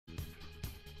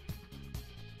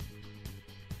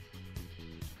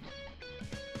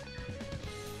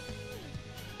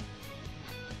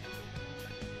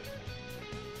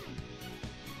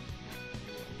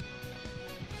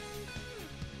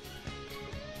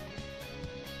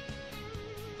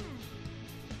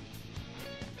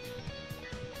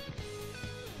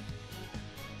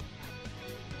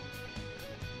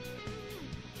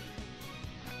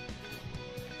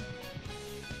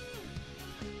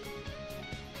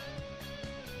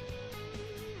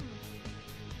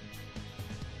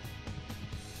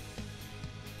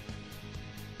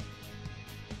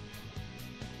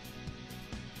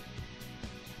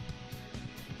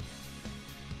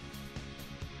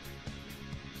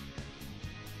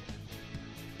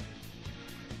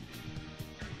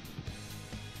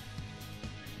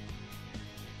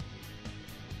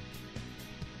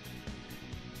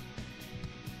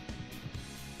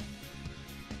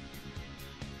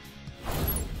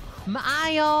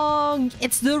Maayong!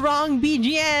 It's the wrong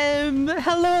BGM!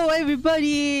 Hello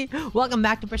everybody! Welcome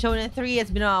back to Persona 3.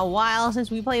 It's been a while since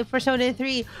we played Persona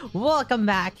 3. Welcome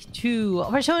back to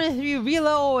Persona 3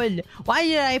 Reload! Why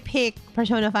did I pick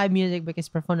Persona 5 music? Because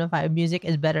Persona 5 music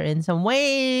is better in some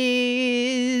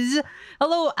ways!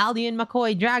 Hello Alien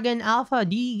McCoy, Dragon Alpha,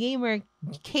 D Gamer,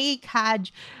 K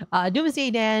Kaj, Doomsday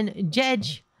Dan,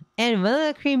 Jedge, and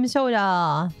Vanilla Cream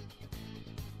Soda.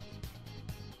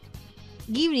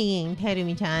 Good evening,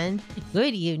 Terumi-chan.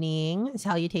 Good evening.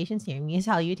 Salutations, Terumi.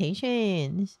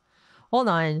 Salutations. Hold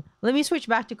on. Let me switch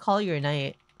back to Call Your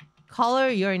Night. Call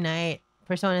Your Night.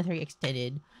 Persona 3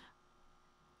 Extended.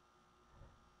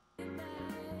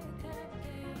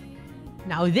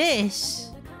 Now this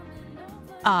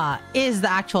is the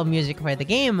actual music for the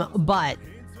game, but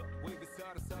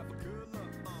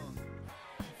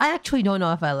I actually don't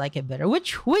know if I like it better.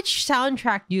 Which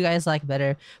soundtrack do you guys like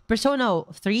better? Persona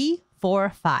 3?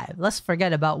 4, 5. Let's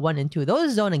forget about 1 and 2.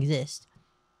 Those don't exist.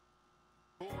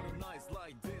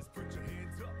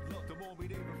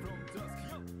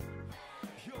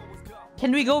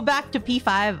 Can we go back to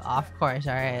P5? Of course,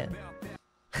 alright.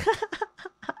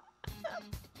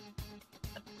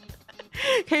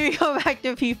 Can we go back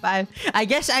to P5? I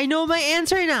guess I know my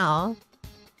answer now.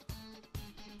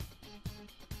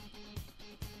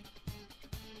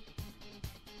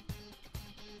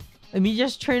 Let me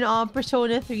just turn on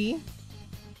Persona 3.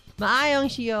 Maayong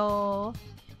shiyo.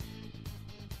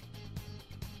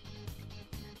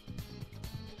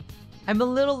 I'm a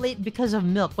little late because of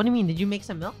milk. What do you mean? Did you make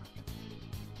some milk?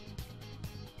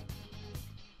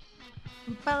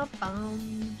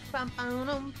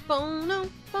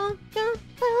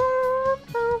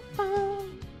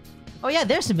 Oh yeah,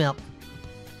 there's some milk.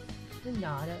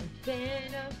 Not a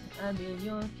fan of, I'm in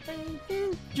your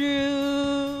face,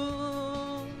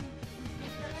 Drew.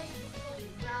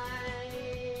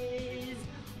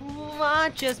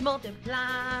 Watch us multiply.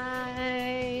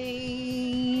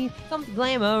 Come to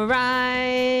glamorize.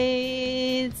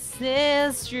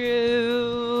 It's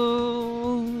true.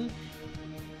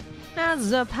 As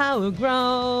the power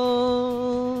grows,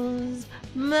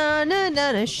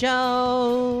 na-na-na-na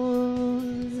shows.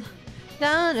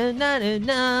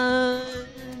 Na-na-na-na-na.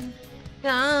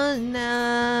 Na-na.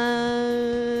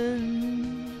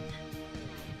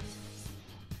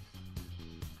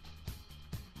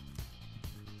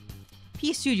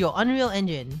 P Studio, Unreal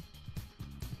Engine.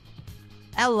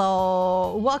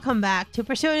 Hello, welcome back to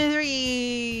Persona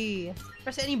 3.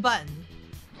 Press any button.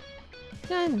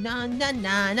 Dun, dun, dun,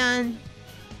 dun, dun.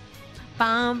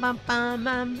 Bum, bum, bum,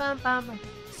 bum, bum, bum.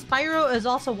 Spyro is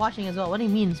also watching as well. What do you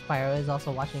mean Spyro is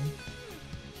also watching?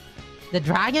 The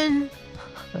dragon?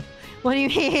 What do you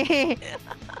mean?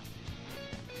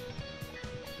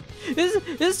 This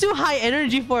is too high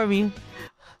energy for me.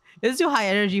 This is too high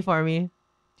energy for me.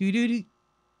 Doo-doo-doo.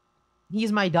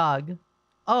 He's my dog.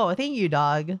 Oh, thank you,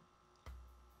 dog.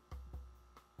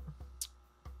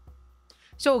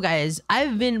 So, guys,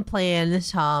 I've been playing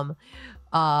some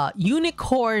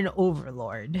Unicorn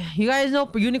Overlord. You guys know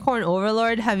Unicorn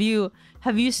Overlord? Have you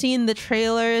seen the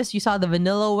trailers? You saw the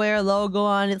Vanillaware logo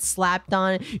on it, slapped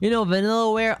on it. You know,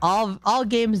 Vanillaware, all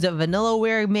games that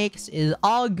Vanillaware makes is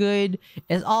all good,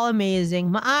 is all amazing.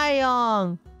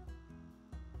 Maayong!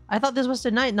 I thought this was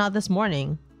tonight, not this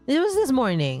morning. It was this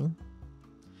morning.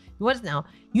 What is now?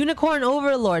 Unicorn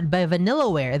Overlord by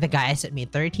Vanillaware. The guy sent me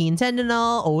 13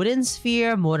 Sentinel, Odin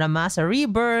Sphere, Muramasa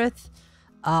Rebirth.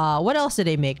 What else did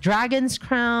they make? Dragon's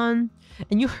Crown.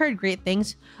 And you heard great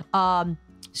things.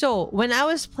 So when I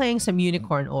was playing some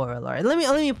Unicorn Overlord, let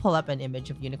me pull up an image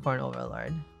of Unicorn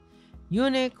Overlord.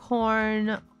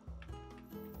 Unicorn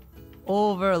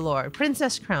Overlord.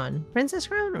 Princess Crown. Princess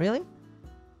Crown? Really?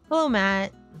 Hello,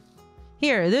 Matt.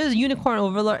 Here, there's Unicorn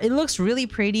Overlord. It looks really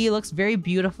pretty. It looks very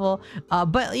beautiful.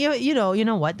 But you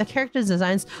know what? The character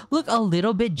designs look a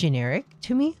little bit generic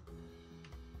to me.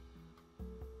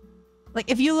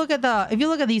 Like if you look at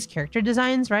these character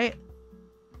designs, right?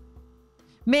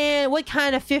 Man, what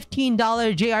kind of $15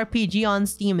 JRPG on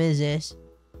Steam is this?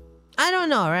 I don't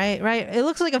know, right? It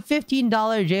looks like a $15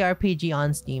 JRPG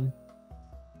on Steam.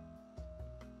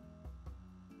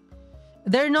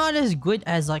 They're not as good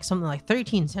as like something like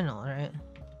 13 Sentinel, right?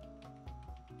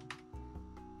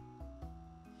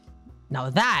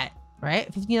 Now that,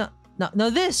 right? 15.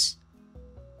 No, this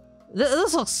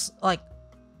looks like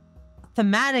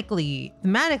thematically,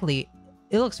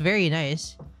 it looks very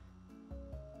nice.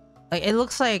 Like it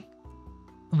looks like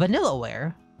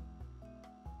Vanillaware.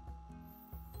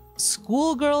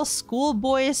 Schoolgirls,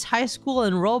 schoolboys, high school,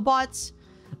 and robots.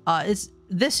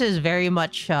 This is very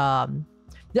much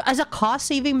as a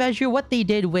cost-saving measure, what they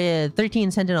did with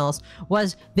 13 Sentinels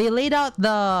was they laid out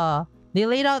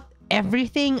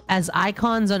everything as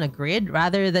icons on a grid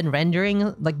rather than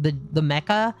rendering like the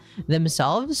mecha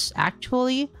themselves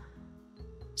actually.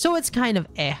 So it's kind of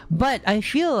but I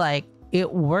feel like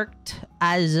it worked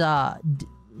as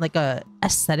like a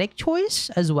aesthetic choice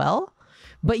as well.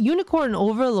 But Unicorn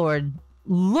Overlord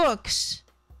looks,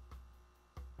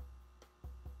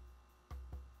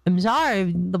 I'm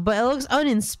sorry, but it looks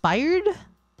uninspired.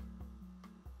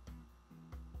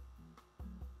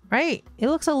 Right? It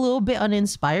looks a little bit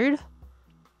uninspired.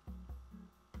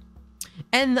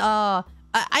 And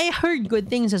I heard good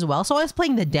things as well. So I was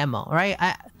playing the demo, right?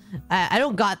 I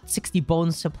don't got 60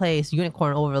 bones to play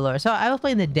Unicorn Overlord. So I was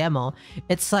playing the demo.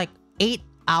 It's like 8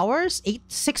 hours,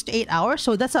 6 to 8 hours.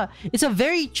 So it's a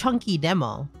very chunky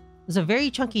demo. It's a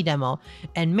very chunky demo.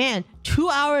 And man, 2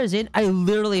 hours in, I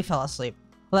literally fell asleep.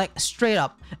 Like straight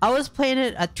up. I was playing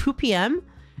it at 2 p.m.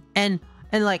 and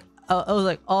like I was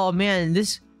like, oh man,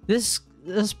 this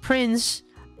prince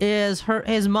is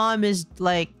his mom is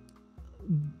the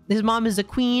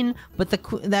queen,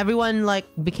 but everyone like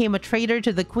became a traitor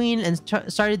to the queen and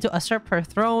started to usurp her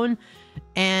throne,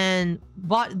 and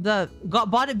bought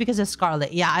it because of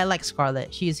Scarlet. Yeah, I like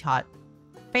Scarlet. She's hot.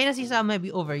 Fantasy style might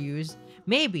be overused,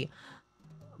 maybe,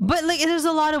 but like there's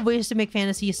a lot of ways to make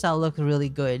fantasy style look really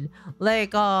good.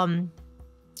 Like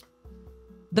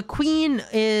the queen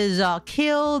is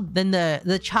killed, then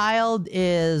the child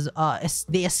is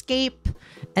they escape,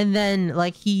 and then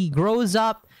like he grows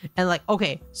up, and like,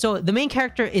 okay, so the main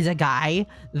character is a guy,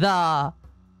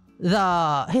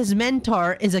 his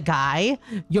mentor is a guy,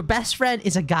 your best friend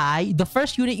is a guy, the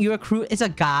first unit you recruit is a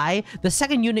guy, the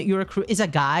second unit you recruit is a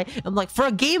guy. I'm like, for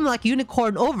a game like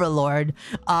Unicorn Overlord,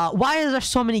 why is there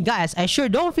so many guys? I sure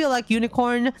don't feel like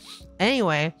Unicorn.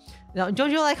 Anyway, now,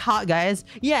 don't you like hot guys?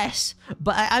 Yes,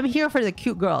 but I'm here for the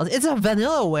cute girls. It's a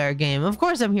Vanillaware game. Of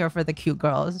course I'm here for the cute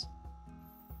girls.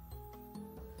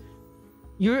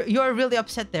 You're really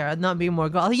upset there at not being more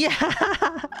girl. Yeah.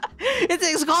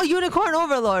 it's called Unicorn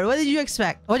Overlord. What did you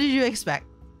expect? What did you expect?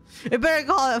 It better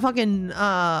call it fucking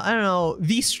I don't know,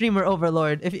 V Streamer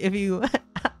Overlord if you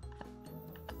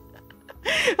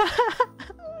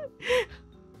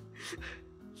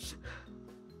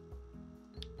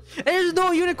There's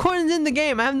no unicorns in the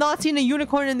game. I have not seen a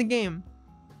unicorn in the game.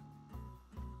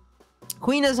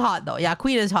 Queen is hot though. Yeah,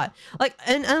 Queen is hot. Like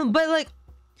and but like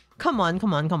come on.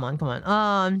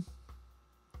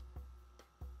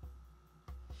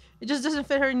 It just doesn't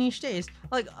fit her niche taste.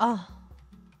 Like, I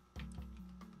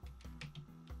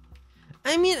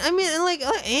mean, like,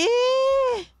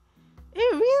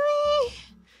 really?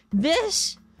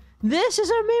 This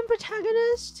is our main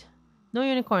protagonist? No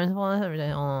unicorns. Well, that's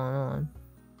everything. Hold on.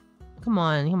 Come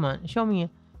on. Show me.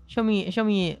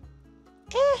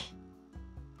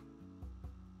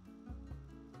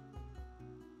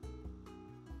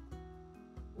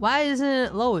 Why isn't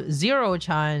it low?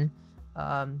 Zero-chan.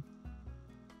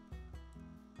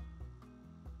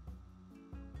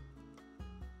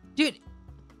 Dude,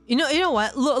 you know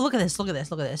what? Look at this.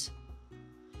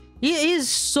 He is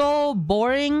so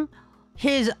boring.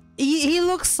 He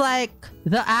looks like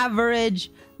the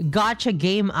average gacha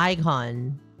game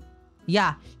icon.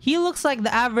 Yeah, he looks like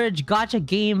the average gacha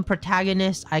game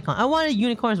protagonist icon. I wanted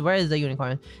unicorns. Where is the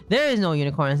unicorn? There is no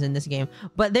unicorns in this game,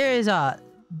 but there is a.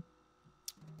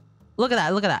 Look at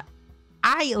that.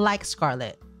 I like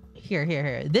Scarlet. Here.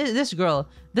 This girl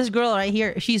right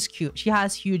here, she's cute. She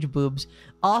has huge boobs.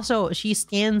 Also, she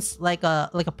stands like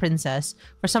a princess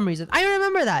for some reason. I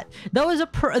remember that. That was a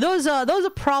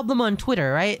problem on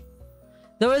Twitter, right?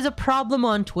 There was a problem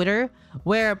on Twitter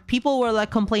where people were like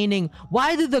complaining,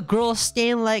 why do the girls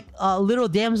stand like little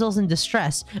damsels in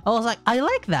distress? I was like, I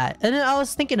like that. And then I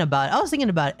was thinking about it.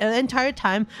 And the entire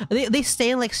time, they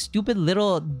stand like stupid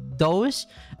little does.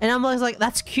 And I'm like,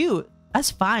 that's cute.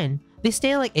 That's fine. They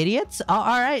stand like idiots? All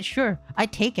right, sure. I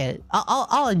take it.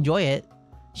 I'll enjoy it.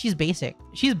 She's basic.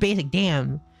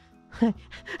 Damn.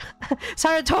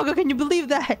 Saratoga, can you believe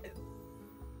that?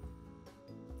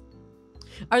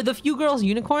 Are the few girls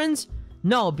unicorns?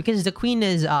 No, because the queen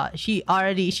is she's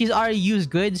already used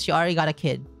goods. She already got a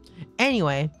kid.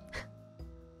 Anyway,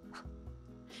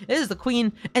 this is the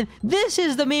queen, and this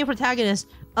is the main protagonist.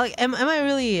 Like, am I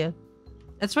really?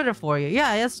 That's Twitter for you.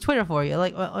 Yeah, that's Twitter for you.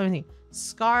 Like, let me think.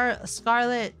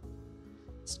 Scarlet,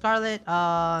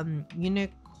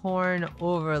 Unicorn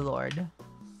Overlord.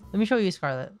 Let me show you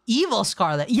Scarlet. Evil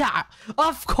Scarlet. Yeah,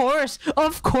 of course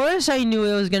I knew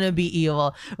it was gonna be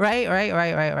evil. Right.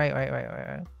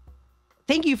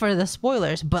 Thank you for the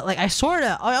spoilers, but like I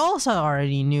also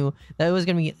already knew that it was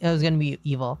gonna be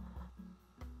evil.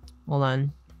 Hold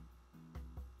on.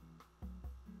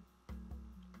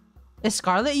 Is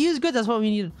Scarlet used good? That's what we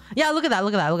need. Yeah, look at that.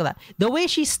 Look at that. Look at that. The way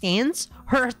she stands,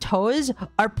 her toes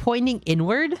are pointing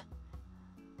inward.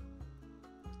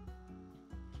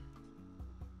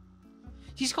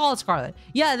 She's called Scarlet.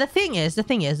 Yeah, the thing is, there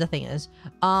is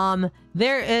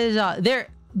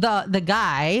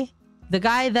the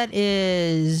guy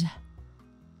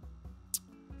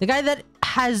that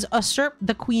has usurped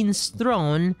the queen's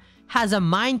throne has a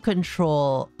mind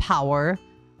control power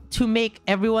to make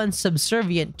everyone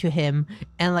subservient to him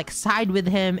and like side with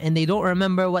him, and they don't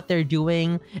remember what they're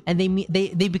doing, and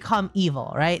they become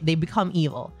evil, right? They become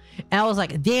evil. And I was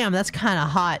like, damn, that's kind of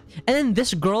hot. And then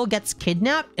this girl gets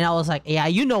kidnapped, and I was like, yeah,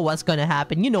 you know what's gonna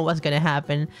happen. You know what's gonna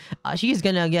happen. She's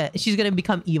gonna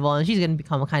become evil, and she's gonna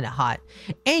become kind of hot.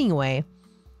 Anyway,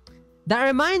 that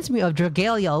reminds me of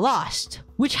Dragalia Lost,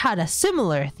 which had a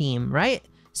similar theme, right?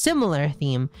 Similar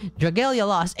theme. Dragalia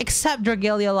Lost, except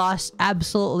Dragalia Lost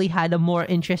absolutely had a more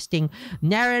interesting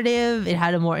narrative. It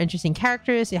had a more interesting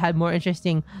characters. It had more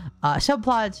interesting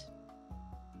subplots.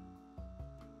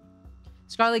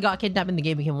 Scarlet got kidnapped in the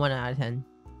game, became 1 out of 10.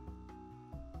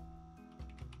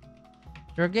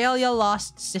 Dragalia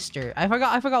Lost sister. I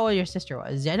forgot what your sister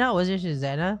was. Xena? Was it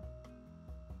Xena?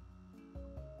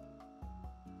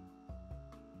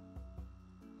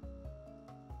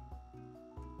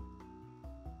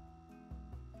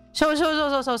 So.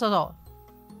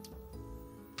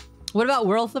 What about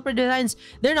World Flipper designs?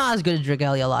 They're not as good as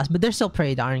Dragalia Lost, but they're still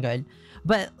pretty darn good.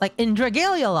 But like in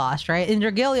Dragalia Lost, right? In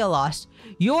Dragalia Lost,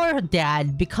 your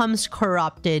dad becomes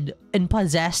corrupted and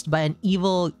possessed by an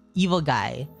evil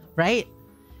guy, right?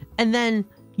 And then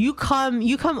you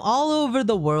come all over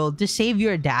the world to save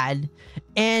your dad,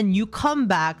 and you come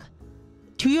back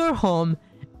to your home,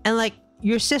 and like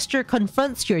your sister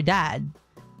confronts your dad,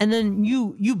 and then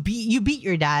you beat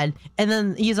your dad, and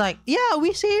then he's like, yeah,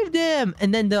 we saved him,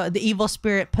 and then the evil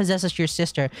spirit possesses your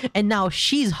sister, and now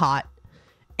she's hot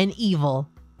and evil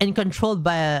and controlled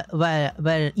by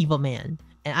an evil man.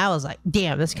 And I was like,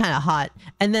 damn, that's kind of hot.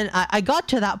 And then I got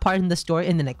to that part in the story,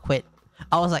 and then I quit.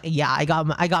 I was like, yeah, I got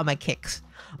my kicks.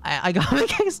 I got my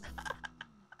kicks.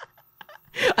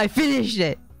 I finished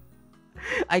it.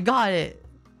 I got it.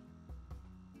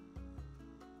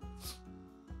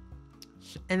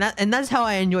 And that's how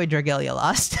I enjoyed Dragalia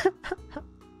Lost.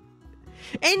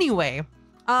 Anyway,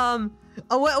 what I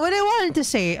wanted to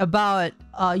say about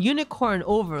Unicorn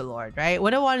Overlord, right?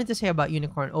 What I wanted to say about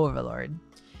Unicorn Overlord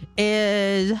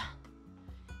is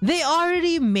they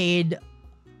already made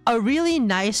a really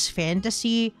nice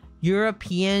fantasy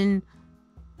European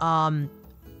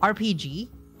RPG,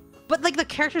 but like the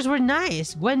characters were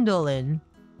nice. Gwendolyn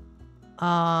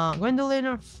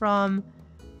from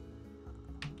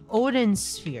Odin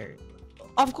Sphere.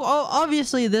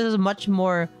 Obviously, this is much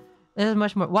more.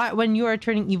 Why when you are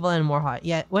turning evil and more hot?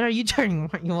 Yeah, when are you turning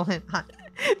more evil and hot?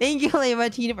 Thank you,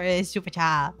 Levatine, for the super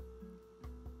chat.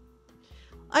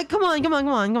 Come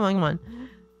on.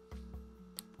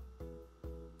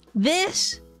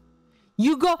 This,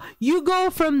 you go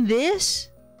from this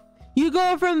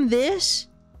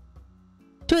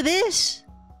to this.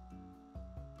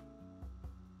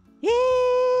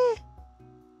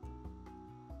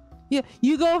 Yeah,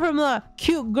 you go from the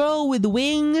cute girl with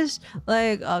wings,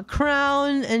 like a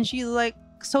crown, and she's like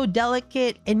so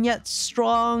delicate and yet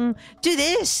strong, to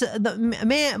this,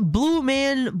 the blue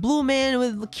man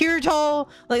with Kirito.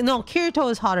 Like, no, Kirito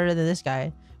is hotter than this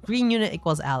guy. Green unit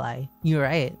equals ally. You're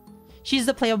right. She's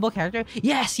the playable character.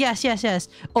 Yes.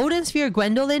 Odin Sphere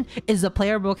Gwendolyn is the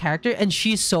playable character, and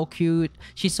she's so cute.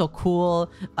 She's so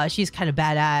cool. She's kind of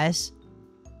badass.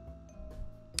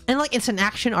 And like, it's an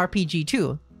action RPG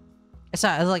too. It's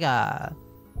like a...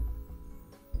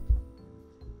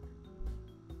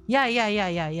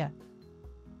 Yeah.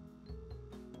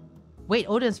 Wait,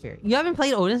 Odin Sphere. You haven't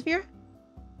played Odin Sphere?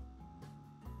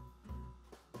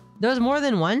 There's more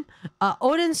than one.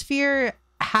 Odin Sphere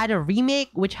had a remake,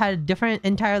 which had different,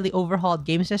 entirely overhauled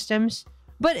game systems.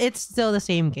 But it's still the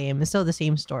same game. It's still the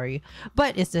same story.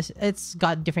 But it's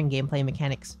got different gameplay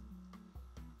mechanics.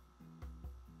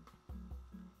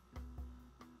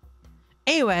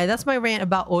 Anyway, that's my rant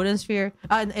about Odin Sphere.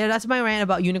 That's my rant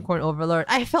about Unicorn Overlord.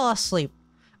 I fell asleep.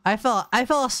 I fell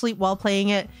asleep while playing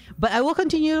it, but I will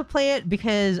continue to play it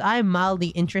because I'm mildly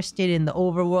interested in the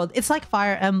overworld. It's like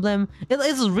Fire Emblem.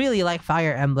 It's really like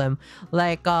Fire Emblem.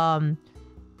 Like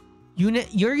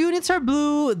your units are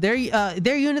blue, their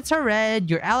units are red,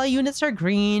 your ally units are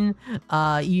green.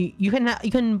 You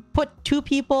can put 2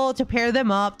 people to pair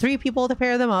them up, 3 people to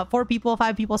pair them up, 4 people,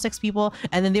 5 people, 6 people,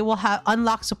 and then they will have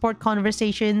unlock support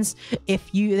conversations.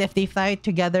 If they fight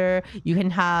together, you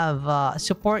can have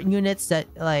support units that,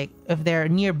 like, if they're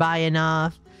nearby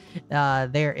enough.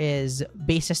 There is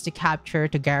bases to capture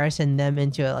to garrison them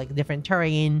into like different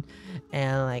terrain,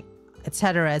 and like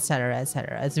etc, etc,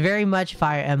 etc. It's very much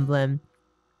Fire Emblem.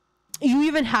 You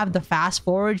even have the fast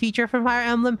forward feature from Fire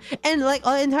Emblem, and like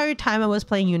the entire time I was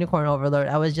playing Unicorn Overlord,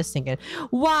 I was just thinking,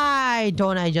 why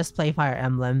don't I just play Fire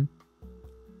Emblem?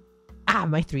 I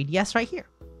have my 3DS right here.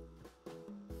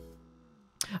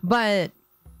 But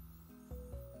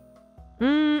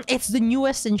it's the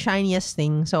newest and shiniest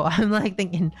thing, so I'm like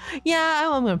thinking, yeah,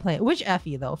 I'm gonna play it. Which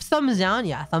FE though? Thumbs down?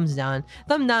 Yeah, thumbs down.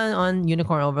 Thumb down on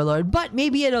Unicorn Overlord, but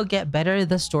maybe it'll get better.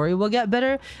 The story will get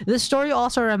better. The story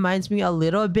also reminds me a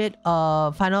little bit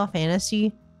of Final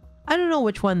Fantasy. I don't know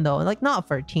which one though, like not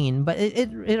 13, but it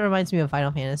reminds me of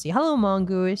Final Fantasy. Hello,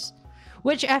 Mongoose.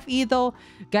 Which FE though?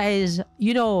 Guys,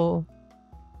 you know,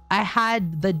 I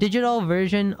had the digital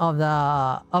version of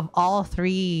all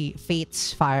 3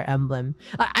 Fates Fire Emblem.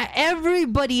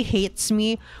 Everybody hates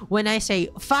me when I say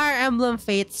Fire Emblem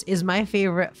Fates is my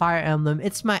favorite Fire Emblem.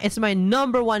 It's my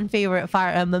 #1 favorite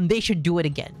Fire Emblem. They should do it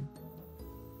again.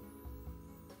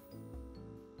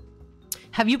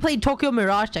 Have you played Tokyo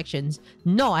Mirage Sections?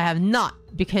 No, I have not,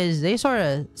 because they sort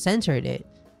of censored it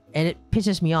and it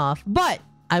pisses me off. But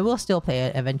I will still play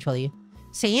it eventually.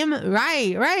 Same?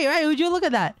 Right. Would you look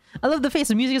at that? I love the face.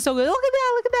 The music is so good. Look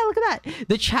at that.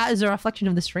 The chat is a reflection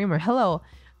of the streamer. Hello.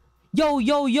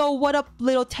 Yo, what up,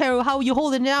 little Teru? How are you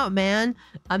holding it out, man?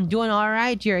 I'm doing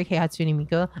alright, JRK Hatsune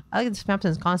Miku. I like the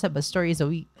Spamton's concept, but story is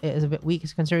a bit weak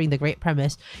considering the great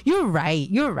premise. You're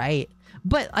right.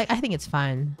 But I think it's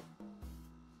fine.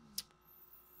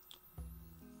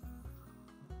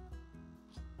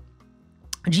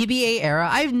 GBA era.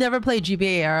 I've never played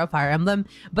GBA era Fire Emblem,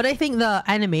 but I think the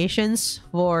animations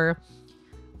for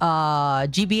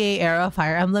GBA era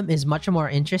Fire Emblem is much more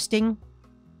interesting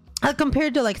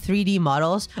compared to like 3D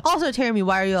models. Also, Terumi,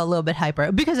 why are you a little bit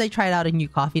hyper? Because I tried out a new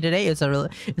coffee today. It's a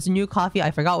new coffee. I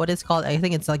forgot what it's called. I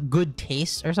think it's like Good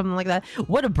Taste or something like that.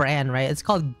 What a brand, right? It's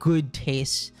called Good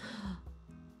Taste.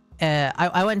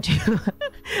 I went to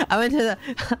the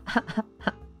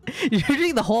Did you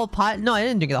drink the whole pot? No, I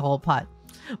didn't drink the whole pot.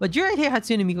 But JRK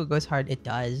Hatsune Miku goes hard. It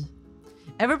does.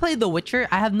 Ever played The Witcher?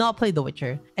 I have not played The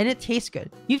Witcher, and it tastes good.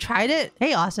 You tried it?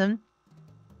 Hey, awesome.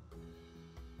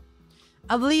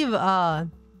 I believe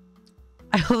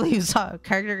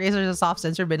character creators are soft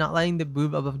censor by not letting the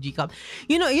boob above G-Cup.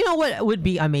 You know what would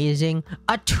be amazing?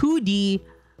 A 2D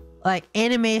like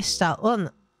anime style.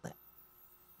 Well,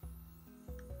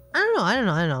 I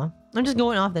don't know. I'm just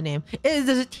going off the name. Does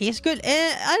it taste good?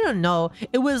 I don't know.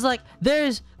 It was like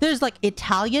there's like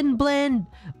Italian blend,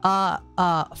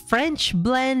 French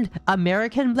blend,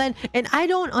 American blend, and I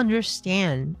don't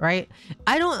understand, right?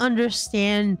 I don't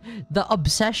understand the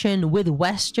obsession with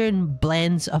Western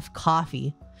blends of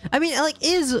coffee. I mean, like,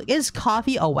 is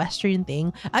coffee a Western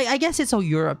thing? I guess it's a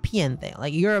European thing.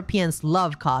 Like, Europeans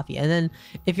love coffee, and then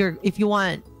if you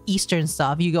want Eastern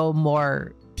stuff, you go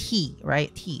more tea,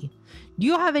 right? Tea. Do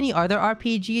you have any other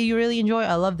RPG you really enjoy?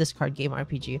 I love this card game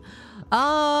RPG.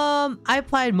 I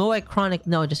played Moe Chronicle.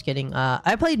 No, just kidding.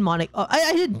 I played Monic. Oh,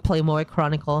 I didn't play Moe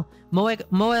Chronicle.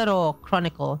 Moero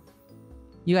Chronicle.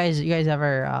 You guys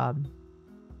ever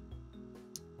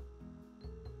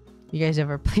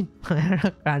played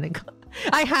Moero Chronicle?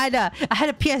 I had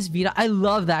a PS Vita. I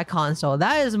love that console.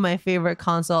 That is my favorite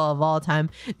console of all time.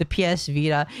 The PS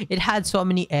Vita. It had so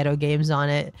many Edo games on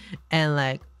it, and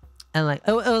it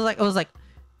was like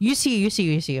you see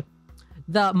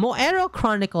the Moero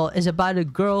Chronicle is about a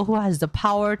girl who has the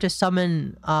power to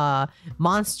summon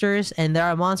monsters, and there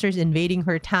are monsters invading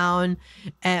her town,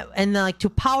 and then like to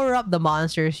power up the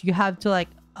monsters you have to like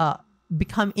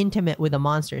become intimate with the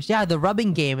monsters. Yeah, the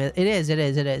rubbing game. It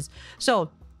is. So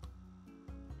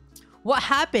what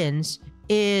happens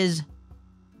is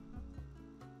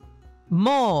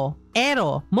Moero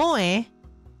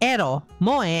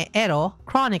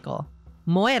Chronicle,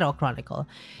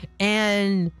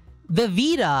 and the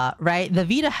Vita, right? The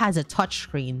Vita has a touch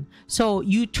screen, so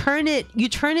you turn it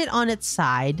on its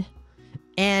side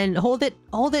and hold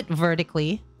it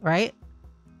vertically, right?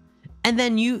 And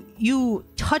then you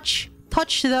touch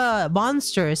the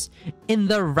monsters in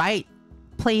the right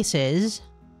places.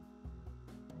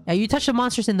 Yeah, you touch the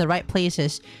monsters in the right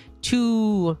places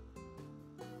to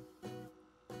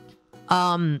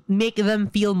make them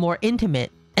feel more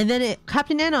intimate. And then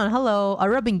Captain Anon, hello, a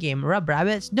rubbing game, rub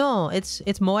rabbits. No, it's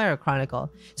Moero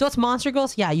Chronicle. So it's Monster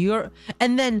Girls. Yeah,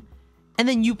 and then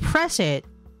you press it,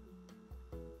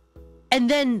 and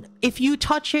then if you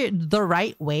touch it the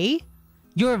right way,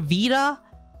 your Vita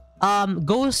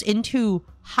goes into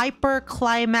hyper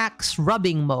climax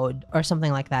rubbing mode or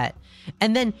something like that.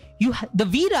 And then the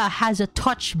Vita has a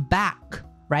touch back,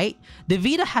 right? The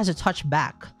Vita has a touch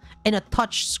back and a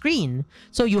touch screen.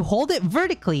 So you hold it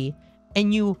vertically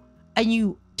and you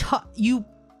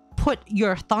put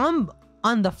your thumb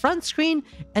on the front screen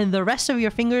and the rest of your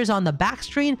fingers on the back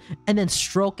screen and then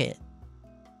stroke it.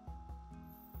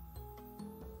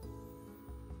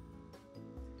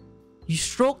 You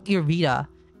stroke your Vita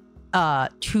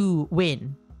to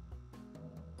win.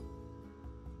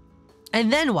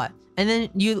 And then what? And then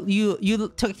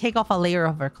you take off a layer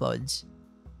of her clothes.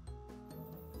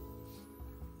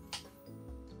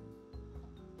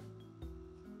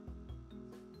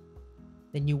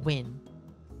 Then you win.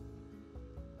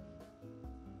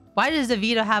 Why does the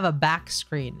Vita have a back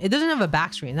screen? It doesn't have a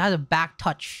back screen. It has a back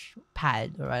touch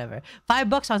pad or whatever.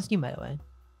 $5 on Steam, by the way.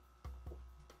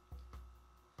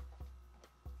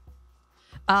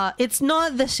 It's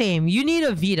not the same. You need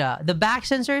a Vita. The back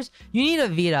sensors, you need a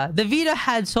Vita. The Vita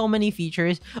had so many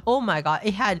features. Oh my god.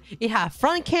 It had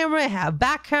front camera, it had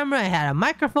back camera, it had a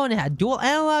microphone, it had dual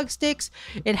analog sticks,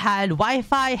 it had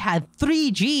Wi-Fi, it had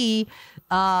 3G.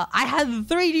 I had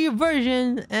the 3G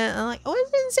version, and I'm like, oh,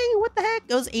 it's insane. What the heck?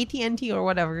 It was AT&T or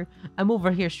whatever. I'm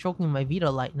over here stroking my Vita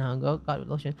light now. Go, God,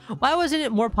 lotion. Why wasn't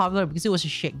it more popular? Because it was a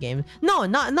shit game. No,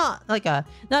 not like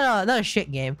not a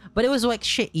shit game, but it was like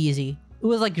shit easy. It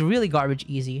was like really garbage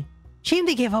easy. Shame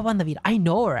they gave up on the Vita. I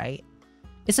know, right?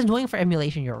 It's annoying for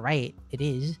emulation. You're right. It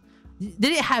is.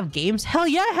 Did it have games? Hell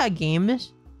yeah, it had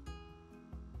games.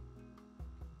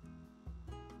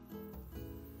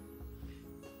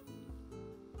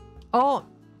 Oh.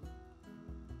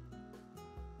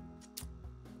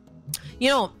 You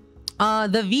know,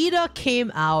 the Vita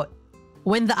came out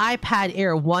when the iPad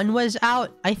Air 1 was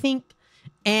out, I think.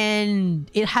 And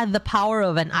it had the power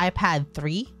of an iPad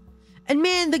 3. And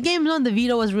man, the games on the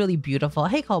Vita was really beautiful.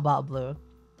 Hey, Cobalt Blue.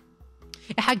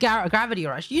 It had Gravity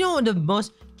Rush. You know what the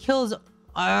most kills...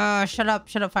 shut up,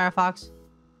 Firefox.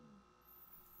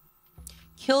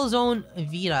 Killzone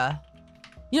Vita.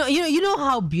 You know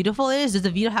how beautiful it is? Does the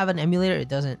Vita have an emulator? It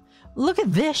doesn't. Look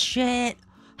at this shit.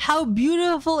 How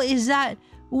beautiful is that?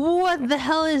 What the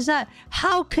hell is that?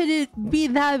 How could it be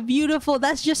that beautiful?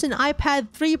 That's just an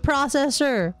iPad 3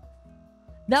 processor.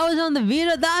 That was on the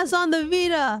Vita. That's on the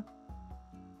Vita.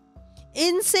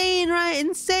 Insane, right?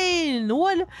 Insane.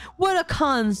 What a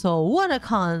console. What a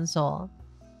console.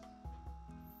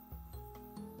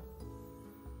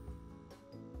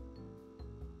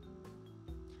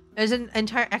 There's an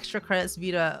entire extra credits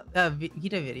Vita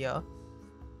video.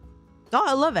 Oh,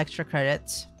 I love extra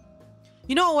credits.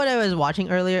 You know what I was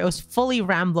watching earlier? It was fully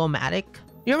Ramblomatic.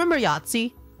 You remember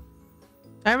Yahtzee?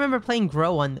 I remember playing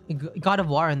Grow on God of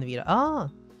War on the Vita. Oh,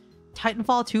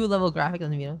 Titanfall 2 level graphics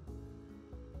on the Vita.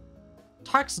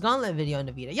 Tark's Gauntlet video on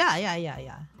the Vita.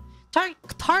 Yeah.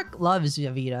 Tark loves the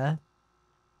Vita.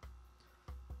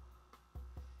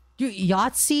 Dude,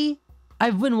 Yahtzee?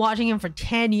 I've been watching him for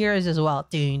 10 years as well.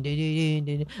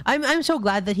 I'm so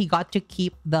glad that he got to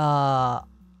keep the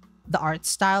art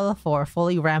style for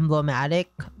fully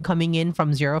Ramblomatic coming in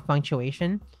from zero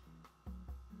punctuation.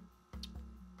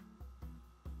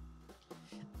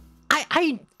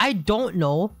 I don't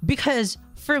know, because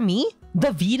for me,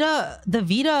 the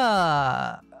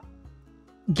Vita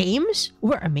games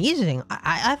were amazing.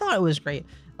 I thought it was great.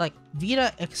 Like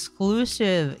Vita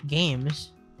exclusive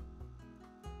games.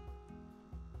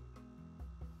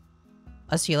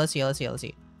 Let's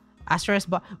see. Asterisk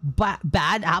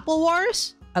Bad Apple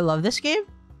Wars. I love this game.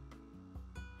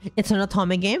 It's an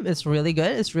atomic game. It's really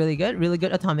good. Really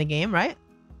good atomic game, right?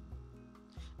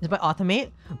 It's by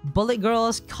Automate. Bullet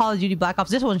Girls, Call of Duty Black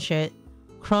Ops. This one's shit.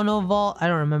 Chrono Vault. I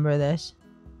don't remember this.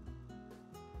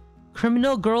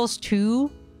 Criminal Girls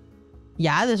 2.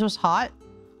 Yeah, this was hot.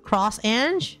 Cross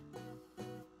Ange.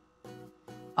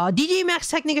 DJ Max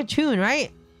Technica Tune,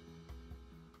 right?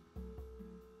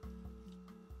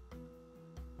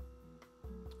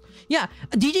 Yeah,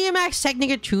 DJ Max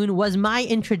Technica Tune was my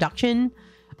introduction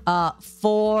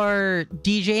for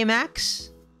DJ Max.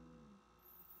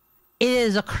 It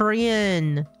is a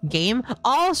Korean game.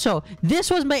 Also, this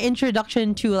was my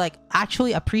introduction to like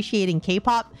actually appreciating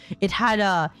K-pop. It had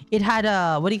a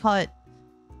what do you call it?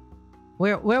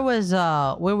 What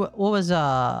was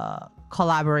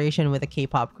collaboration with a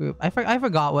K-pop group? I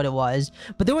forgot what it was,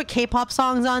 but there were K-pop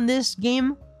songs on this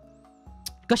game.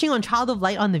 Gushing on Child of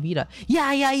Light on the Vita.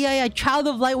 Yeah. Child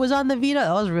of Light was on the Vita.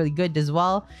 That was really good as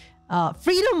well.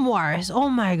 Freedom Wars. Oh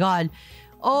my god.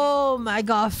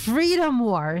 Freedom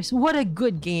Wars. What a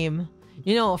good game.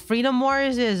 You know, Freedom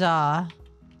Wars is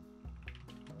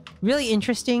really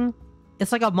interesting.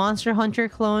 It's like a Monster Hunter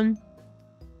clone.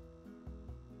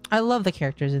 I love the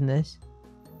characters in this.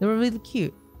 They were really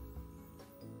cute.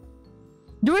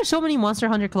 There were so many Monster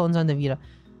Hunter clones on the Vita.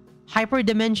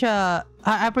 Hyperdimension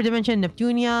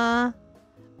Neptunia.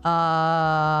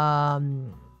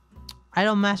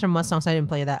 Idol Master Mustangs, I didn't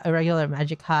play that. Irregular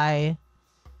Magic High.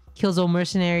 Killzone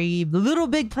Mercenary. Little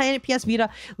Big Planet PS Vita.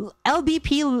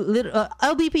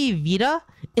 LBP Vita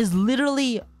is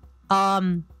literally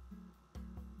like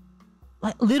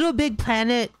Little Big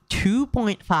Planet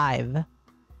 2.5.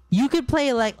 You could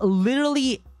play like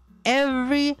literally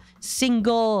every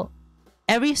single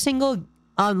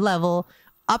level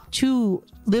up to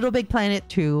Little Big Planet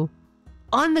 2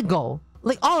 on the go.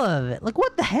 Like all of it. Like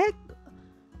what the heck?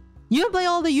 You can play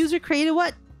all the user created.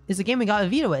 What is the game we got a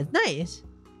Vita with? Nice.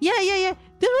 Yeah.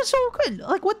 This was so good.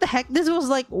 Like what the heck? This was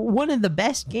like one of the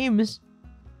best games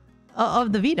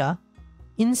of the Vita.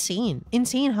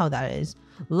 Insane how that is.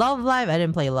 Love Live. I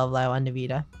didn't play Love Live on the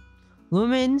Vita.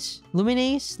 Luminace.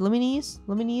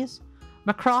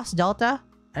 Macross Delta.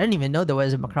 I didn't even know there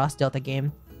was a Macross Delta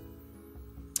game.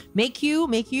 Make You.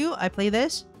 I play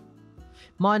this.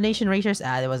 Mod Nation Racers.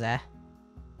 There was a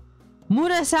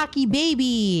Murasaki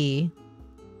Baby.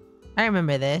 I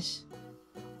remember this.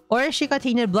 Orishika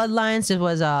Tainted Bloodlines. This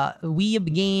was a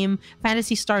weeb game.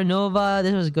 Fantasy Star Nova.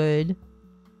 This was good.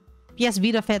 PS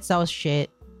Vita Fits. That was shit.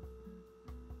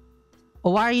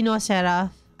 Owari no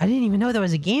Seraph. I didn't even know there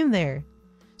was a game there.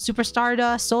 Super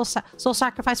Stardust. Soul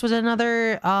Sacrifice was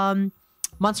another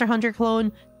Monster Hunter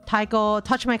clone. Taiko.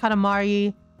 Touch My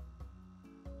Katamari.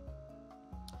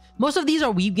 Most of these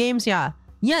are weeb games. Yeah,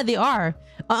 they are.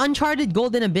 Uncharted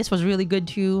Golden Abyss was really good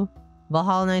too.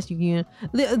 Valhalla Nice.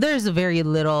 There's very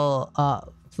little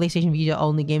PlayStation Vita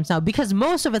only games now because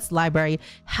most of its library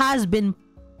has been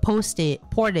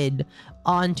ported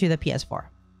onto the PS4.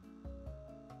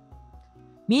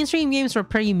 Mainstream games were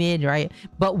pretty mid, right?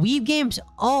 But weeb games,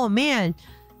 oh man,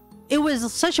 it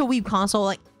was such a weeb console.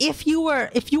 Like if you were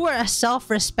a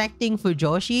self-respecting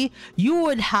Fujoshi, you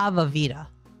would have a Vita,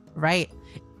 right?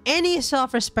 Any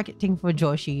self-respecting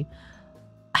Fujoshi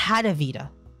had a Vita.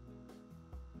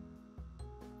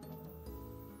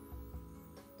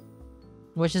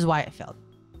 Which is why it failed.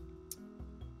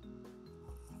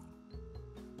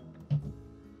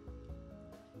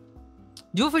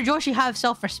 Do Fujoshi have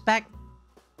self-respect?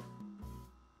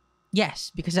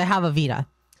 Yes, because I have a Vita.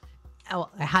 Oh,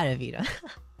 I had a Vita.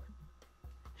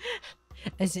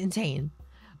 It's insane.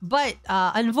 But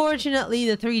unfortunately,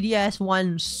 the 3DS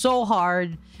won so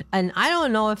hard, and I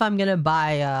don't know if I'm gonna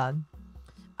buy.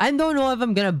 I don't know if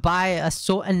I'm gonna buy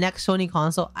a next Sony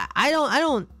console. I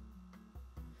don't.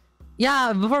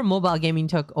 Yeah, before mobile gaming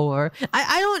took over,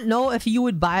 I don't know if you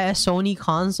would buy a Sony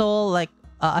console, like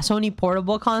a Sony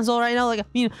portable console right now. Like, I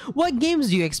mean, what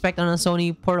games do you expect on a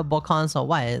Sony portable console?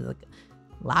 Why, like,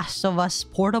 Last of Us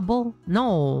portable?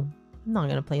 No, I'm not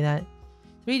gonna play that.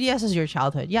 3DS is your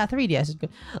childhood. Yeah, 3DS is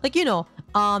good. Like,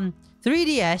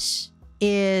 3DS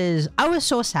is... I was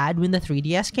so sad when the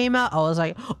 3DS came out. I was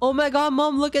like, oh my god,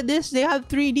 mom, look at this. They have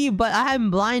 3D, but I'm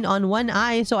blind on one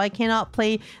eye, so I cannot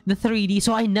play the 3D.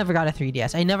 So I never got a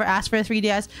 3DS. I never asked for a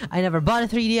 3DS. I never bought a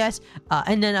 3DS.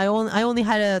 And then I only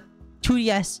had a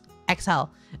 2DS XL.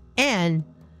 And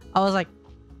I was like,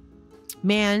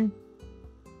 man...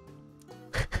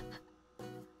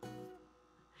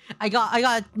 I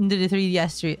got into the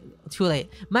 3DS too late.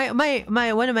 My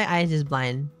one of my eyes is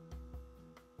blind,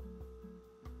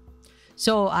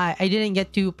 so I didn't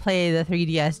get to play the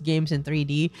 3DS games in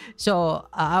 3D. So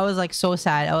I was like so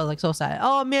sad.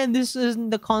 Oh man, this isn't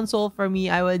the console for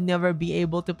me. I would never be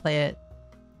able to play it.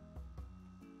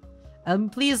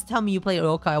 Please tell me you played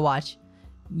Yokai Watch.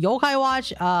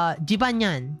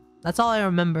 Jibanyan. That's all I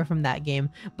remember from that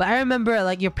game. But I remember,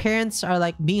 like, your parents are,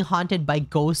 like, being haunted by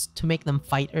ghosts to make them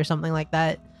fight or something like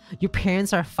that. Your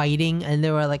parents are fighting and they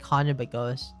were, like, haunted by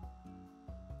ghosts.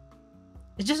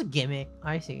 It's just a gimmick.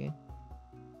 I see.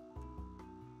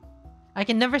 I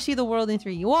can never see the world in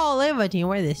 3D. Whoa, Liberty,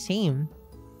 we're the same.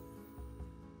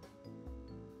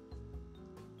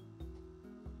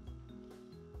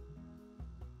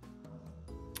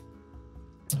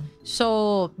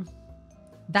 So...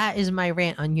 that is my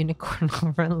rant on Unicorn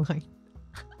Overlord.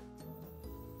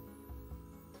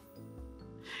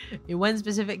 In one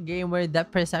specific game where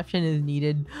depth perception is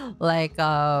needed, like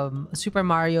Super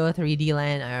Mario 3D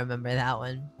Land, I remember that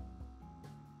one.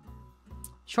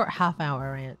 Short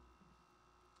half-hour rant.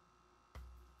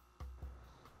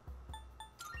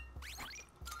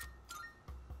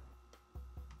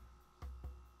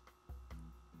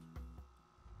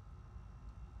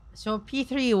 So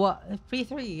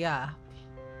P3, yeah.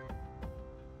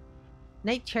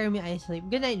 Night Terumi, I sleep.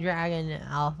 Good night, Dragon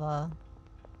Alpha.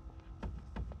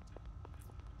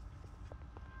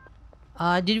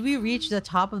 Did we reach the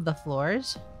top of the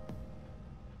floors?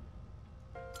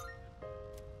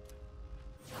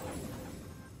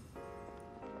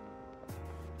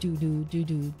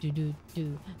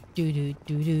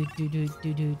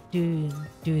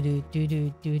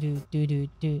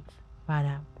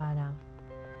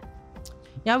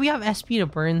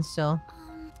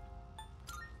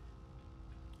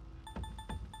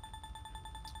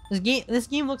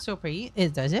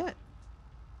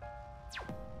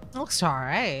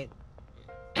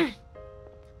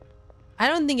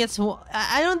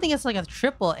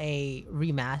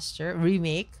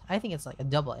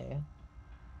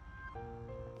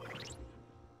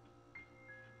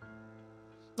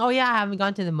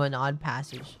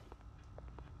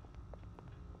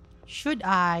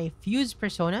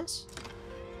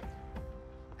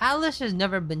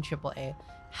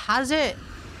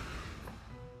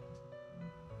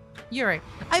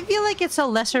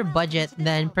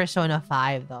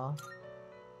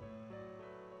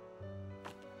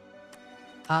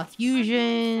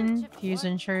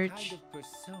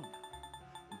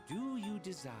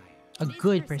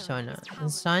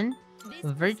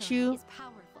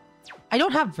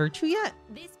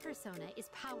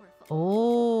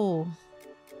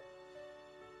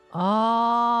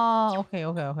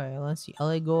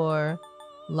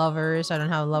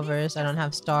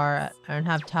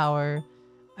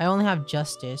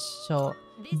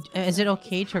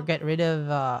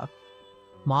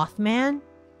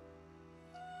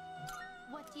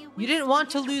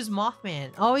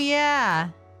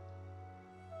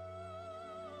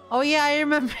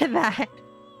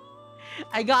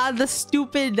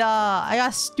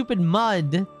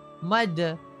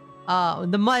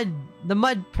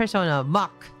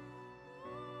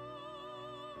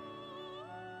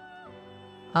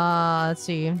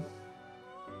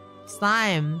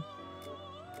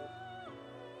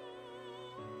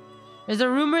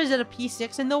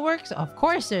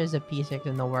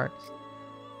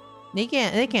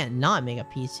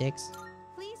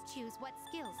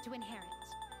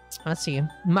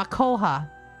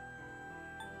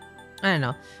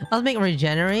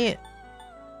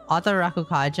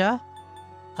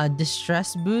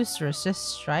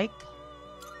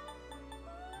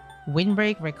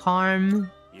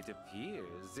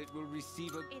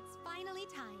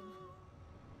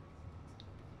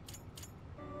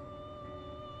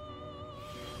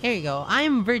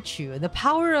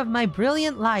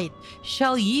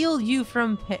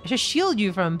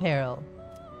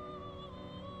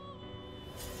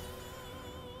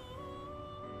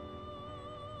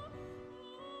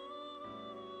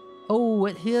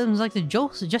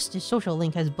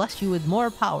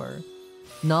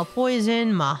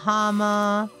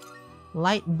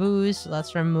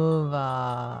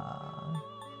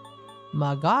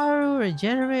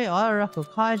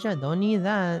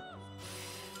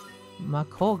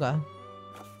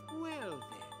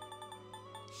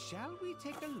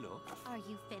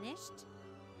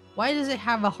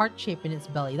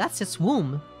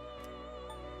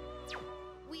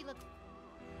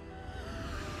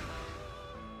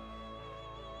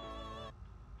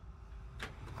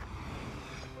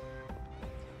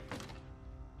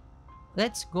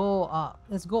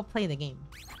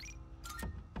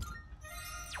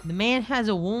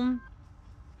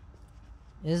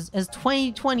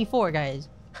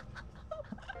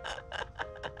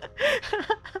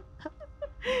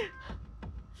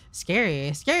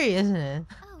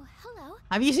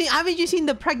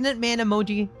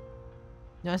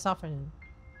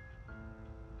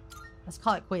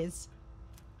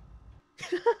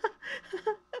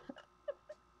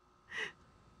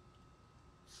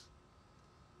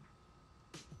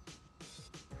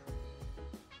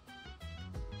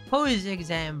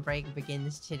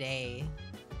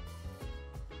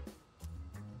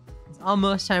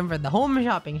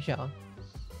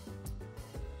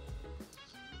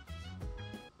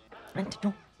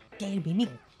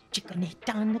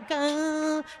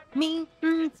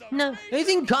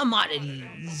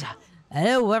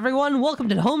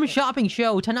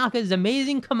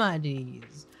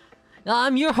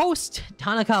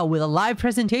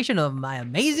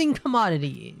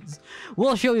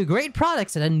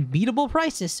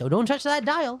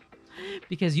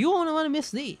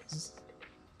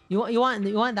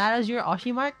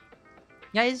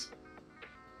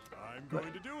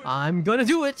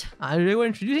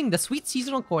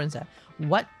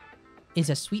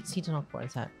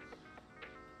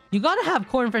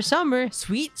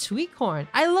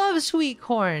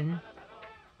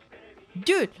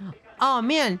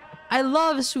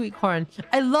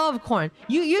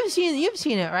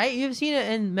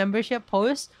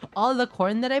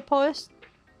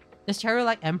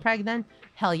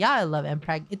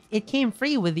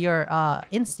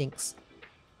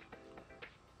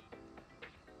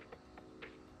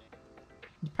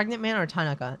 Pregnant man or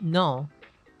Tanaka? No.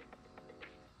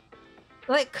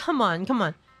 Like, come on, come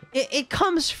on. It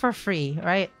comes for free,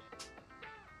 right?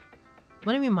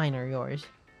 What do you mean mine are yours?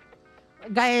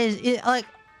 Guys, like,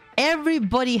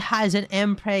 everybody has an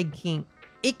M-Preg kink.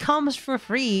 It comes for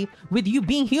free with you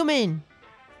being human.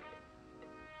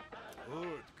 Good.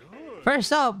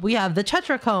 First up, we have the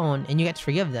Tetracone, and you get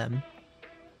 3 of them.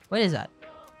 What is that?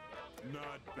 Not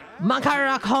bad.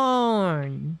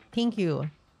 Macaracone! Thank you.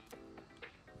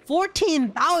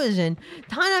 14,000?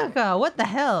 Tanaka, what the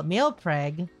hell? Male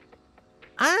preg?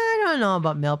 I don't know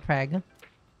about male preg.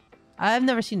 I've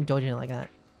never seen a doujin like that.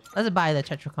 Let's buy the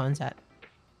Tetracone set.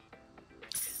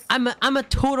 I'm a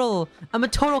total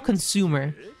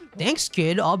consumer. Thanks,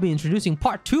 kid. I'll be introducing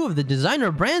part 2 of the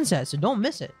designer brand set, so don't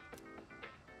miss it.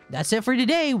 That's it for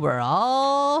today. We're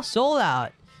all sold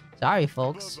out. Sorry,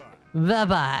 folks.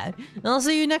 Bye-bye. I'll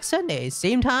see you next Sunday.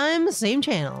 Same time, same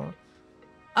channel.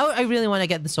 Oh, I really want to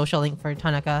get the social link for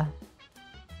Tanaka.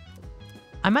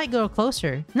 I might go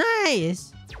closer.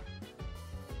 Nice!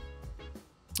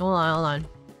 Hold on.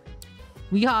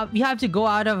 We have to go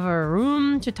out of our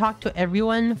room to talk to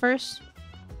everyone first.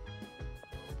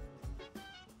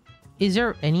 Is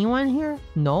there anyone here?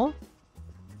 No?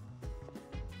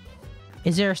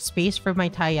 Is there space for my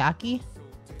taiyaki?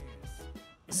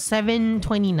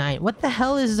 7:29. What the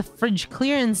hell is the fridge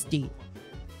clearance date?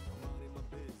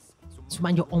 So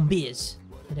mind your own biz.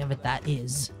 Whatever that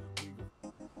is.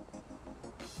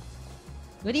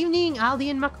 Good evening, Aldi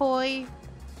and McCoy.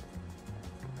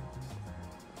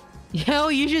 Yo,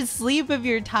 you should sleep if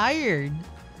you're tired.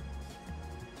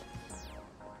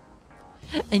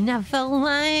 I never felt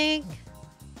like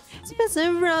it's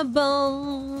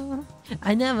miserable.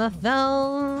 I never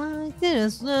felt like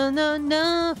this,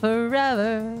 no,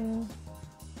 forever.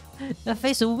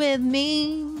 Face it with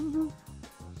me.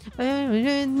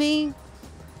 With me.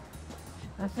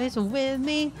 Face it with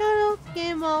me. Don't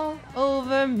game all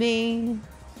over me.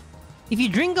 If you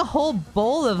drink a whole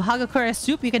bowl of Hagakure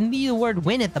soup, you can leave the word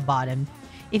win at the bottom.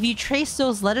 If you trace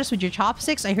those letters with your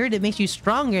chopsticks, I heard it makes you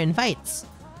stronger in fights.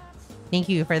 Thank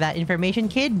you for that information,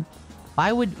 kid.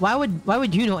 Why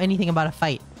would you know anything about a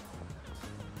fight?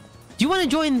 Do you want to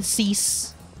join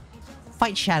Cease?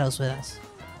 Fight shadows with us.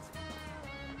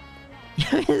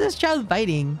 Is this child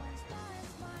fighting?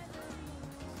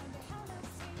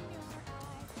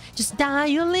 Just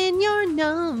dial in your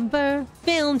number.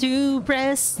 Fail to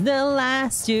press the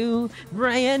last 2.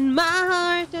 Brian, my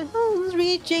heart and home's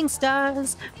reaching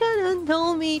stars. Gonna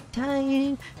hold me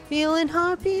tight. Feeling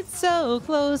heartbeats so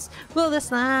close. Will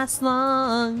this last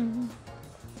long?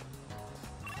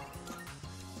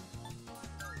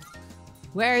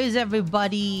 Where is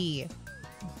everybody?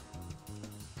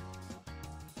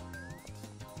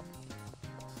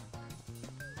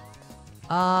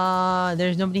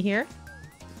 There's nobody here?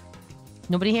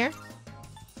 Nobody here?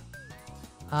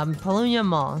 Palunya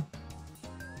Mall.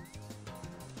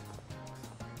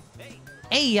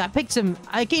 Hey, I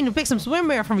came to pick some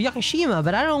swimwear from Yakushima,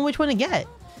 but I don't know which one to get.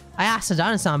 I asked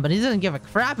Sadana-san, but he doesn't give a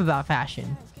crap about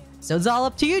fashion. So it's all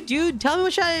up to you, dude. Tell me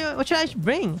what should I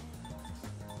bring?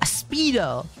 A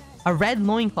Speedo. A red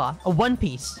loincloth. A one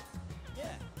piece.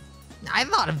 I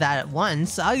thought of that at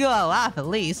once. I'll go out laugh at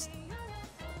least.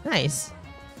 Nice.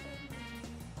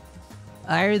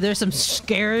 I heard there's some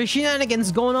scary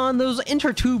shenanigans going on in those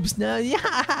intertubes now.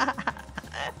 Yeah.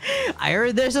 I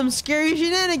heard there's some scary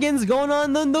shenanigans going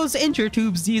on in those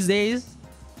intertubes these days.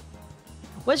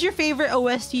 What's your favorite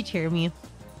OST, Terumi?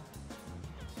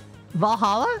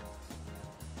 Valhalla?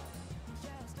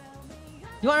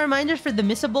 You want reminders for the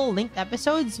missable linked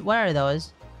episodes? What are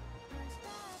those?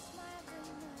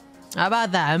 How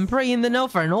about that? I'm pretty in the know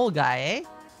for an old guy, eh?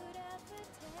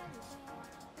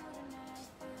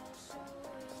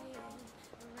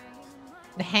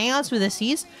 The hangouts with the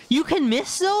seas? You can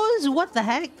miss those? What the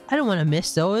heck? I don't want to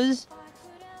miss those.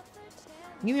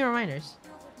 Give me reminders.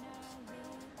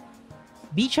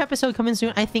 Beach episode coming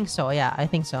soon? I think so. Yeah, I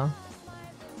think so.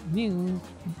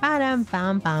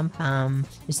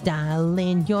 Just dial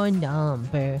in your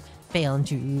number. Fail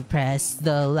to press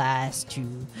the last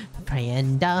 2.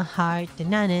 Praying the heart.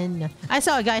 Na, na, na. I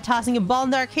saw a guy tossing a ball in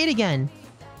the arcade again.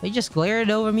 He just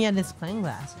glared over me at his playing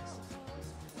glasses.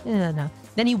 No.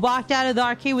 Then he walked out of the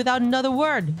arcade without another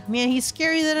word. Man, he's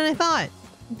scarier than I thought.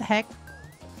 What the heck?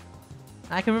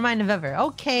 I can remind him of ever.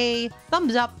 Okay,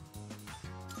 thumbs up.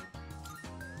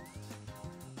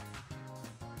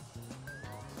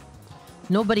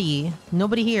 Nobody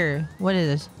here. What is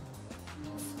this?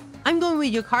 I'm going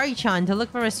with Yukari-chan to look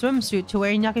for a swimsuit to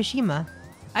wear in Yakushima.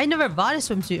 I never bought a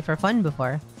swimsuit for fun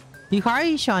before.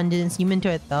 Yukari-chan didn't seem into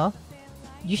it though.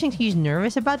 Do you think he's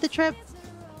nervous about the trip?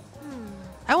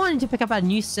 I wanted to pick up a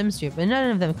new swimsuit, but none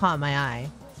of them caught my eye.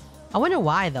 I wonder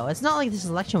why though. It's not like the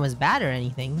selection was bad or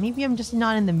anything. Maybe I'm just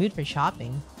not in the mood for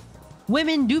shopping.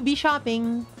 Women do be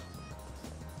shopping.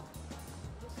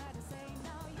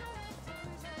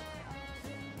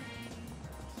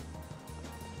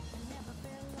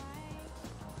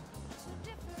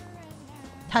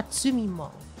 Tatsumi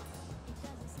Mall.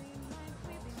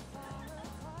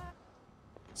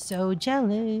 So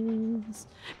jealous.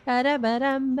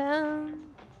 Ba-da-ba-dum-bum.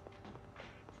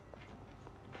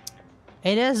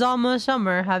 It is almost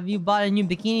summer. Have you bought a new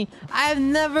bikini? I've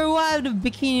never wanted a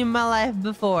bikini in my life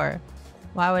before.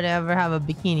 Why would I ever have a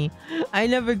bikini? I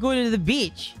never go to the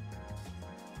beach.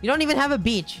 You don't even have a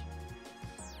beach.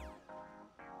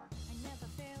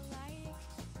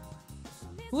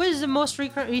 Who is the most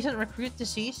recent recruit to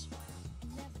cease?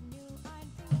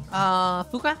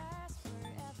 Fuka?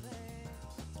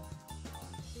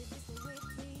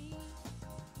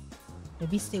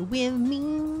 Maybe stay with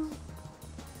me.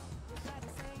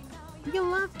 Your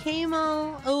love came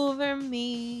all over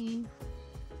me.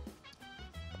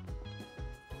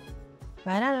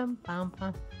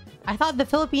 I thought the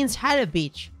Philippines had a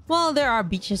beach. Well, there are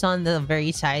beaches on the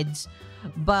very sides.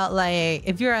 But like,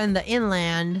 if you're in the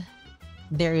inland,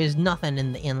 there is nothing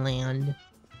in the inland.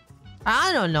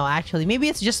 I don't know, actually. Maybe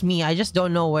it's just me. I just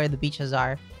don't know where the beaches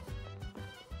are.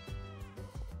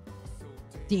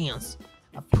 Dance.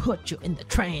 I put you in the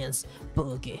trance.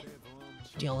 Boogie.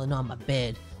 Chilling on my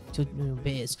bed. Two new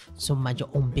biz. So mind your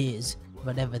own biz.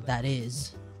 Whatever that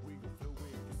is.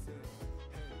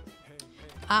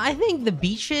 I think the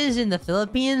beaches in the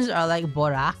Philippines are like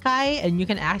Boracay. And you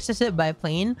can access it by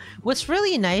plane. What's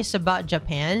really nice about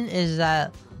Japan is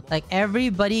that like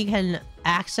everybody can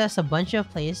access a bunch of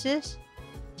places.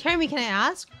 Terumi, can I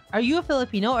ask? Are you a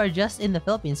Filipino or just in the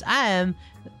Philippines? I am...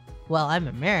 Well, I'm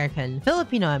American.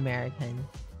 Filipino-American.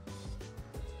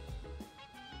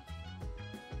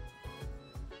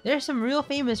 There's some real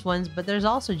famous ones, but there's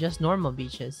also just normal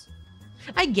beaches.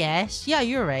 I guess. Yeah,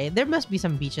 you're right. There must be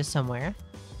some beaches somewhere.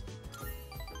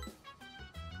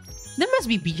 There must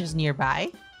be beaches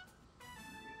nearby.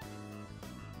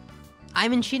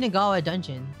 I'm in Shinagawa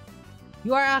Dungeon.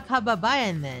 You are a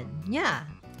kababayan then. Yeah.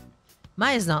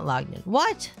 Maya's not logged in.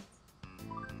 What?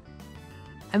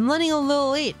 I'm running a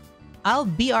little late. I'll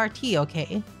BRT,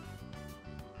 okay?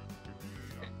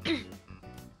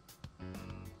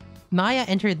 Maya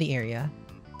entered the area.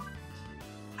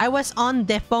 I was on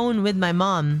the phone with my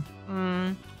mom.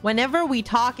 Whenever we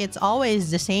talk, it's always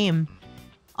the same.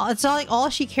 It's not like all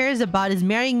she cares about is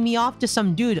marrying me off to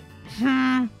some dude.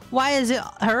 Why is it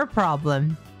her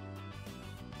problem?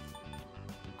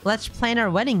 Let's plan our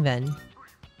wedding then.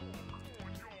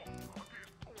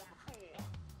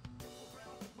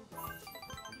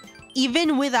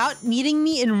 Even without meeting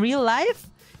me in real life?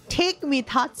 Take me,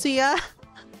 Tatsuya.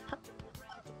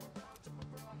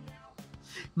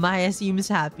 Maya seems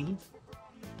happy.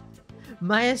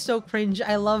 Maya's so cringe.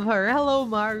 I love her. Hello,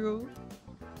 Maru.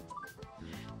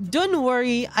 Don't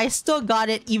worry. I still got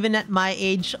it even at my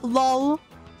age. Lol.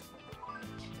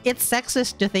 It's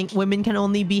sexist to think women can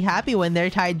only be happy when they're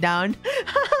tied down.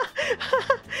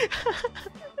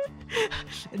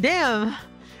 Damn.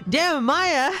 Damn,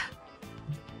 Maya.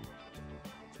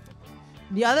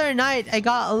 The other night, I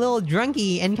got a little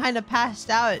drunky and kind of passed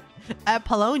out at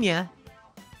Polonia.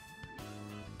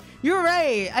 You're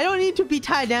right. I don't need to be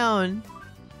tied down.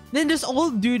 Then this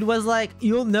old dude was like,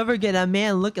 you'll never get a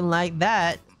man looking like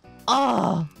that.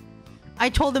 Oh. I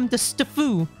told him to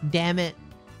staffu. Damn it.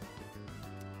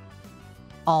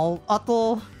 Oh,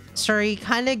 Otto. Sorry,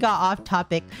 kind of got off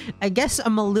topic. I guess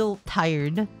I'm a little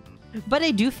tired. But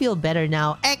I do feel better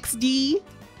now. XD.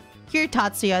 Here,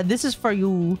 Tatsuya. This is for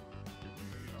you.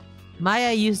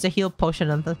 Maya used the heal potion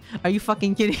on the... Are you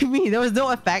fucking kidding me? There was no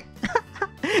effect.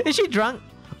 Is she drunk?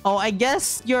 Oh, I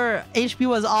guess your HP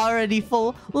was already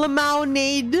full.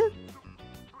 Lemonade.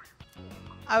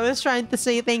 I was trying to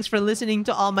say thanks for listening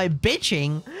to all my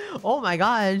bitching. Oh my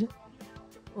god.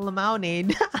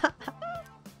 Lemonade.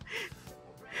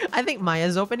 I think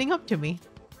Maya's opening up to me.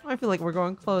 I feel like we're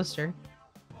going closer.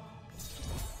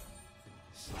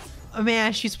 Oh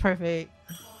man, she's perfect.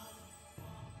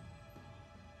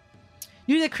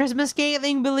 Dude, the Christmas cake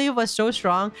thing believe was so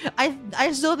strong.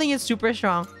 I still think it's super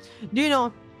strong. Do you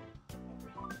know?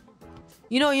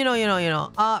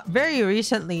 Very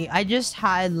recently, I just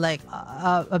had like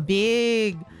a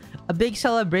big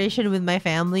celebration with my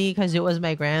family because it was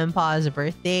my grandpa's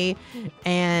birthday,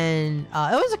 and it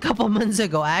was a couple months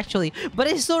ago actually, but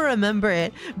I still remember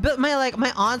it. But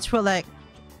my aunts were like,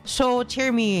 "So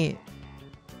Terumi,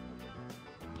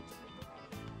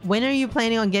 when are you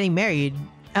planning on getting married?"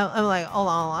 I'm like, hold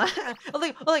on. I'm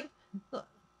like,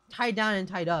 tied down and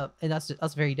tied up, and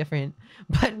that's very different.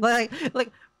 But like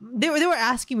they were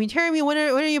asking me, Terumi, when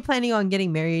are you planning on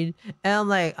getting married? And I'm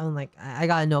like, I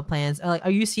got no plans. I'm like,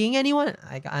 are you seeing anyone?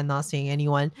 I'm not seeing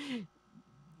anyone.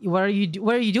 What are you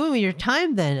doing with your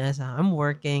time then? I said, I'm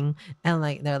working. And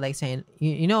like they're like saying,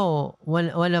 you know, one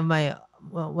of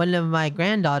my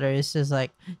granddaughters is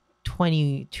like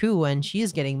 22 and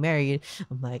she's getting married.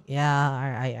 I'm like, yeah, all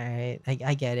right,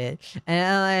 I get it.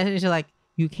 And she's like,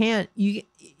 you can't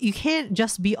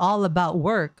just be all about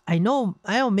work. I know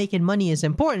making money is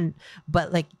important,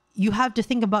 but like you have to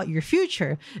think about your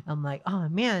future. I'm like, oh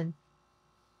man.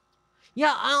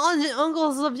 Yeah,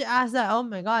 uncles love to ask that. Oh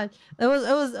my god, it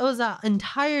was that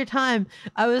entire time.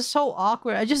 I was so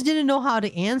awkward. I just didn't know how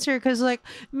to answer because like,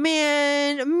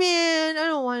 man, I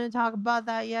don't want to talk about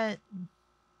that yet.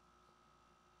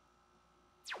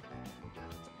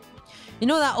 You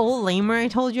know that old lamer I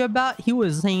told you about? He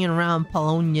was hanging around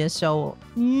Polonia, so...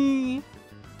 Do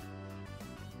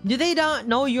they not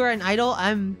know you're an idol?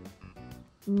 I'm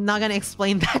not gonna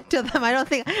explain that to them. I don't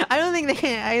think they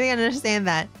can understand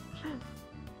that.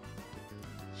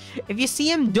 If you see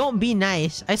him, don't be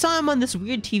nice. I saw him on this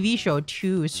weird TV show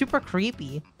too. Super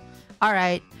creepy.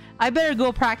 Alright, I better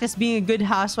go practice being a good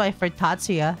housewife for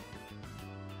Tatsuya.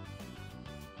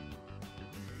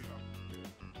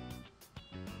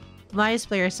 Maya's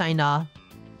player signed off.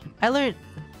 I learned...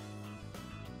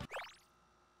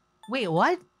 Wait,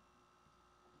 what?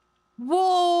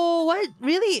 Whoa, what?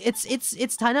 Really?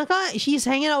 It's Tanaka? She's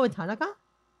hanging out with Tanaka?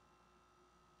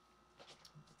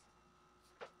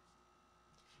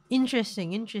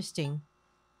 Interesting.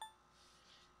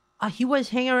 He was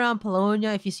hanging around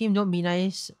Polonia. If you see him, don't be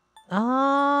nice.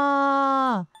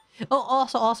 Ah. Oh,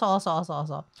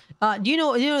 also. Do you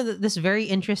know this very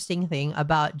interesting thing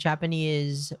about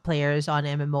Japanese players on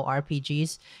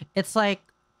MMORPGs? It's like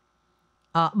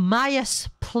Maya's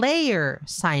player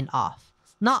signed off.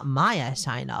 Not Maya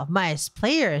signed off. Maya's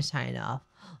player signed off.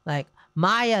 Like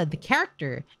Maya the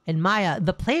character and Maya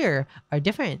the player are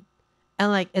different.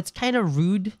 And like it's kind of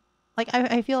rude. Like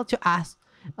I feel to ask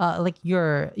like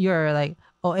you're like,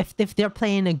 oh, if they're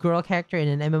playing a girl character in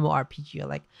an MMORPG, you're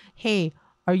like, hey,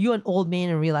 are you an old man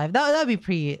in real life? That'd be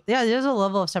pretty. Yeah, there's a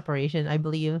level of separation, I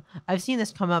believe. I've seen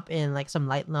this come up in like some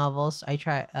light novels. I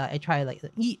try like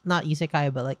not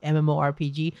isekai, but like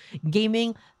MMORPG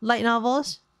gaming light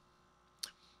novels.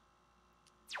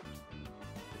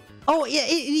 Oh yeah,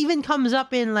 it even comes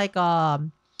up in like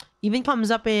the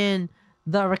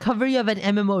recovery of an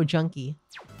MMO junkie.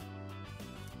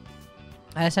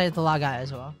 I decided to log out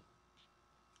as well.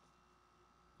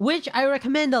 Which I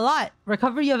recommend a lot.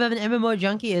 Recovery of an MMO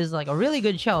junkie is like a really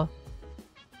good show.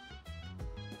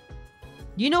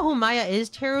 Do you know who Maya is,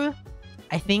 Teru?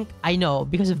 I think I know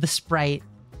because of the sprite.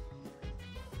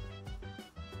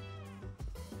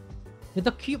 With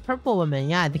the cute purple woman.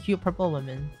 Yeah, the cute purple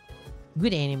woman.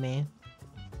 Good anime.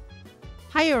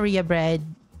 Hi, Oria Bread.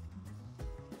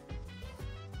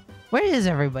 Where is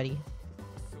everybody?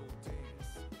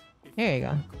 There you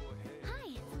go.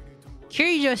 Hi.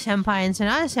 Kirijo Senpai and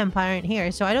Sanada Senpai aren't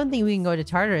here, so I don't think we can go to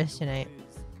Tartarus tonight.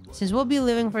 Since we'll be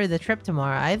leaving for the trip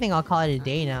tomorrow, I think I'll call it a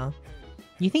day now.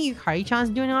 You think Yukari-chan's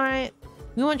doing alright?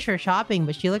 We went her shopping,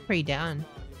 but she looked pretty down.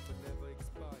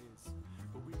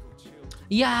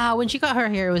 Yeah, when she cut her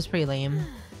hair, it was pretty lame.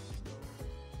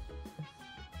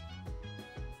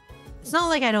 It's not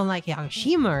like I don't like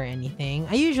Yakushima or anything.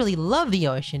 I usually love the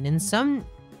ocean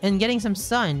and getting some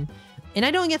sun. And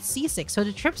I don't get seasick, so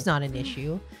the trip's not an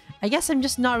issue. I guess I'm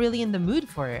just not really in the mood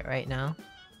for it right now.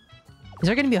 Is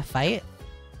there gonna be a fight?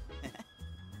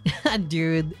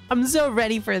 Dude, I'm so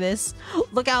ready for this.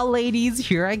 Look out, ladies,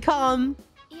 here I come.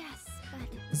 Yes, but...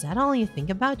 Is that all you think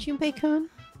about, Junpei-kun?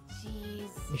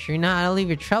 Jeez. You sure know how to leave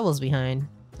your troubles behind.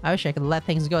 I wish I could let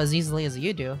things go as easily as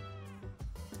you do.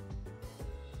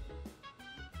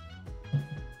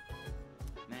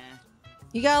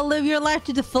 You gotta live your life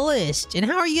to the fullest. And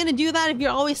how are you gonna do that if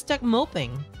you're always stuck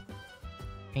moping?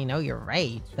 I know you're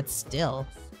right, but still.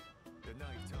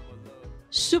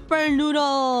 Super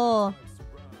Noodle!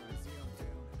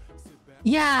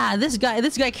 Yeah, this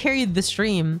guy carried the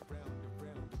stream.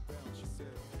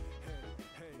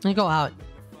 Let me go out.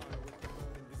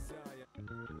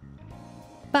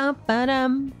 Bum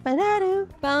ba-dum ba-da-dum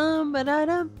bum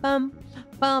ba-da-dum bum.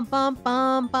 Bum bum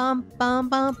bum bum bum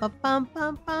bum bum bum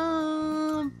bum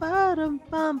bum ba-dum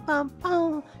bum bum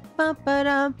bum bum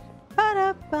ba-dum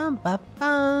ba-da bum ba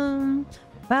bum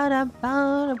ba-da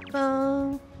ba-da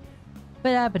bum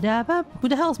ba-da ba-da ba. Who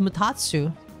the hell is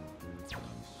Mutatsu?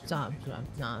 The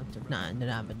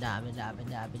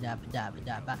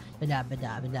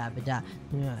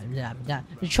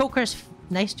choker's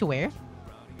nice to wear.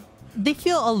 They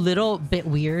feel a little bit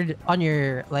weird on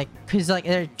your like, cause like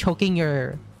they're choking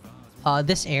your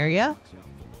this area.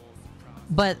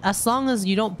 But as long as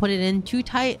you don't put it in too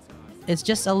tight, it's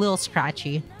just a little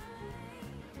scratchy.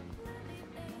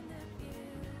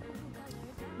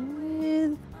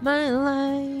 With my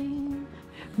life,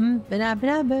 and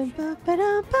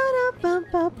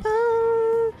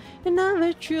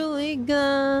never truly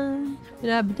gone,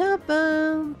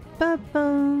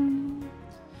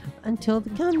 until the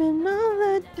coming of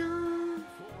the dawn.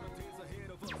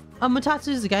 Mutatsu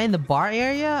is the guy in the bar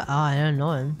area? Oh, I don't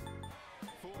know him.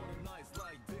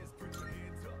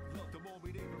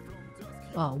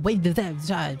 Oh, wait to that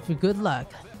side for good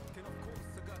luck.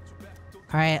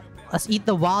 Alright, let's eat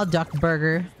the wild duck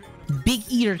burger. Big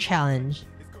eater challenge.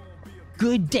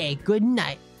 Good day, good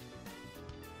night.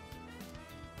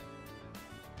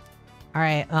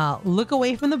 Alright, look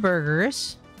away from the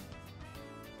burgers.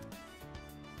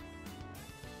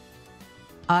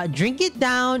 Drink it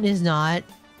down is not.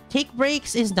 Take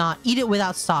breaks is not. Eat it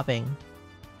without stopping.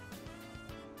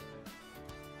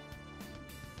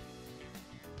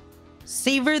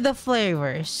 Savor the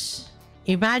flavors.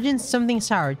 Imagine something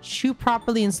sour. Chew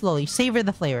properly and slowly. Savor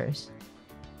the flavors.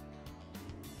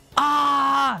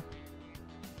 Ah!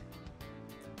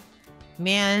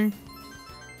 Man.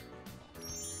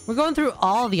 We're going through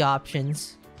all the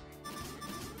options.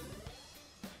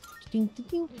 We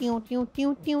didn't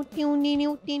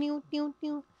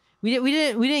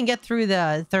get through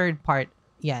the third part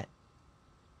yet.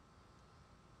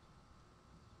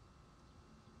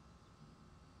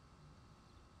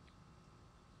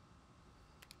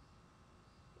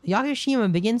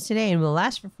 Yakushima begins today and will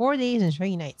last for 4 days and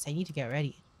 3 nights. I need to get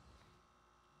ready.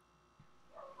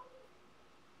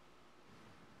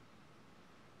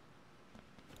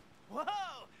 Whoa!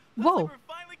 Whoa! Like we're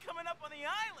finally coming up on the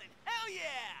island. Hell yeah!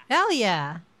 Hell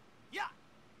yeah! Yeah.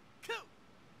 Cool.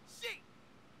 She.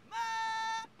 Ma.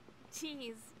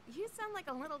 Jeez, you sound like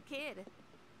a little kid.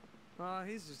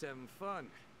 He's just having fun.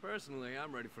 Personally,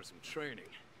 I'm ready for some training.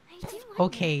 I do wonder,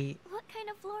 Okay. what kind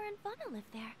of flora and fauna live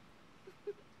there?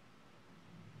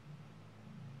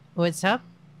 What's up,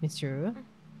 Mr.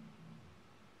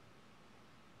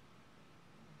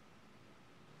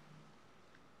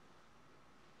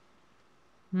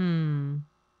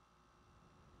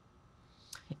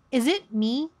 Is it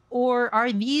me? Or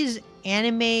are these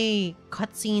anime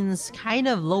cutscenes kind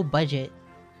of low budget?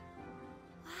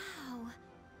 Wow.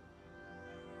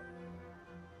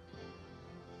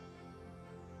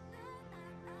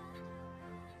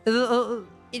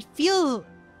 It feels...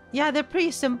 Yeah, they're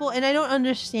pretty simple, and I don't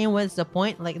understand what's the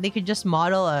point. Like, they could just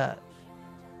model a...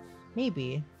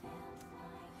 Maybe.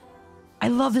 I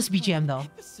love this BGM, though.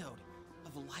 Episode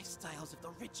of the lifestyles of the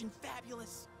rich and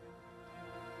fabulous.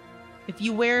 If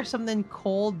you wear something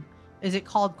cold, is it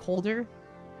called colder?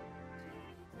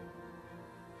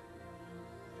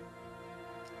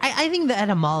 I think the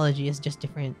etymology is just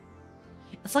different.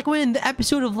 It's like when in the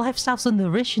episode of Lifestyles of the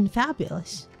Rich and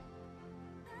Fabulous.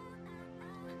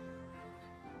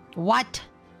 What?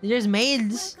 There's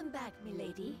maids. Welcome back,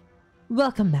 milady.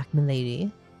 Welcome back,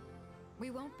 milady.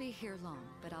 We won't be here long,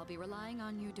 but I'll be relying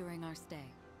on you during our stay.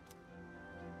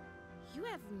 You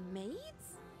have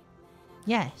maids?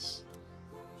 Yes.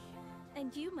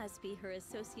 And you must be her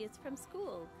associates from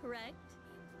school, correct?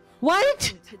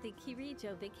 What? Welcome to the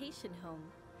Kirijo vacation home.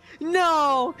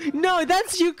 No! No,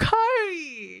 that's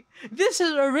Yukari! This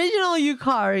is original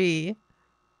Yukari!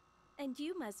 And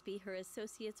you must be her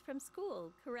associates from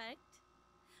school, correct?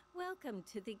 Welcome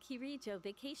to the Kirijo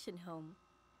vacation home.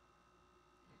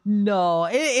 No,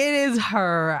 it is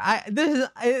her.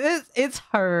 It's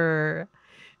her.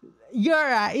 You're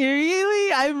right.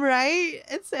 Really? I'm right.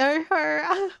 It's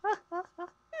her.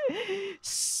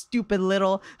 Stupid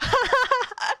little.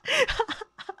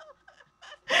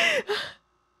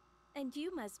 And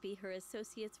you must be her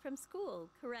associates from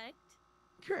school, correct?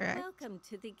 Correct. Welcome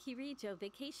to the Kirijo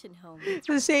vacation home.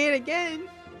 So say it again.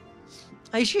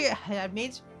 I sure had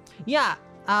maids. Yeah.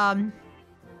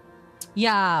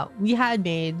 Yeah, we had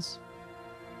maids.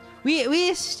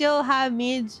 We still have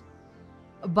maids,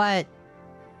 but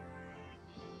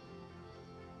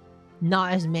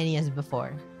not as many as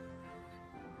before.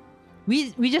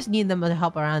 We just need them to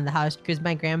help around the house because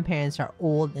my grandparents are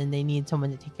old and they need someone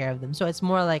to take care of them. So it's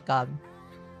more like how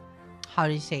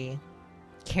do you say,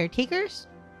 caretakers?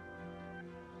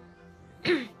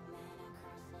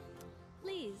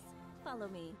 Please follow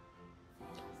me.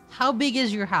 How big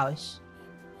is your house?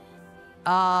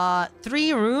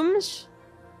 3 rooms?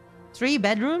 3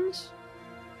 bedrooms?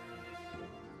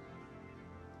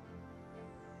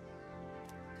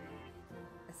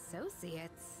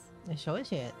 Associates.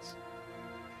 Associates.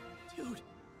 Dude,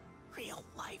 real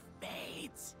life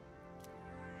maids.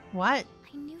 What?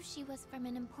 I knew she was from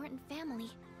an important family,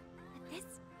 but this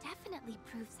definitely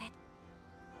proves it.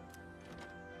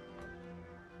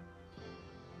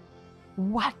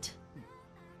 What?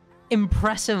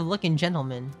 Impressive looking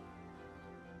gentleman.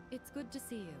 It's good to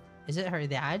see you. Is it her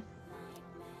dad?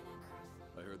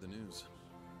 I heard the news.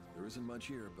 There isn't much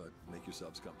here, but make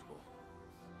yourselves comfortable.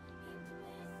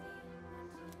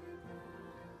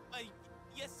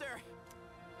 Yes, sir.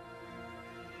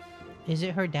 Is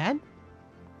it her dad?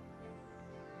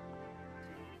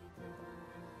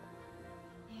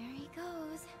 There he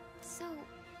goes. So,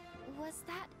 was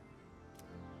that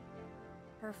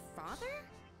her father?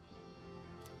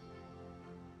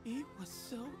 It was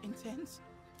so intense.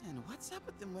 And what's up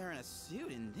with them wearing a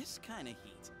suit in this kind of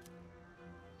heat?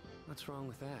 What's wrong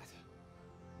with that?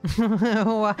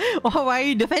 Why are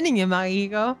you defending him,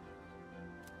 Akihiko?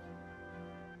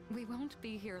 We won't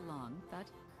be here long,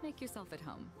 but make yourself at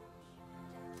home.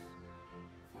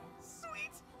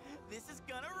 Sweet! This is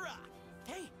gonna rock!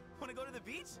 Hey, wanna go to the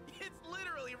beach? It's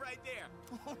literally right there!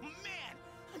 Oh man!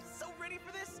 I'm so ready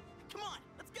for this! Come on,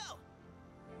 let's go!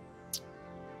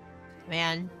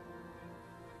 Man.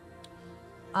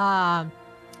 I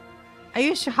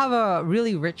used to have a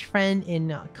really rich friend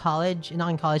in college, not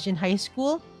in college, in high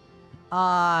school.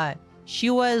 She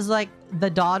was like the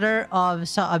daughter of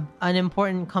an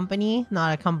important company,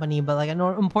 not a company, but like an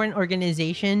important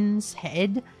organization's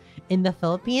head in the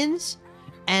Philippines.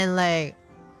 And like,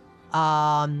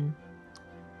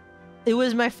 it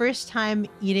was my first time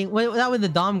eating, well, not with the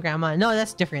Dom grandma. No,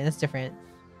 that's different. That's different.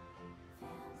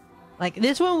 Like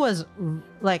this one was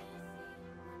like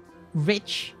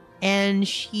rich, and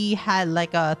she had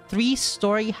like a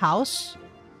 3-story house,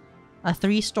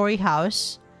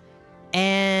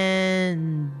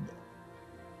 and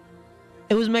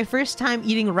it was my first time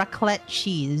eating raclette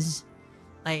cheese.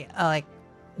 Like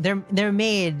they're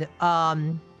made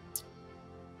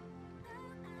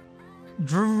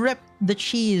drip the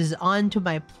cheese onto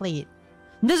my plate.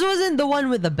 This wasn't the one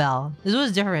with the bell. This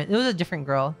was different. It was a different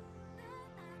girl.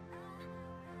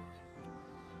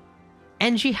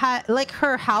 And she had, like,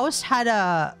 her house had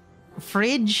a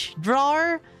fridge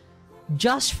drawer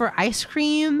just for ice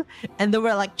cream, and there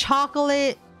were like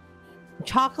chocolates.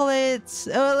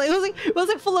 It was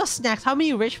like full of snacks. How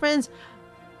many rich friends?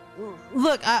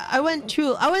 Look, I went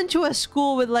to a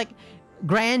school with like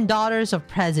granddaughters of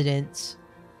presidents.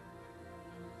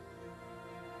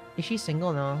 Is she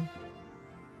single? No.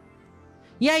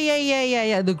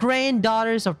 Yeah. The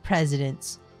granddaughters of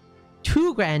presidents.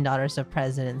 2 granddaughters of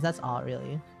presidents. That's all,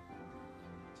 really.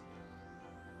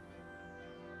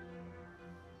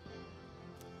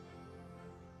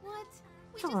 What?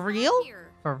 We For just got real?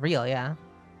 here. For real, yeah.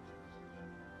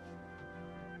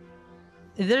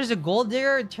 If there's a gold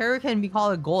digger, Terra can be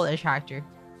called a gold extractor.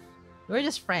 We're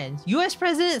just friends. U.S.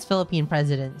 presidents, Philippine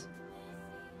presidents.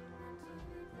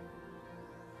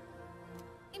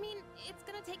 I mean, it's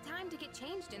gonna take time to get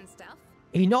changed and stuff.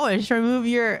 You know, just remove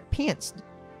your pants.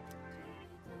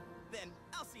 Then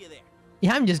I'll see you there.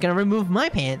 Yeah, I'm just gonna remove my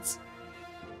pants.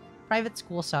 Private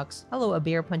school sucks. Hello, a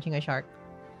bear punching a shark.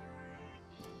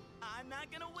 I'm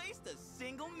not gonna waste a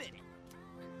single minute.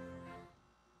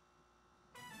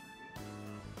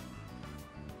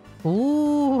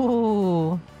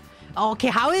 Ooh. Okay,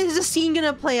 how is the scene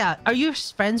gonna play out? Are you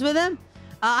friends with him?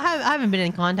 I haven't been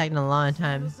in contact in a long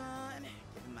time. Goes on,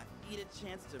 giving my feet a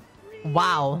chance to breathe.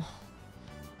 Wow.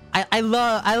 I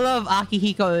love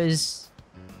Akihiko's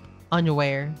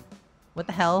underwear. What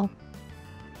the hell?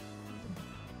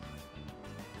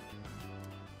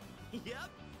 Yep,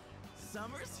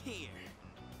 summer's here.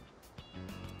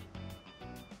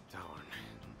 Darn.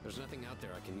 There's nothing out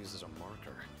there I can use as a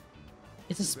marker.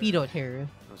 It's a speedo Teru.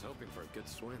 I was hoping for a good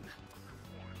swim.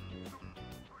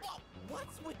 Whoa,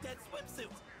 what's with that swimsuit?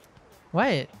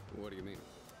 What? What do you mean?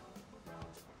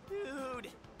 Dude,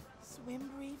 swim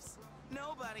briefs?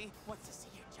 Nobody wants to see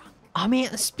your junk. Oh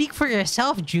man, speak for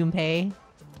yourself, Junpei.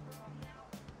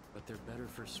 But they're better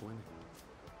for swimming.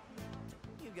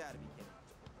 You gotta be kidding.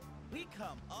 We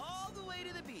come all the way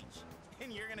to the beach,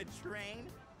 and you're gonna train?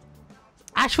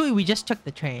 Actually, we just took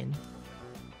the train.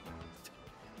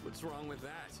 What's wrong with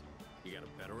that? You got a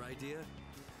better idea?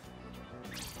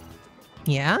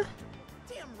 Yeah?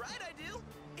 Damn right I do.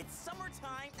 It's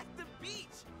summertime at the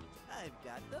beach. I've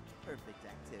got the perfect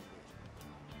activity.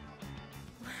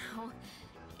 Wow,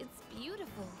 it's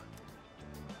beautiful.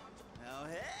 Oh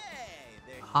hey,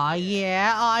 there you Oh go.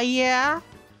 yeah, oh yeah.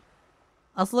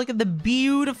 Let's look at the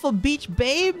beautiful beach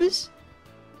babes.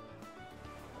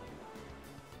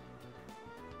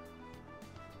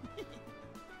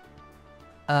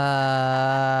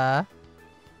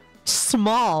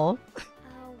 Small.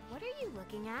 What are you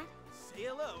looking at? Say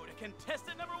hello to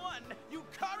contestant number 1,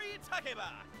 Yukari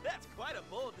Takeba. That's quite a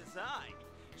bold design.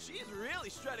 She's really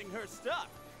strutting her stuff.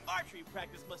 Archery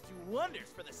practice must do wonders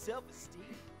for the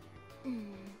self-esteem.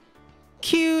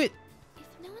 Cute.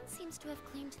 If no one seems to have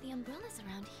claimed the umbrellas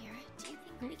around here, do you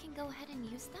think we can go ahead and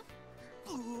use them?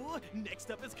 Ooh,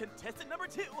 next up is contestant number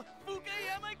 2, Fuka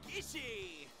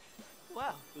Yamagishi.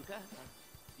 Wow, Fuka,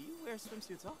 do you wear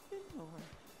swimsuits often, or?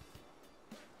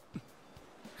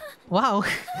 Wow.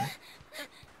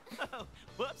 Oh,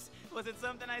 whoops. Was it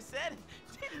something I said?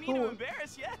 Didn't mean to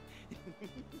embarrass you.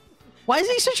 Why is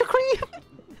he such a creep?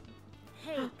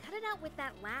 Hey, cut it out with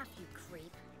that laugh, you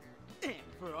creep. And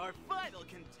for our final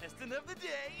contestant of the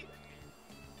day...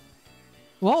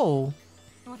 Whoa.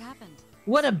 What happened?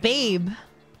 What a babe.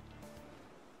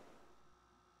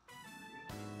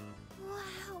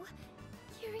 Wow.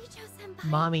 Kirijo-senpai.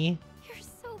 Mommy. You're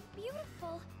so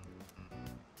beautiful.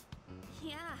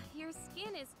 Yeah, your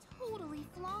skin is totally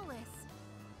flawless.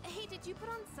 Hey, did you put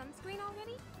on sunscreen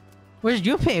already? Where's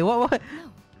Junpei? What?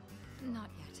 No, not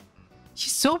yet.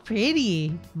 She's so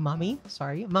pretty. Mommy.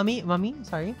 Sorry. Mommy.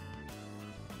 Sorry.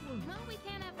 No, we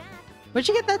can't have that. Where'd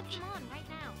you get that? Come on, right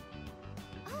now.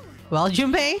 Oh. Well,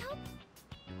 Junpei.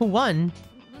 Who won?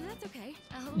 Well, that's okay.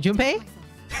 Junpei?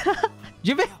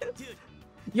 Junpei? Oh, dude.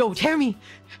 Yo, Terumi!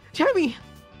 Terumi!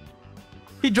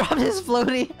 He dropped his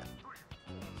floaty.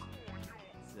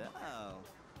 So,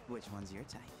 which one's your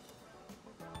type?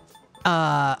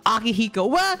 Akihiko.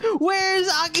 What? Where's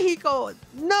Akihiko?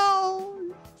 No!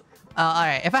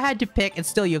 Alright. If I had to pick, it's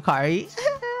still Yukari.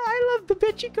 I love the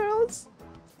bitchy girls.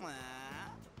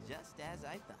 Just as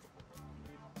I thought.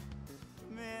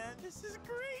 Man, this is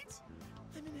great.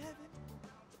 I'm in heaven.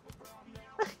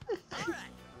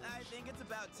 Alright, I think it's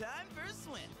about time for a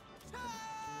swim.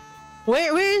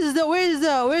 Where's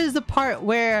the part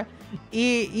where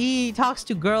he talks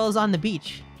to girls on the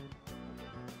beach?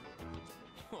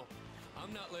 Oh,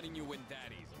 I'm not letting you win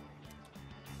that easily.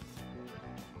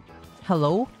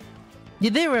 Hello?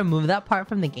 Did they remove that part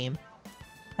from the game?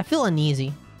 I feel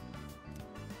uneasy.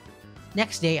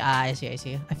 Next day, I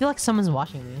see. I feel like someone's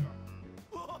watching me.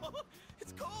 Whoa,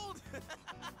 it's cold.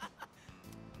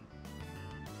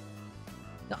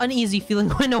 The uneasy feeling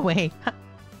went away.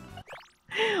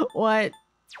 What?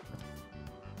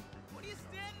 What are you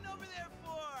standing over there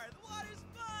for? The water's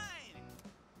fine.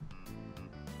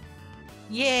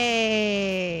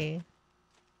 Yay!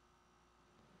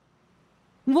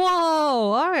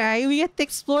 Whoa! Alright, we get to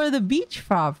explore the beach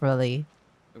properly.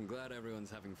 I'm glad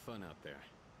everyone's having fun out there.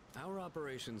 Our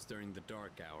operations during the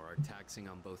dark hour are taxing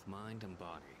on both mind and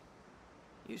body.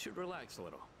 You should relax a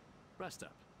little. Rest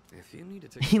up. If you need to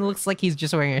take He looks like he's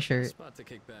just wearing a the shirt. spot to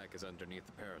kick back is underneath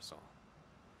the parasol.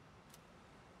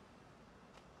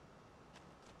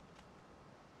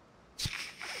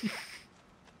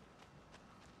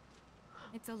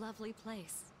 It's a lovely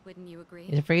place, wouldn't you agree?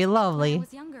 It's pretty When lovely. I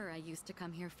was younger, I used to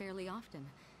come here fairly often,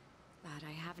 but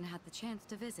I haven't had the chance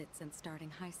to visit since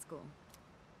starting high school.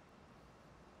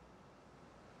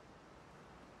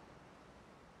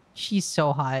 She's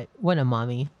so hot. What a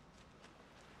mommy.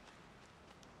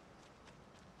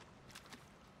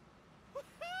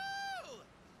 Woohoo!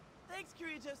 Thanks,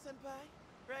 Kirijo-senpai.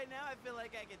 Right now, I feel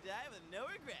like I could die with no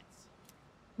regrets.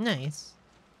 Nice.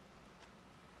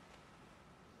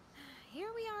 Here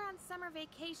we are on summer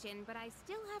vacation, but I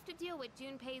still have to deal with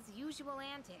Junpei's usual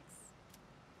antics.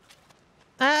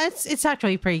 It's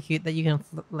actually pretty cute that you can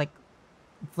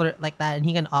flirt like that, and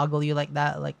he can ogle you like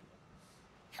that, like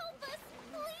Help us,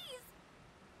 please!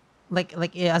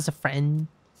 like as a friend.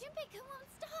 Junpei won't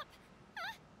stop.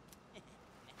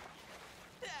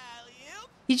 Alley-oop.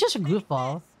 He's just a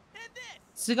goofball. And this.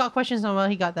 So he got questions on why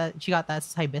he got that. She got that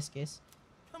hibiscus.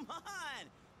 Come on.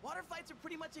 Water fights are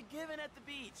pretty much a given at the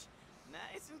beach.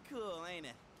 Nice and cool, ain't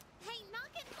it? Hey, knock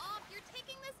it off! You're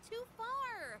taking this too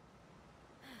far!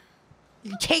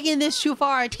 You're taking this too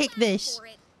far. Take this. For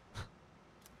it.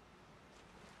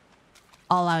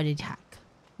 All out attack.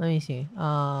 Let me see.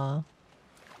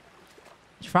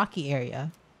 It's rocky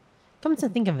area. Come to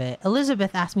think of it,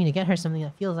 Elizabeth asked me to get her something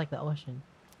that feels like the ocean.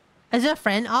 As a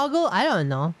friend ogle? I don't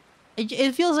know.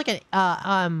 It feels like an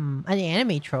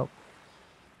anime trope.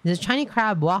 There's a tiny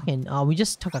crab walking. Oh, we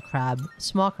just took a crab.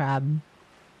 Small crab.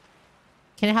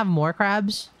 Can I have more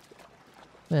crabs?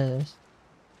 What is this?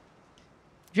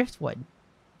 Driftwood.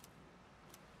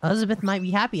 Elizabeth might be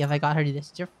happy if I got her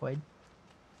this driftwood.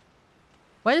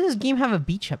 Why does this game have a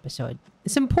beach episode?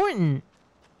 It's important.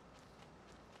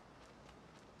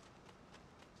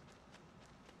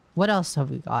 What else have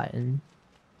we gotten?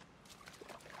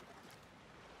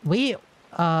 We,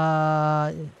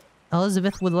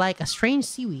 Elizabeth would like a strange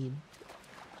seaweed.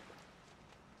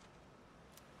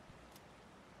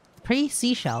 Pretty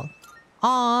seashell.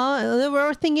 Aw,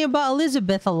 we're thinking about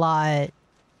Elizabeth a lot.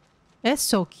 It's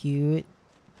so cute.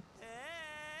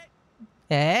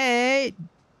 Hey!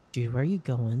 Dude, where are you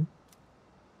going?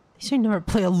 They say never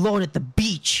play alone at the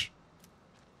beach.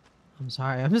 I'm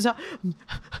sorry. I'm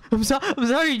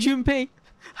sorry, Junpei.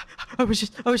 I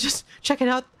was just checking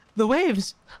out the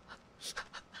waves.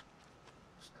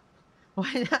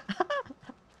 Why not?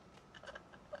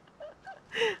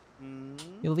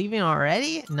 You're leaving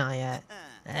already? Not yet.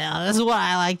 Yeah, this is what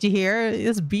I like to hear.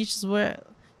 This beach is where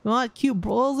you want cute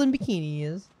bros and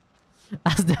bikinis.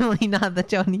 That's definitely not the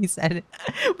tone he said it.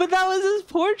 But that was his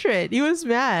portrait. He was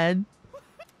mad.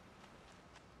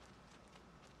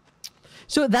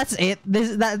 So that's it.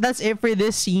 That's it for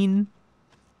this scene.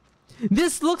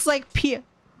 This looks like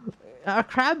our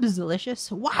crab is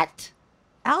delicious. What?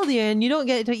 Aldian, you don't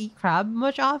get to eat crab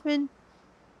much often?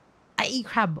 I eat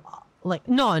crab like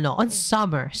no on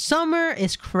summer. Summer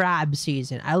is crab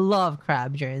season. I love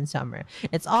crab during summer.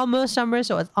 It's almost summer,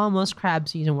 so it's almost crab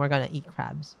season. We're gonna eat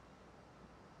crabs.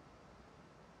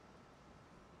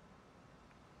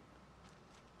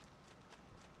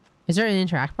 Is there an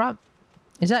interact prop?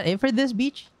 Is that it for this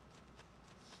beach?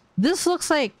 This looks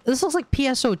like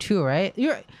PSO2, right?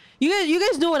 You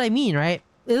guys know what I mean, right?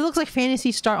 It looks like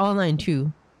Phantasy Star Online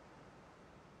 2.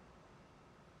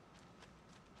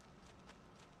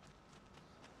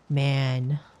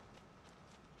 Man.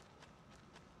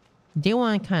 Day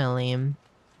one kind of lame.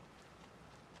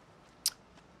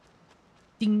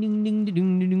 Ding ding ding ding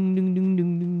ding ding ding ding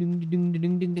ding ding ding ding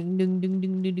ding ding ding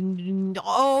ding ding ding ding.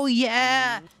 Oh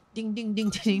yeah! Ding ding ding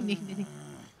ding ding ding.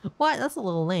 What? That's a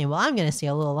little lame. Well, I'm gonna stay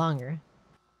a little longer.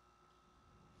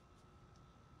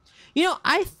 You know,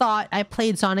 I thought I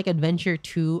played Sonic Adventure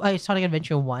 2, Sonic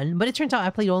Adventure 1, but it turns out I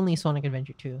played only Sonic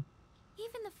Adventure 2.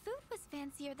 Even the food was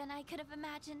fancier than I could have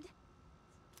imagined.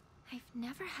 I've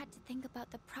never had to think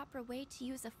about the proper way to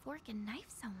use a fork and knife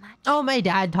so much. Oh, my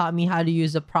dad taught me how to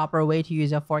use the proper way to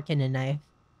use a fork and a knife.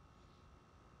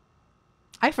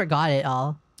 I forgot it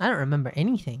all. I don't remember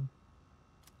anything.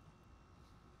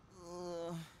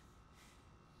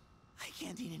 I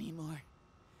can't eat anymore.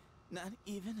 Not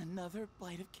even another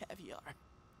bite of caviar.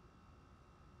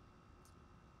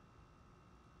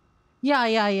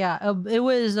 Yeah. It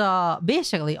was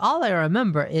basically all I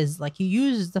remember is like you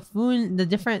use the food, the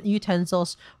different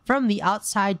utensils from the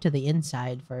outside to the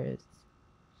inside first,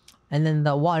 and then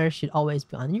the water should always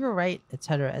be on your right,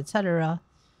 etc., etc.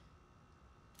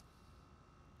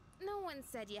 No one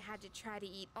said you had to try to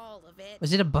eat all of it.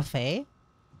 Was it a buffet?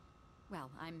 Well,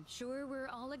 I'm sure we're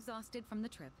all exhausted from the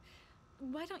trip.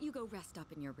 Why don't you go rest up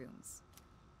in your rooms?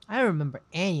 I don't remember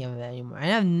any of it anymore,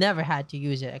 and I've never had to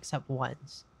use it except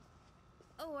once.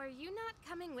 Oh, are you not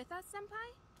coming with us,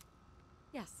 Senpai?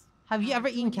 Yes. Have you ever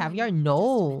eaten join you in caviar? just a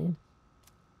No. minute.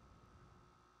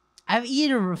 I've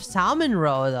eaten salmon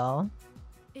roe though.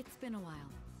 It's been a while.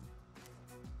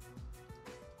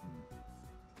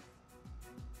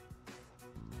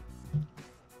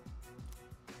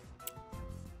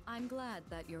 I'm glad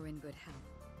that you're in good health.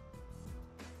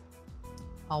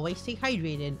 Always stay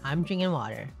hydrated. I'm drinking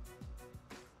water.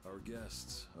 Our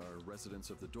guests are residents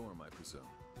of the dorm, I presume.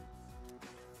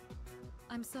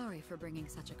 I'm sorry for bringing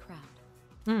such a crowd.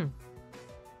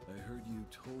 I heard you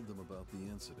told them about the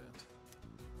incident.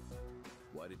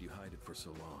 Why did you hide it for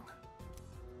so long?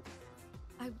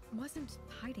 I wasn't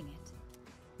hiding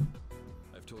it.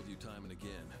 I've told you time and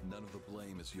again, none of the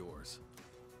blame is yours.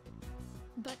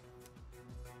 But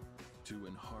Two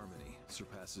in harmony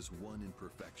surpasses one in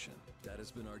perfection. That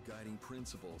has been our guiding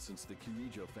principle since the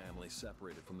Kirijo family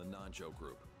separated from the Nanjo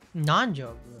group.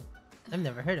 Nanjo? I've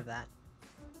never heard of that.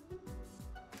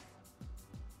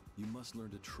 You must learn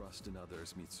to trust in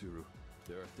others, Mitsuru.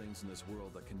 There are things in this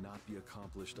world that cannot be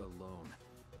accomplished alone.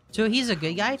 So he's a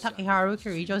good guy? Takeharu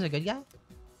Kirijo's a good guy?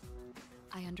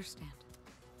 I understand.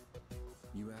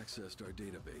 You accessed our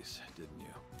database, didn't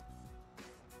you?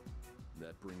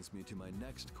 That brings me to my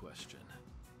next question.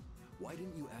 Why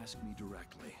didn't you ask me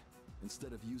directly,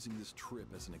 instead of using this trip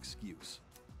as an excuse?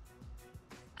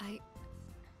 I'm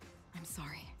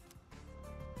sorry.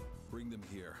 Bring them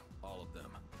here, all of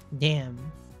them. Damn,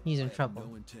 he's in I have trouble.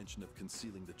 no intention of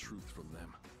concealing the truth from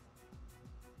them.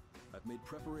 I've made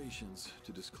preparations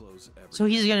to disclose everything. So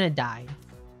he's gonna die.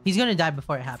 He's gonna die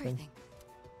before it happens. Everything.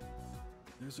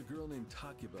 There's a girl named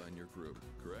Takiba in your group,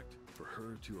 correct? For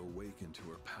her to awaken to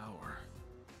her power,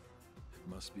 it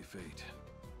must be fate.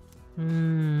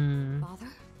 Hmm. Father?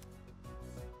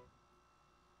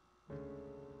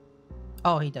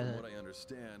 Oh, he From doesn't. what I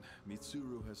understand,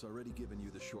 Mitsuru has already given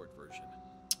you the short version.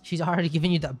 She's already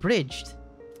given you the abridged.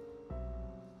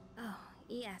 Oh,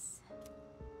 yes.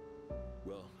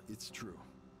 Well, it's true.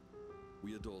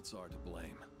 We adults are to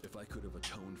blame. If I could have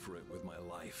atoned for it with my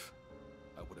life,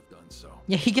 I would have done so.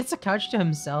 Yeah, he gets a couch to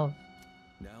himself.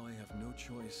 Now I have no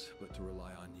choice but to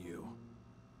rely on you.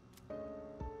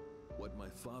 What my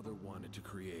father wanted to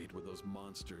create with those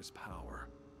monsters' power.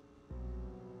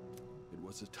 It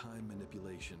was a time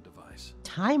manipulation device.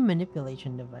 Time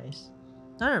manipulation device.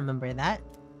 I don't remember that.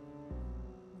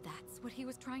 That's what he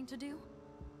was trying to do?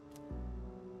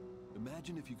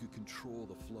 Imagine if you could control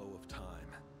the flow of time.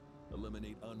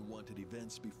 Eliminate unwanted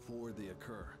events before they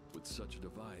occur. With such a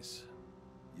device,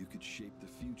 you could shape the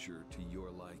future to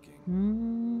your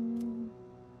liking.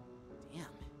 Damn,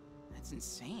 that's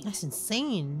insane. That's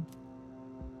insane.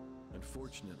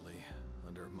 Unfortunately,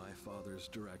 under my father's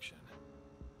direction,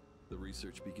 the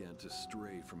research began to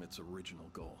stray from its original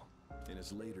goal. In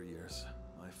his later years,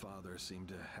 my father seemed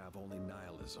to have only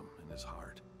nihilism in his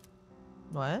heart.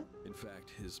 What? In fact,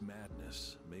 his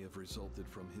madness may have resulted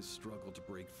from his struggle to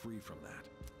break free from that.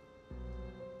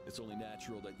 It's only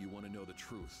natural that you want to know the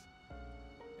truth,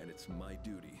 and it's my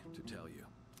duty to tell you.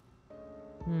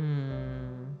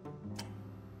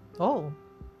 Oh,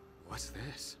 What's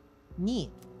this? neat.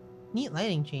 Neat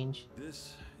lighting change.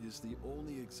 This is the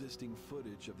only existing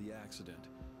footage of the accident,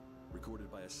 recorded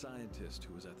by a scientist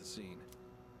who was at the scene.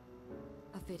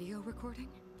 A video recording?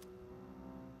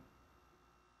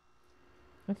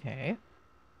 Okay.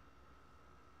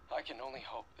 I can only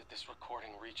hope that this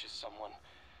recording reaches someone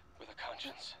with a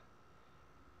conscience.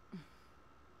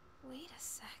 Wait a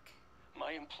sec.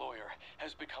 My employer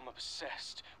has become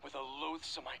obsessed with a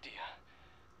loathsome idea.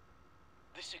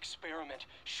 This experiment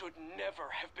should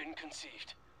never have been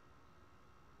conceived.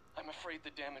 I'm afraid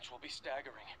the damage will be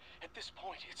staggering. At this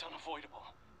point, it's unavoidable.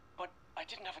 But I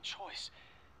didn't have a choice.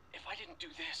 If I didn't do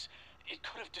this, it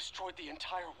could have destroyed the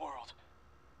entire world.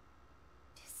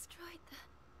 Destroyed the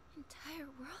entire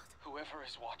world? Whoever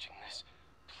is watching this,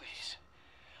 please,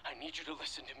 I need you to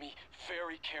listen to me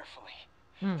very carefully.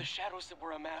 The shadows that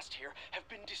were amassed here have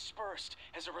been dispersed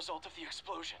as a result of the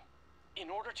explosion. In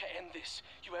order to end this,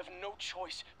 you have no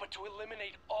choice but to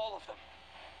eliminate all of them.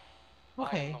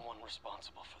 Okay. I am the one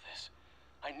responsible for this.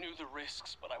 I knew the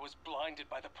risks, but I was blinded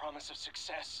by the promise of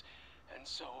success, and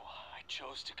so I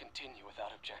chose to continue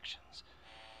without objections.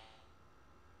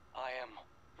 I am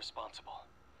responsible.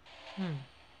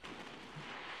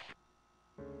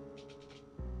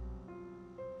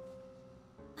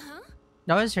 Huh?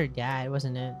 That was her dad,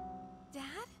 wasn't it?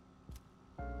 Dad?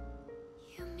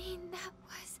 You mean that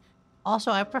was...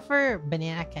 Also, I prefer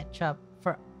banana ketchup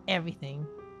for everything.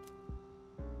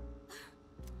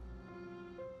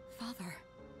 Father.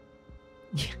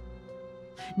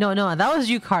 No, that was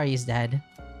Yukari's dad.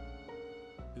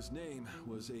 His name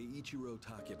was Eiichiro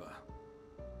Takeba.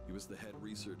 He was the head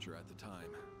researcher at the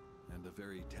time, and a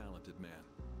very talented man.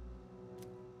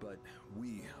 But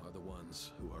we are the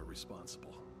ones who are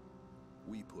responsible.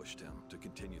 We pushed him to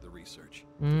continue the research.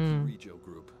 The Kirijo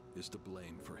group is to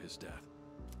blame for his death.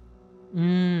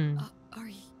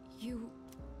 Are you...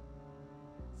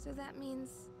 So that means...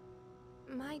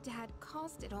 my dad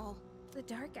caused it all. The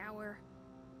Dark Hour.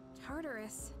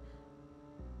 Tartarus.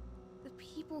 The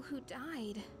people who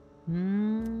died.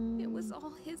 It was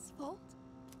all his fault?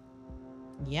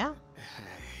 Yeah.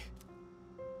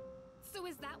 So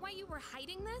is that why you were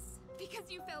hiding this?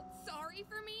 Because you felt sorry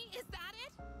for me? Is that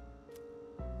it?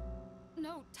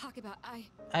 No, Takeba,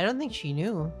 I don't think she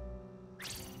knew.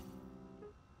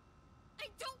 I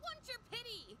don't want your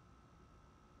pity!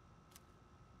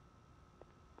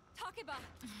 Takeba!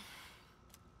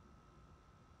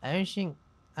 I don't think...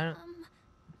 I don't...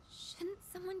 Shouldn't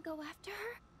someone go after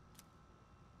her?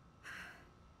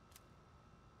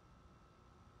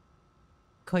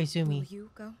 Koizumi. Will you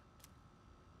go?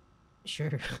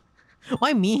 Sure.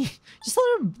 Why me? Just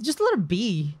let her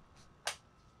be.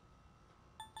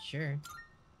 Sure.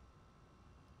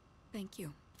 Thank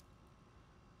you.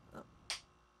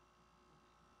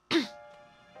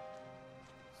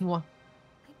 What?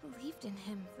 I believed in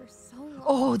him for so long.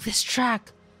 Oh, this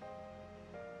track.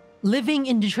 Living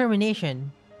in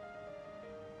Determination.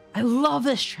 I love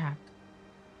this track.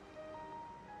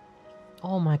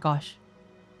 Oh my gosh.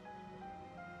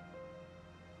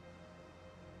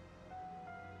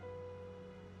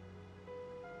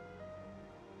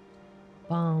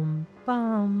 Bum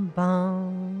bum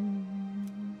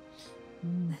bum.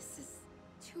 This is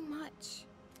too much.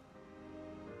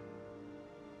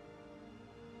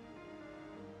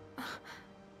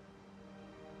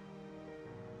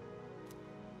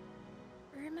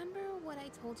 Remember what I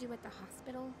told you at the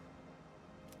hospital?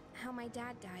 How my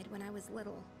dad died when I was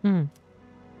little. Hmm.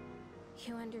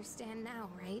 You understand now,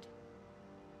 right?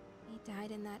 He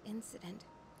died in that incident.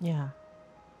 Yeah.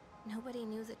 Nobody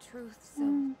knew the truth,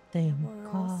 so there were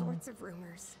all sorts of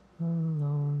rumors.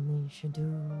 Lonely should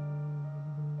do.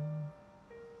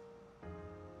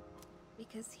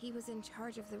 Because he was in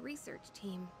charge of the research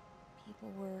team,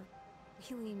 people were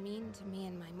really mean to me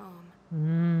and my mom.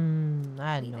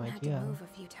 I had We no even had to idea. move a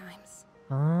few times.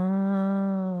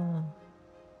 Ah.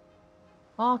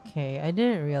 Okay, I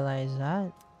didn't realize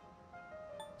that.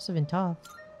 Must have been tough.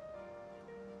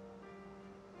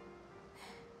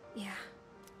 Yeah.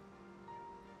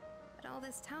 But all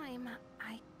this time,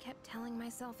 I kept telling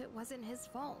myself it wasn't his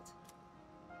fault.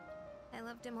 I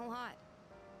loved him a lot,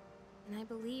 and I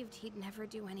believed he'd never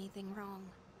do anything wrong.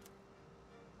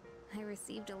 I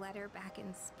received a letter back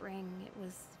in spring. It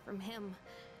was from him,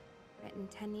 written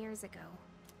 10 years ago.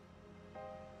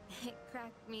 It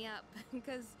cracked me up,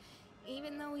 because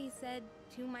even though he said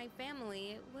to my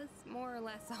family, it was more or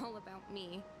less all about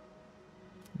me.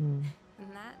 And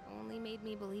that only made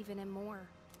me believe in him more.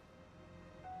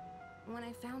 When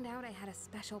I found out I had a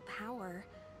special power,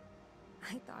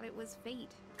 I thought it was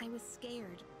fate. I was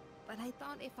scared. But I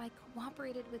thought if I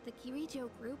cooperated with the Kirijo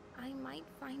group, I might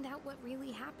find out what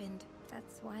really happened.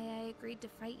 That's why I agreed to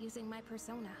fight using my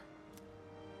persona.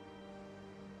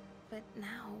 But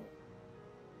now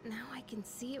I can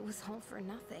see it was all for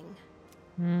nothing.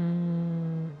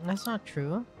 That's not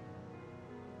true.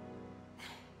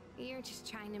 You're just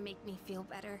trying to make me feel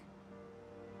better.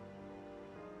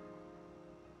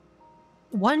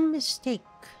 One mistake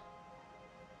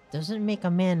doesn't make a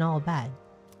man all bad.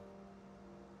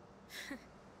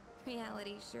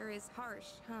 Reality sure is harsh,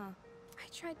 huh? I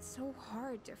tried so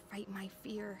hard to fight my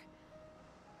fear.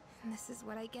 And this is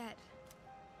what I get.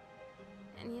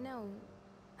 And you know,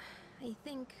 I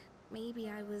think maybe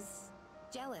I was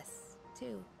jealous,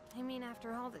 too. I mean,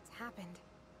 after all that's happened.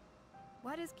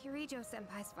 Why does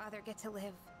Kirijo-senpai's father get to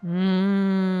live?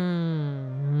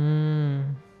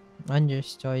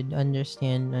 Understood.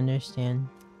 Understand.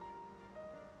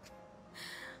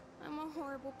 I'm a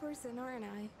horrible person, aren't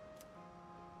I?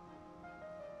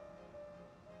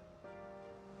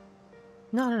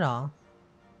 Not at all.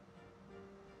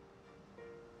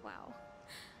 Wow.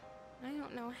 I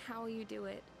don't know how you do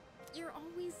it. You're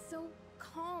always so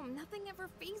calm. Nothing ever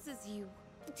phases you.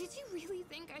 Did you really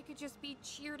think I could just be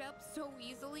cheered up so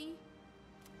easily?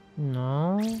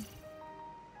 No.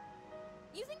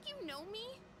 You think you know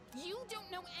me? You don't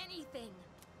know anything.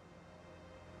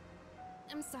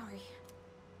 I'm sorry.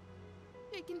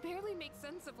 I can barely make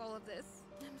sense of all of this.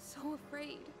 I'm so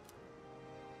afraid.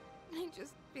 I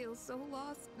just feel so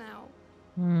lost now.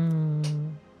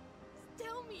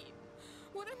 Tell me,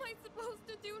 what am I supposed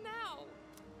to do now?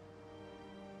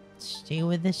 Stay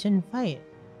with this and fight.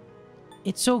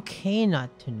 It's okay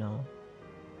not to know.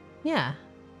 Yeah.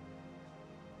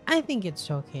 I think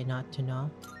it's okay not to know.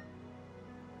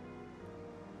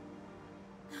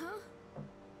 Huh?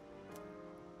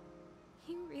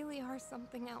 You really are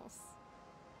something else.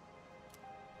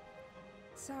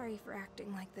 Sorry for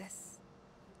acting like this.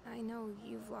 I know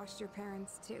you've lost your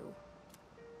parents too.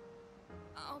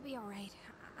 I'll be alright.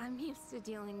 I'm used to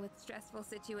dealing with stressful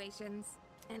situations.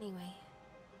 Anyway,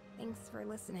 thanks for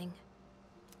listening.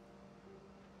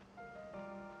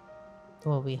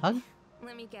 Will we hug?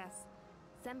 Let me guess.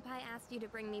 Senpai asked you to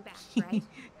bring me back, right?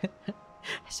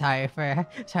 Sorry for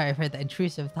the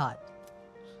intrusive thought.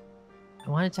 I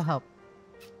wanted to help.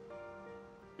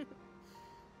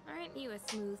 Aren't you a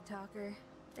smooth talker?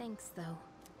 Thanks, though.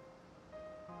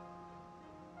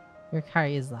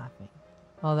 Yukari is laughing,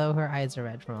 although her eyes are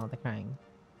red from all the crying.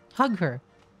 Hug her.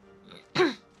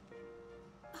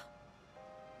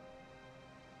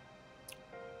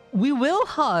 We will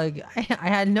hug. I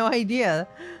had no idea.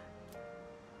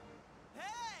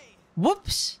 Hey!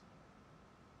 Whoops.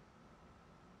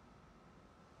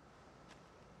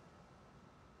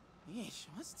 Yeesh,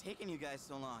 what's taking you guys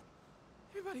so long?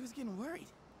 Everybody was getting worried.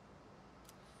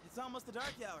 It's almost the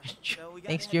dark hour, so we got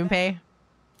Thanks, to head back. Junpei.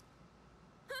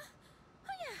 Huh?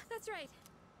 Oh yeah, that's right.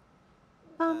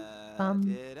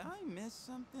 Did I miss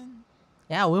something?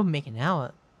 Yeah, we're making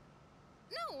out.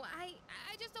 No, I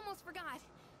just almost forgot.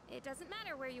 It doesn't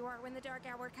matter where you are when the dark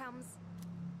hour comes.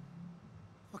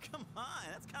 Oh, come on,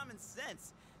 that's common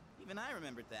sense. Even I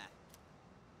remembered that.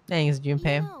 Thanks,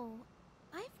 Junpei. You know,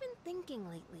 I've been thinking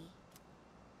lately.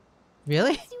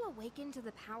 Really? As you awaken to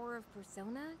the power of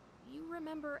Persona, you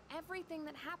remember everything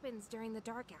that happens during the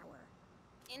dark hour.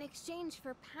 In exchange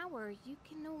for power, you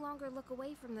can no longer look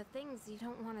away from the things you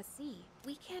don't want to see.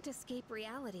 We can't escape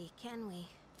reality, can we?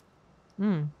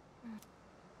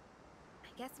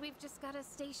 I guess we've just gotta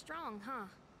stay strong, huh?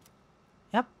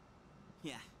 Yep.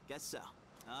 Yeah, guess so.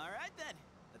 All right then,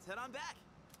 let's head on back.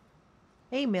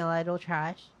 Hey, male idol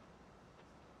trash.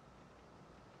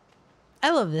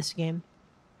 I love this game.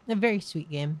 A very sweet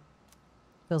game.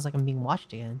 Feels like I'm being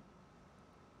watched again.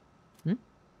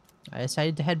 I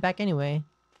decided to head back anyway.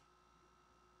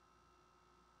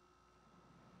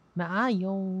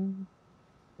 Maayo.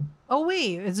 Oh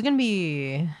wait, it's gonna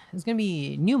be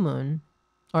new moon,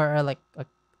 or like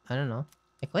I don't know,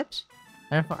 eclipse.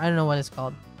 I don't know what it's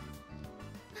called.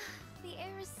 The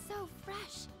air is so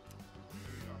fresh.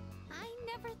 I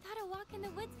never thought a walk in the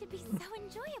woods could be so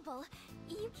enjoyable.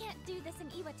 You can't do this in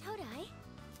Iwatodai.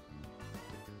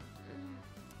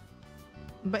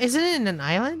 But isn't it in an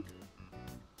island?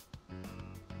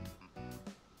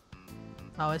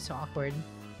 Oh, it's so awkward.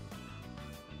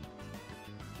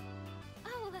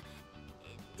 Oh,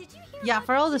 did you hear? Yeah, about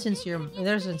for all the Jin sincere, yesterday?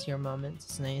 there's sincere moments.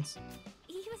 It's nice.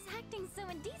 He was acting so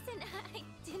indecent, I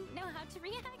didn't know how to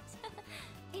react.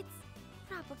 It's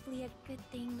probably a good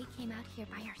thing we came out here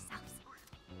by ourselves.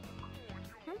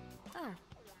 Oh,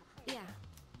 yeah.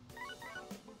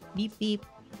 Beep beep.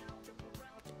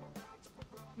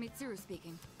 Mitsuru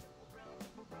speaking.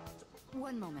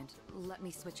 One moment. Let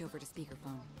me switch over to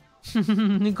speakerphone.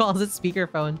 He calls it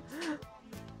speakerphone.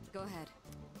 Go ahead.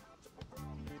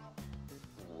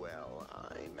 Well,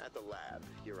 I'm at the lab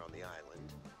here on the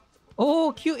island.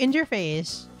 Oh, cute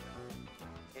interface.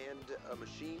 And a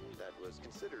machine that was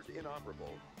considered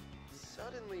inoperable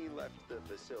suddenly left the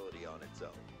facility on its own.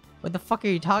 What the fuck are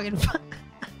you talking about?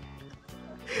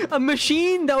 A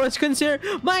machine that was considered...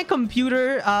 My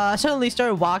computer suddenly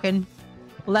started walking.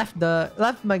 Left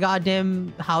my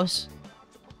goddamn house.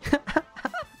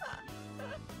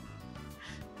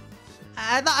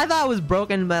 I thought it was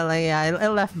broken, but like, yeah, it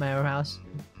left my house.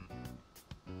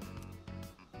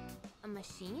 A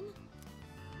machine?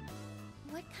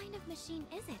 What kind of machine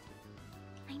is it?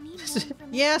 I need more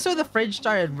Yeah, so the information fridge about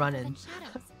started the running.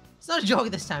 shadows. It's not a joke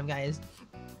this time, guys.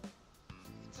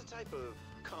 It's a type of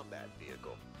combat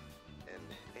vehicle. An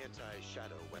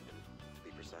anti-shadow weapon, to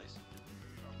be precise.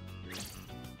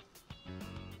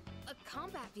 A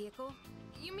combat vehicle?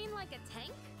 You mean like a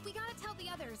tank? We gotta tell the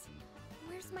others.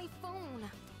 Where's my phone?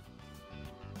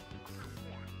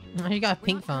 Oh, you got a We're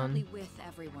pink not phone. currently with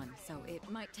everyone, so it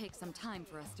might take some time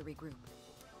for us to regroup.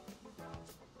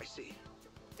 I see.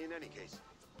 In any case,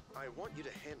 I want you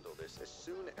to handle this as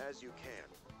soon as you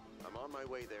can. I'm on my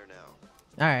way there now.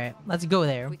 Alright, let's go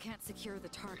there. We can't secure the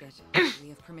target. Do we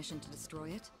have permission to destroy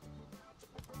it?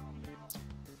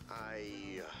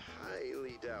 I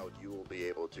highly doubt you will be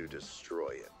able to destroy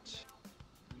it.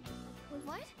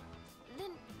 What?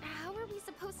 Then how are we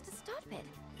supposed to stop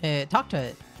it? Talk to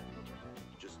it.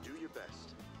 Just do your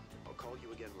best. I'll call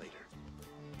you again later.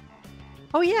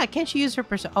 Oh yeah, can't she use her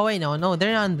persona? Oh wait, no,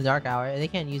 they're not in the dark hour. They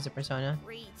can't use the persona.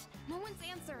 Great. No one's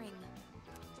answering.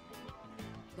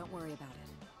 Don't worry about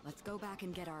it. Let's go back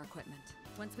and get our equipment.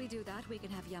 Once we do that, we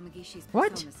can have Yamagishi's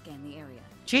What? persona scan the area.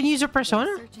 She can use her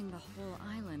persona? But searching the whole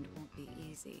island won't be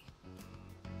easy.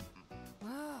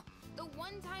 The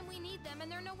one time we need them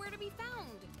and they're nowhere to be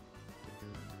found.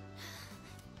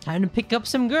 Time to pick up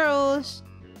some girls.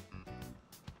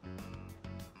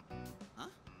 Huh? Are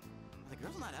the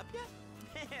girls not up yet?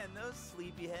 Man, those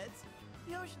sleepyheads.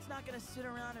 The ocean's not gonna sit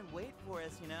around and wait for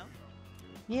us, you know?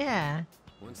 Yeah.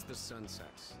 Once the sun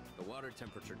sets, the water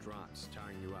temperature drops,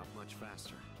 tiring you out much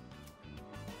faster.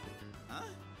 Huh?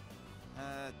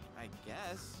 I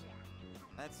guess.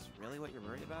 That's really what you're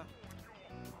worried about?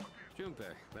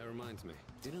 Junpei, that reminds me.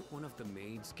 Didn't one of the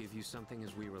maids give you something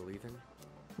as we were leaving?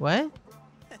 What?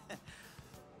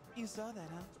 You saw that,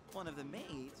 huh? One of the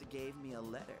maids gave me a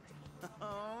letter.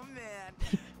 Oh, man.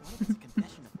 What if it's a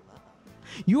confession of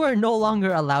love? You are no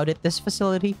longer allowed at this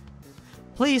facility.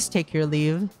 Please take your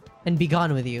leave and be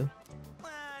gone with you. It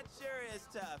sure is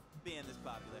tough being this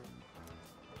popular.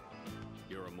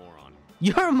 You're a moron.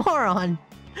 You're a moron.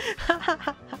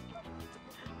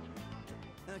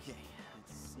 Okay,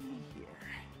 let's see here.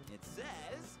 It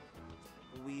says,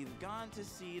 we've gone to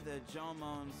see the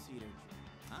Jomon Cedar Tree.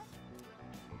 Huh?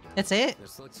 That's it?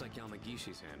 This looks like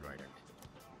Yamagishi's handwriting.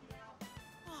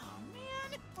 Oh,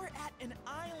 man. We're at an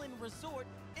island resort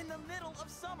in the middle of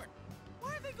summer.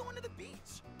 Why are they going to the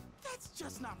beach? That's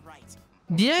just not right.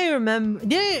 Did I remember?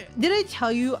 Did I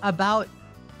tell you about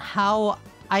how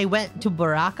I went to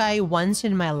Boracay once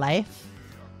in my life?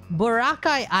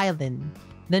 Boracay Island,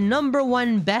 the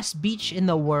 #1 best beach in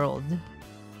the world,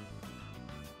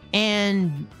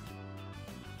 and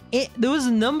there was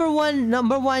number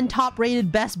one top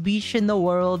rated best beach in the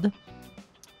world,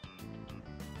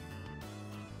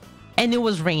 and it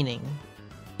was raining.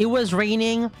 it was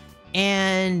raining,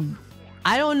 and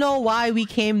I don't know why we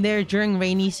came there during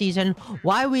rainy season.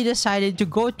 Why we decided to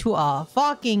go to a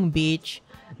fucking beach,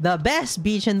 the best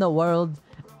beach in the world,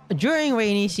 during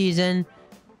rainy season,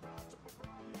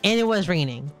 and it was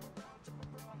raining.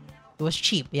 It was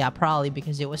cheap. Yeah, probably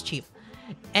because it was cheap.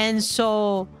 And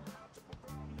so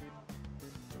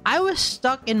I was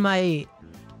stuck in my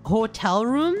hotel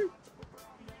room,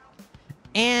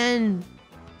 and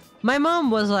my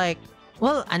mom was like,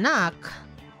 well, anak,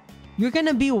 you're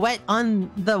gonna be wet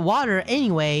on the water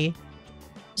anyway,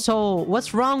 so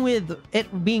what's wrong with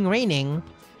it being raining?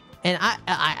 And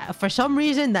I for some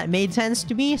reason that made sense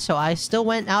to me, so I still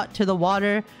went out to the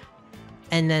water,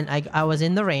 and then I was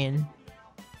in the rain.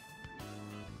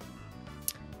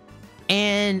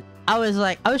 And I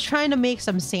was trying to make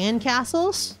some sand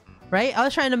castles, right? I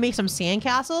was trying to make some sand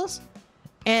castles.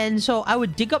 And so I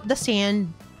would dig up the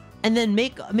sand and then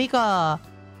make a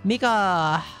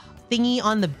thingy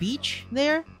on the beach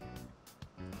there.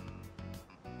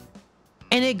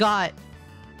 And it got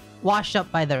washed up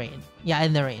by the rain. Yeah,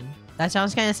 in the rain. That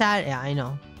sounds kind of sad. Yeah, I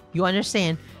know. You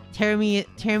understand.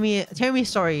 Terumi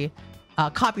story.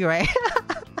 Copyright.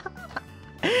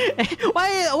 Why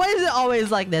is it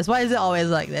always like this? Why is it always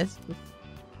like this?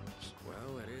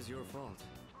 Well, it is your fault.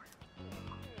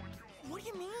 What do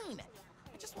you mean?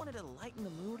 I just wanted to lighten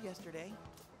the mood yesterday.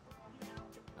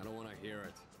 I don't want to hear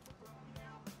it.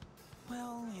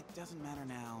 Well, it doesn't matter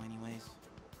now anyways.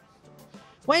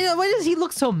 Why does he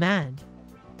look so mad?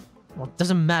 Well, it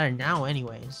doesn't matter now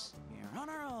anyways. We're on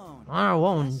our own. On our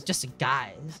own, just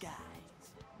guys.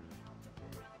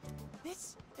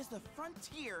 This is the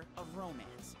frontier of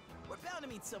romance. We're bound to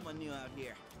meet someone new out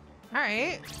here.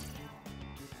 Alright.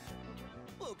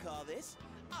 We'll call this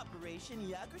Operation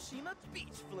Yakushima Beach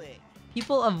Fling.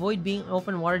 People avoid being in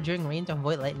open water during rain to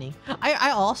avoid lightning.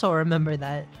 I also remember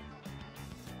that.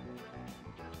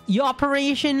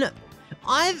 Operation...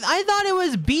 I thought it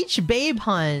was Beach Babe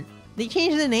Hunt. They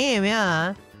changed the name,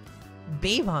 yeah.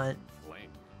 Babe Hunt.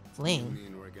 Fling. You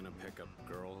mean we're gonna pick up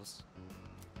girls?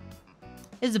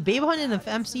 Is the Babe Hunt in the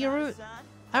MC route?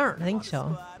 I don't think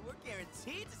so. We're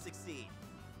guaranteed to succeed.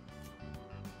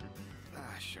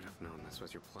 I should have known this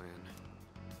was your plan.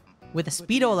 With a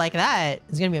speedo like that,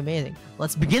 it's gonna be amazing.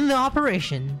 Let's begin the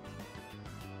operation.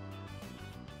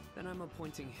 Then I'm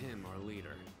appointing him our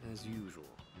leader, as usual.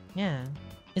 Yeah.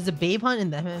 Is the Babe Hunt in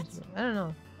the... I don't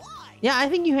know. Yeah, I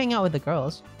think you hang out with the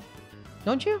girls.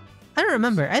 Don't you? I don't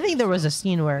remember. I think there was a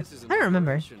scene where... I don't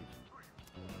remember.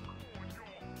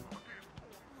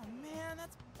 Oh man,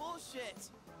 that's bullshit.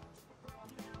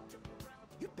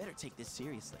 You better take this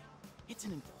seriously. It's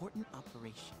an important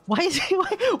operation. Why is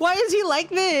he like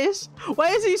this? Why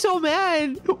is he so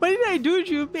mad? What did I do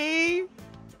to you, babe?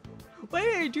 What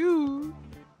did I do?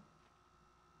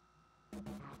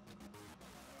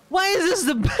 Why is this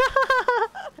the...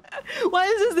 Why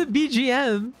is this the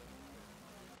BGM?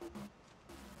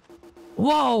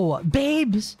 Whoa,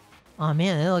 babes! Oh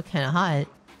man, they look kind of hot.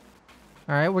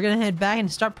 Alright, we're gonna head back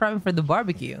and start prepping for the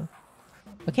barbecue.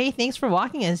 Okay, thanks for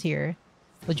walking us here.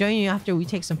 We'll join you after we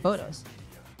take some photos.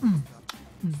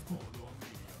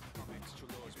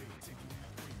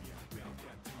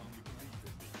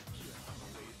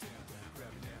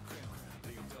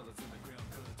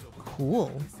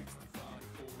 Cool.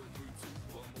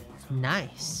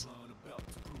 Nice.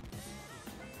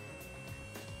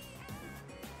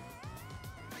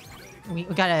 We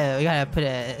gotta put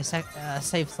a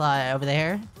safe slot over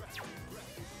there.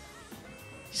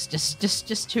 Just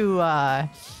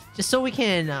so we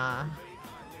can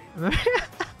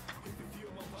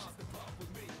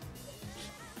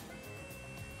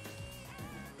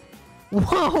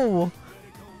Whoa!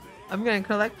 I'm gonna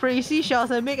collect pretty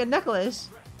seashells and make a necklace.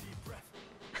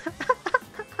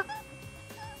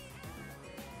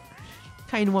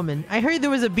 Kind woman. I heard there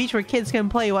was a beach where kids can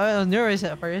play while I was nervous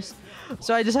at first,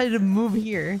 so I decided to move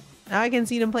here. Now I can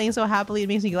see them playing so happily, it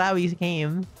makes me glad we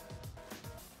came.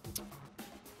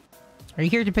 Are you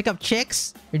here to pick up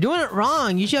chicks? You're doing it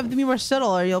wrong. You should have to be more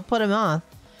subtle or you'll put them off.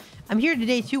 I'm here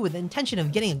today too with the intention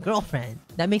of getting a girlfriend.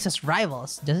 That makes us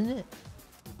rivals, doesn't it?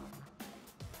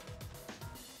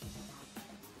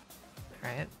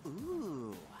 Alright.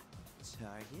 Ooh,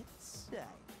 target sighted.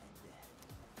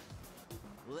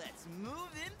 Let's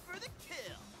move in for the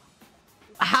kill.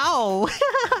 How?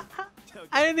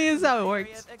 I don't think that's how it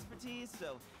works. Expertise,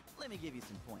 so let me give you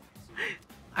some pointers.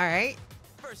 Alright.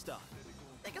 First off,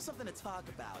 think of something to talk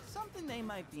about, something they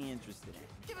might be interested in.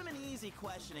 Give them an easy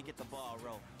question and get the ball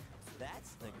rolling.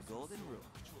 That's the golden rule.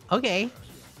 Okay.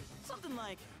 Something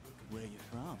like, where you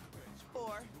from?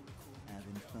 Or,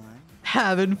 having fun?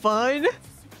 Having fun?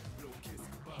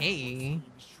 Hey.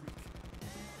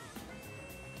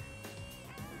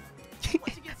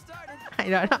 Once you get started, I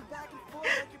don't know. back and forth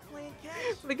like you're playing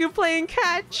catch. Like you're playing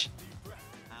catch.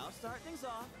 I'll start things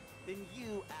off, then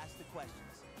you ask the questions.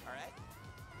 All right?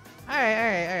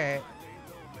 Alright.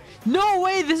 No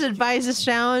way this advice is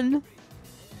sound.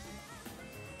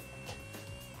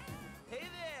 Hey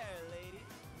there, lady.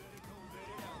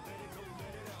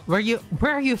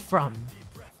 Where are you from?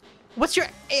 What's your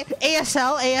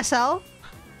ASL? ASL?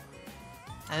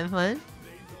 Having fun?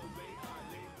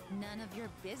 None of your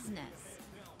business.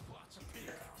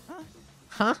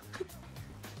 Huh?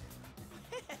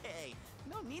 Hey,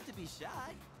 no need to be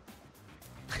shy.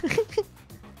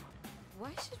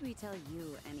 Why should we tell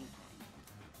you anything?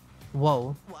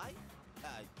 Whoa. Why?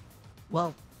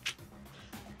 Well,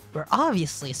 we're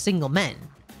obviously single men,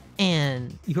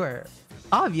 and you're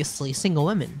obviously single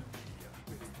women.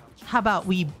 How about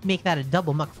we make that a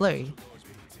double McFlurry?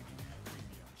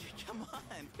 Come on,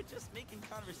 we're just making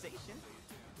conversation.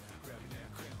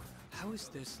 How is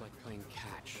this like playing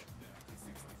catch?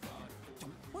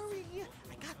 Don't worry,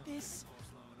 I got this.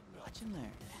 Watch and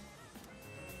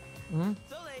learn.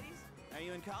 So, ladies, are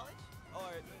you in college?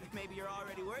 Or maybe you're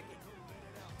already working?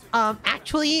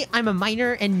 Actually, I'm a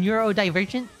minor and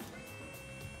neurodivergent.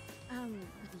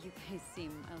 You guys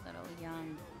seem a little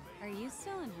young. Are you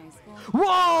still in high school?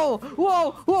 Whoa!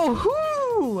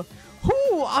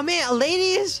 Who? I mean,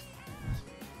 ladies?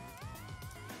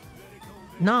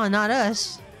 No, not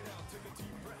us.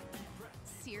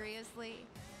 Seriously?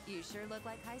 You sure look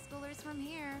like high schoolers from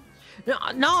here.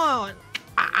 No,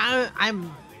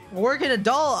 I'm working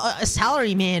adult, a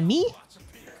salary man. Me?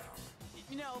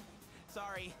 You know,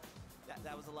 sorry.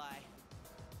 That was a lie.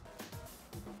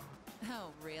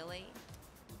 Oh, really?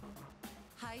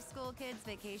 High school kids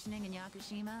vacationing in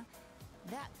Yakushima?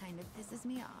 That kind of pisses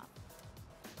me off.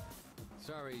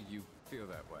 Sorry you feel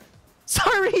that way.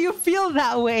 Sorry you feel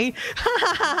that way.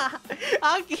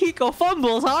 Akihiko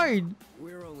fumbles hard.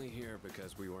 We're only here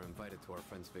because we were invited to our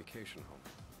friend's vacation home.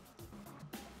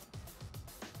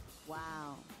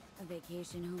 Wow, a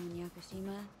vacation home in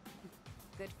Yakushima?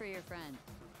 Good for your friend.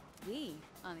 We,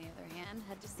 on the other hand,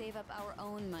 had to save up our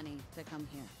own money to come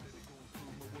here.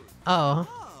 Oh.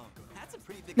 Oh, that's a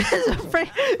pretty big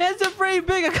That's a pretty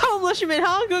big accomplishment,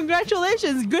 huh?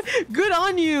 Congratulations. Good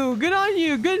on you.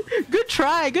 Good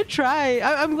try.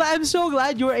 I'm so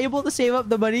glad you were able to save up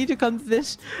the money to come to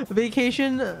this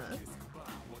vacation. No,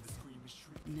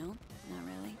 not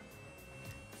really.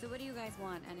 So what do you guys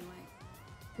want anyway?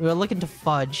 We were looking to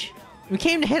fudge. We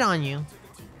came to hit on you.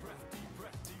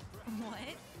 What?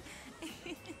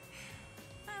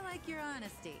 I like your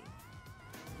honesty.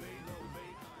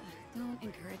 Don't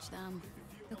encourage them.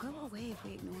 They'll go away if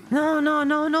we ignore them.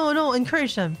 No.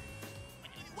 Encourage them.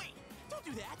 Wait, don't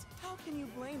do that. How can you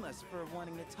blame us for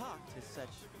wanting to talk to such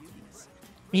beauties?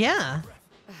 Yeah.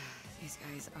 These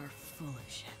guys are full of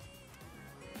shit.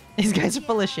 These guys are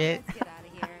full of shit. Let's get out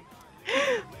of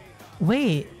here.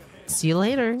 Wait. See you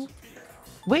later.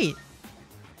 Wait.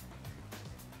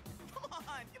 Come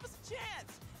on, give us a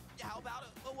chance. How about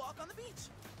a walk on the beach?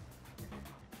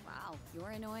 Wow, you're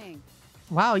annoying.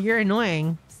 Wow, you're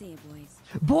annoying. See you,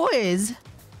 boys. Boys?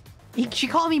 She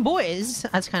called me boys.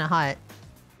 That's kind of hot.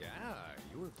 Yeah,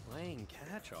 you were playing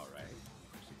catch, all right.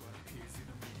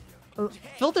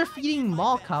 Filter feeding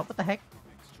mall cup. What the heck?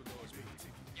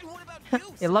 And what about you?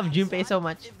 I love Side Junpei Side? so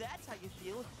much. If that's how you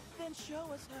feel, then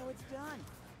show us how it's done.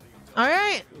 All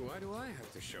right. Why do I have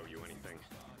to show you anything?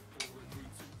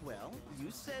 Well,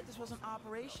 you said this was an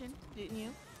operation, didn't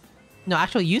you? No,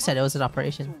 actually, you said it was an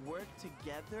operation. To work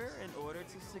together in order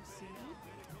to succeed.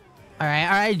 All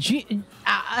right.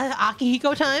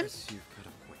 Akihiko time. Yes, you've got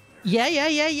a point there.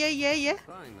 Yeah.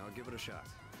 Fine, I'll give it a shot.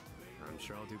 I'm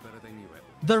sure I'll do better than you at.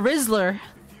 The Rizzler.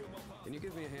 Can you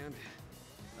give me a hand?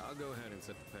 I'll go ahead and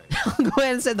set the pace. I'll go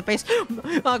ahead and set the pace.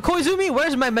 Koizumi,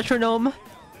 where's my metronome?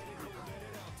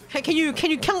 Can you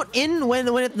count in when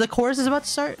the chorus is about to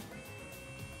start?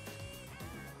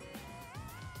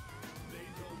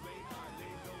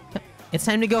 It's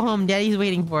time to go home. Daddy's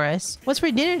waiting for us. What's for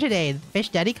dinner today? The fish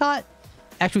Daddy caught?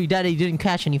 Actually, Daddy didn't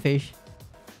catch any fish.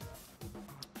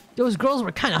 Those girls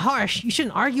were kind of harsh. You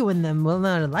shouldn't argue with them. Well,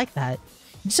 not like that.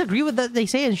 Disagree with what they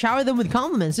say and shower them with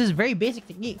compliments. This is very basic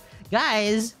technique.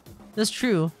 Guys, that's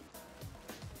true.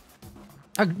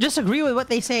 Just agree with what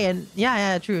they say and...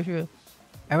 Yeah, true.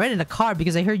 I rented a car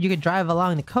because I heard you could drive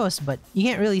along the coast, but you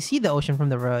can't really see the ocean from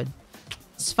the road.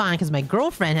 It's fine because my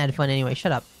girlfriend had fun anyway.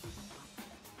 Shut up.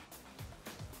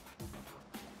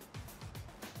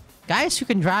 Guys who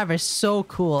can drive are so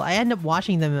cool. I end up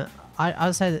watching them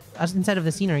outside, instead of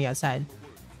the scenery outside.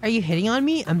 Are you hitting on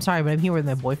me? I'm sorry, but I'm here with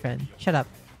my boyfriend. Shut up.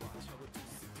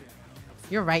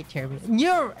 You're right, Terumi.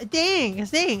 You're dang.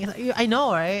 I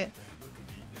know, right?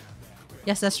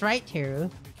 Yes, that's right,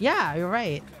 Teru. Yeah, you're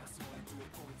right.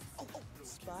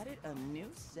 Spotted a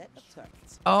new set of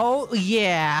targets. Oh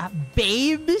yeah,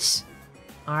 babes.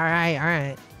 All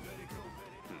right.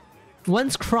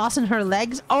 One's crossing her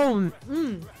legs. Oh.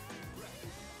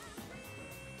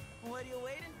 What are you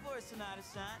waiting for,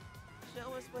 Sonata-san?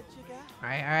 Show us what you got. All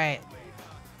right.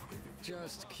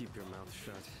 Just keep your mouth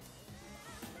shut.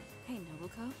 Hey,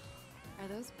 Nobuko, are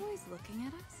those boys looking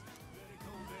at us?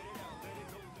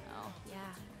 Oh,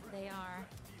 yeah, they are.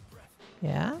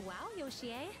 Yeah. Wow,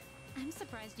 Yoshie. I'm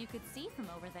surprised you could see from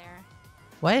over there.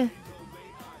 What? All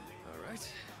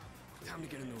right. Time to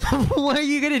get in the What are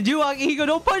you gonna do, Akihiko?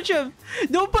 Don't punch him!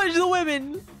 Don't punch the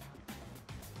women!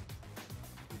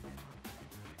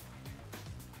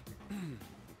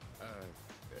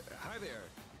 Hi there.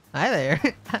 Hi there.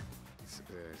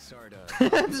 Sorry to... I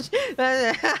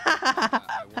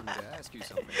wanted to ask you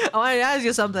something. I wanted to ask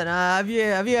you something. Have you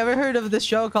ever heard of this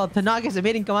show called Tanaka's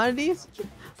Debating Commodities?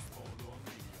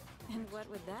 And what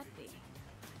would that be?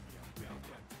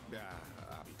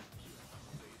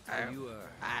 Are you,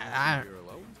 you're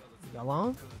alone? You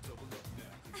alone?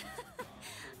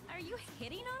 Are you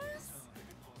hitting on us?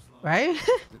 Right?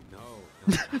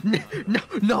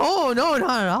 No, no, not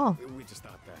at all. We just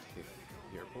thought that if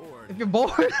you're bored... If you're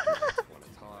bored...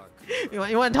 You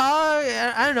want to talk?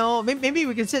 I don't know. Maybe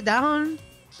we can sit down.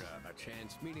 A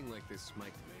chance meeting like this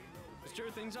might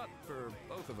stir things up for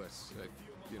both of us,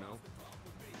 you know?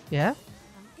 Yeah?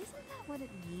 Isn't that what it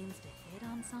means to hit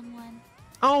on someone?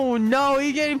 Oh no,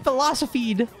 you're getting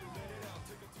philosophied.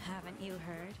 Haven't you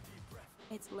heard?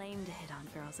 It's lame to hit on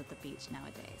girls at the beach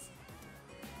nowadays.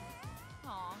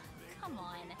 Aw, come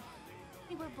on.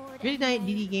 We were bored. Good night,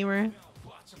 DD Gamer.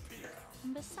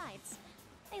 Besides,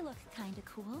 they look kinda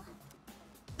cool.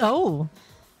 Oh.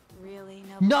 Really,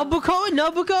 Nobuko?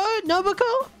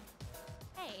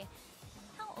 Hey,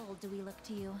 how old do we look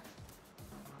to you?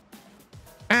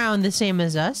 Around the same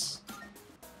as us.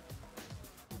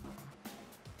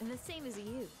 The same as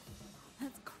you.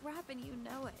 That's crap and you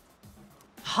know it.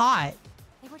 Hot.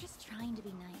 They were just trying to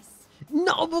be nice.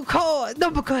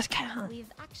 Nobuko's kind of...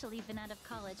 We've actually been out of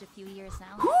college a few years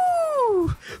now.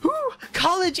 Woo!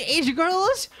 College age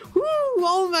girls? Woo!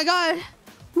 Oh my god.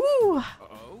 Woo!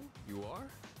 Oh, you are?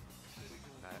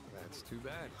 That's too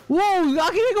bad. Whoa,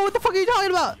 Akihiko, what the fuck are you talking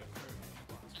about?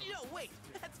 No, wait,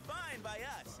 that's fine by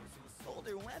us.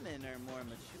 Older women are more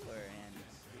mature and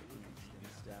experienced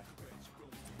and stuff.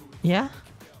 Yeah?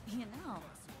 You know,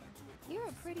 you're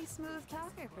a pretty smooth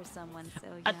talker for someone so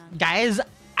young. Guys,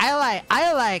 I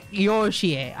like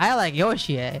Yoshie. I like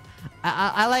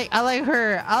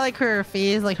her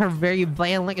face, like her very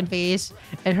bland looking face,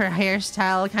 and her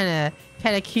hairstyle kind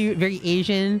of cute, very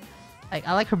Asian. Like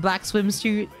I like her black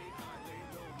swimsuit.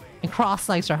 And cross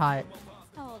legs are hot.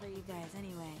 How old are you guys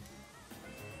anyway?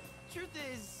 Truth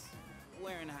is,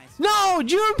 we're in high school. No,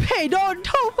 Junpei, don't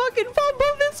fucking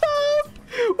fumble this up.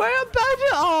 We're about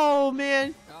to. Oh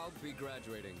man. I'll be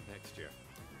graduating next year.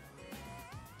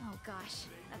 Oh gosh,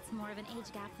 that's more of an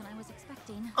age gap than I was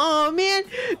expecting. Oh man,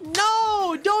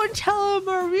 no! Don't tell him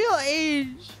our real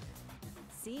age.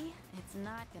 See, it's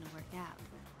not gonna work out.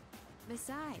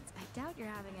 Besides, I doubt you're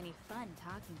having any fun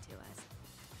talking to us.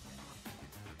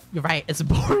 You're right, it's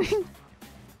boring.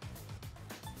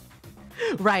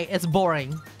 Right, it's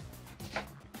boring.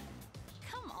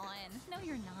 Come on, no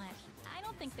you're not. I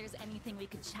don't think there's anything we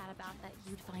could chat about that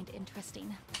you'd find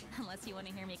interesting. Unless you want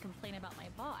to hear me complain about my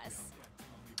boss.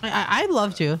 I'd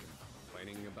love to.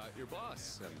 Complaining about your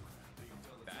boss, and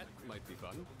that might be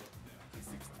fun.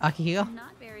 Akihiko?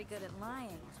 Not very good at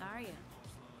lying, are you?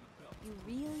 You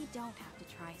really don't have to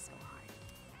try so hard.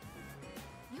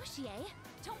 Yoshie,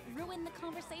 don't ruin the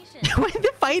conversation. Why are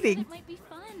they fighting? It might be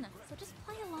fun, so just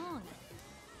play along.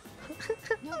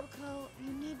 Nobuko,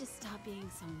 you need to stop being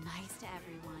so nice to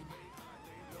everyone.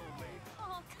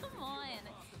 Oh, come on.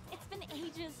 It's been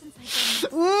ages since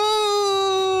I've been...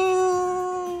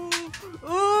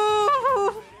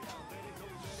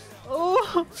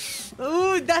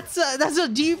 Ooh, that's a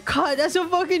deep cut. That's a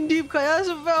fucking deep cut. That's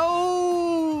a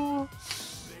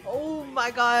oh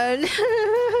my god.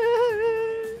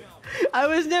 I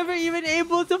was never even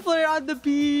able to flirt on the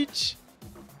beach.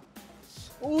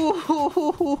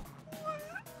 Ooh.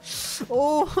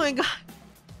 Oh my god.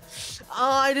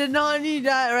 Oh, I did not need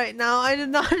that right now. I did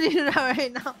not need that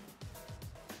right now.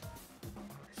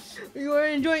 You are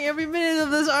enjoying every minute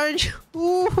of this, aren't you?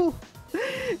 Ooh.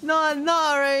 Not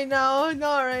right now.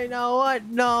 Not right now. What?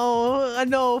 No.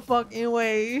 No fucking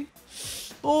way.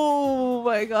 Oh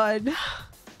my god.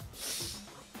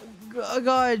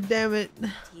 God damn it.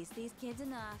 Tease these kids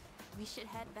enough. We should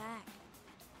head back.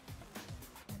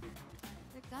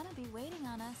 They're gonna be waiting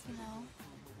on us, you know.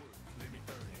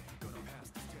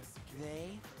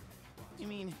 They? You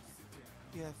mean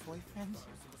you have boyfriends?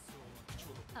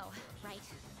 Oh, right.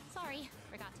 Sorry,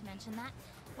 forgot to mention that.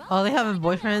 Well, Oh, they have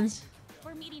boyfriends?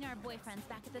 we're meeting our boyfriends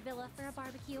back at the villa for a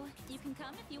barbecue. You can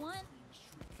come if you want.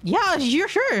 Yeah, you're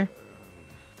sure.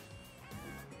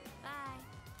 Bye.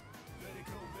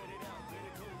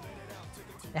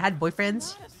 They had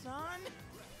boyfriends? Son?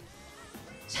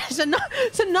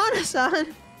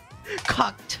 Sanana-san.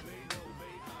 Cocked.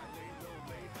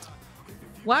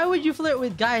 Why would you flirt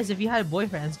with guys if you had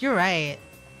boyfriends? You're right.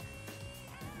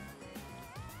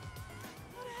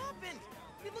 What happened?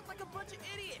 We look like a bunch of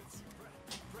idiots.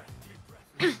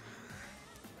 And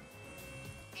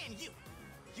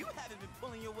you haven't been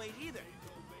pulling your weight either.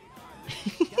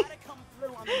 You gotta come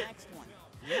through on the next one.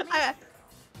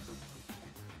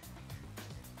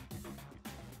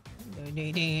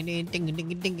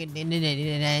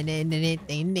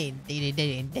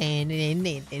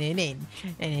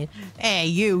 Hey,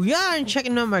 you aren't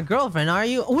checking on my girlfriend, are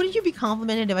you? Wouldn't you be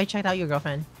complimented if I checked out your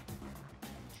girlfriend?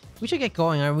 We should get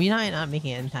going. Are we not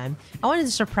making it in time? I wanted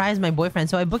to surprise my boyfriend,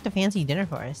 so I booked a fancy dinner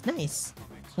for us. Nice.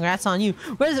 Congrats on you.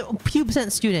 Where's the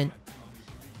pubescent student?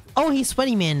 Oh, he's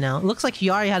sweaty man now. Looks like she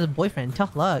already has a boyfriend.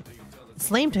 Tough luck. It's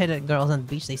lame to hit at girls on the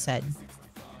beach, they said.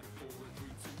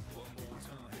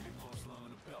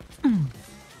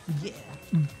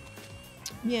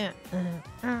 Yeah.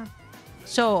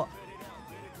 So,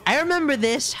 I remember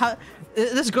this. How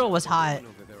this girl was hot. Over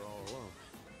there all alone.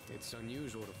 It's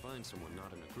unusual to find someone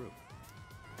not in a group.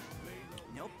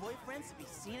 No boyfriends to be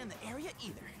seen in the area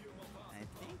either.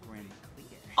 I think we're in the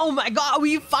clear. Oh my God!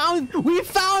 We found her. We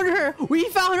found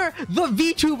her. The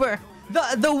Vtuber.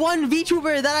 The one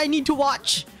Vtuber that I need to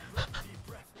watch.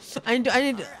 I need.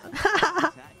 Time to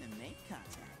make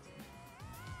contact.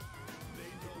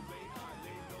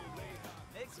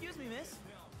 Excuse me, miss.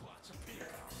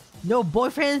 No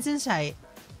boyfriends in sight.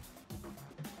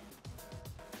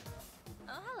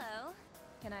 Oh, hello.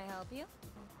 Can I help you?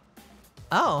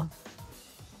 Oh.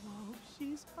 Whoa,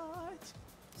 she's hot.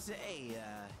 Say,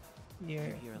 You're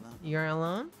alone. You're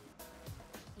alone?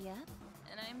 Yep.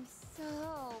 And I'm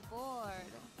so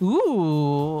bored.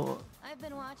 Ooh. I've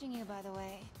been watching you, by the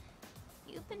way.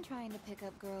 You've been trying to pick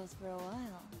up girls for a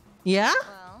while. Yeah?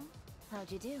 Well,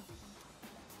 how'd you do? It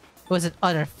was an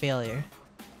utter failure.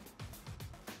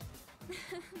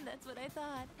 That's what I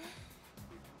thought.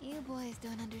 You boys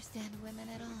don't understand women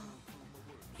at all.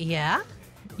 Yeah?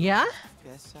 Yeah?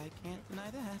 Guess I can't deny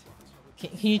that.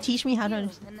 Can you teach me how to You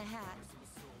understand? in the hat.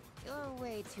 You're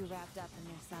way too wrapped up in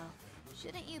yourself.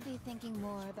 Shouldn't you be thinking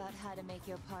more about how to make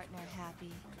your partner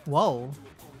happy? Whoa.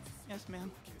 Yes,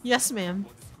 ma'am. Yes, ma'am.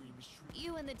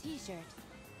 You in the t-shirt.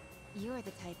 You're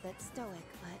the type that's stoic,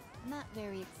 but not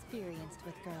very experienced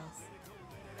with girls.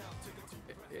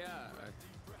 Yeah,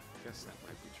 I guess that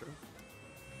might be true.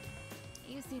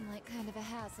 You seem like kind of a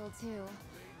hassle, too.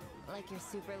 Like you're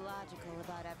super logical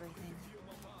about everything.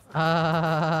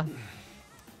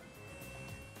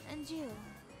 And you,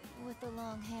 with the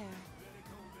long hair.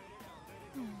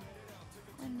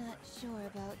 I'm not sure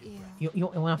about you. You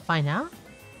want to find out?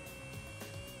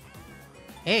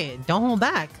 Hey, don't hold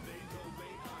back.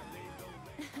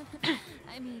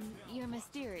 I mean, you're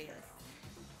mysterious.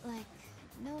 Like,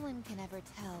 no one can ever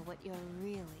tell what you're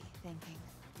really thinking.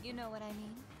 You know what I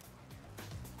mean?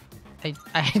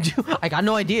 I do. I got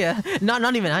no idea.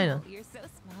 Not even I know. You're so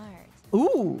smart.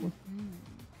 Ooh.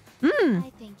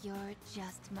 I think you're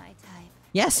just my type.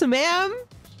 Yes, ma'am.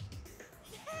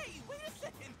 Hey, wait a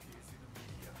second.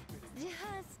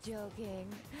 Just joking.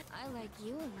 I like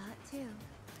you a lot too.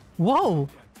 Whoa.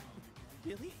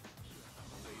 Really?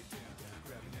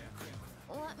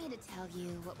 Want me to tell you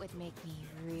what would make me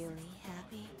really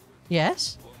happy?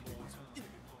 Yes.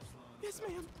 Yes,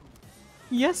 ma'am.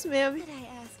 Yes, ma'am. Could I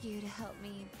ask you to help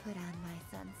me put on my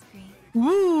sunscreen?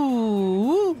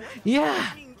 Ooh. Yeah.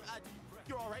 I mean,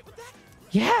 you're all right with that?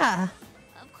 Yeah.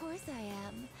 Of course I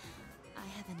am. I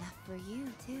have enough for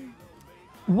you too.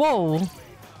 Whoa.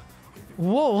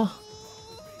 Whoa.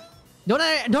 Don't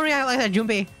react like that,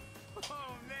 Junpei.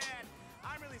 Oh man,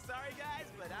 I'm really sorry, guys,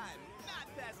 but I'm not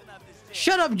passing up this chance.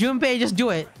 Shut up, Junpei. Just do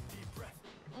it.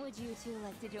 Would you two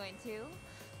like to join too?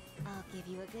 I'll give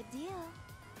you a good deal.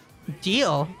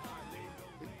 Deal.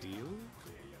 A deal?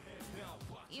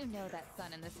 You know that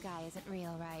sun in the sky isn't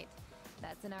real, right?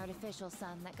 That's an artificial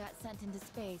sun that got sent into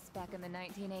space back in the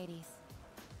 1980s.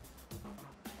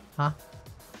 Huh?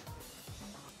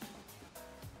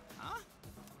 Huh?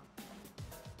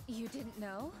 You didn't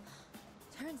know?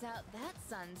 Turns out that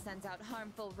sun sends out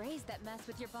harmful rays that mess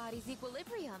with your body's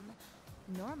equilibrium.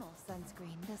 Normal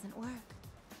sunscreen doesn't work.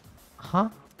 Huh?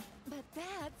 But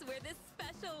that's where this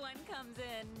special one comes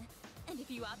in. And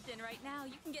if you opt in right now,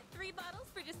 you can get 3 bottles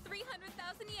for just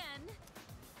 300,000 yen.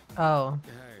 Oh.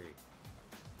 Hey,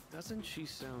 doesn't she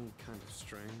sound kind of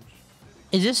strange?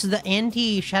 Is this the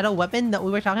anti-shadow weapon that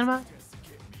we were talking about?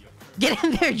 Get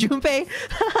in there, Junpei!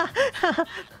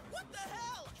 What the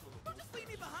hell? Don't just leave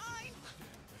me behind!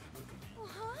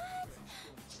 What?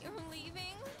 You're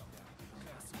leaving?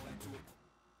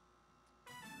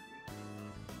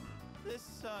 This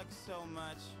sucks so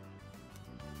much.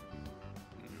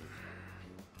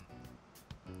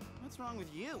 What's wrong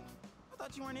with you? I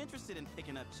thought you weren't interested in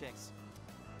picking up chicks.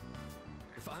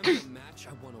 If I'm in a match,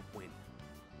 I want to win.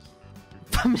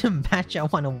 If I'm in a match, I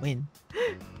want to win.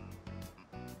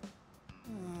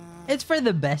 It's for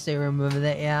the best they removed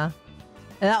it, yeah.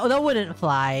 That wouldn't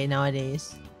fly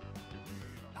nowadays.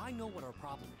 I know what our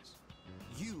problem is.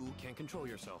 You can't control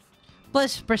yourself.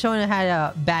 Plus, Persona had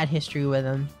a bad history with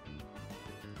him.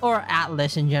 Or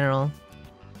Atlas in general.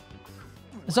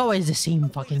 It's always the same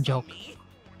fucking joke.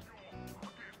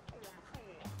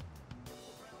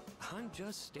 I'm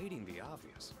just stating the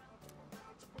obvious.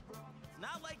 It's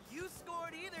not like you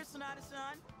scored either,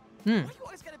 Sonata-san. Hmm. Why you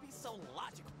always gotta be so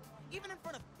logical? Even in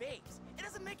front of babes. It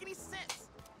doesn't make any sense.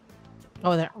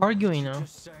 Oh, they're arguing now.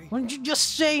 What did you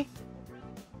just say?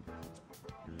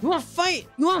 You want to fight?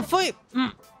 You want to fight?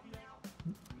 Mm.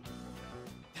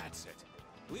 That's it.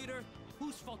 Leader,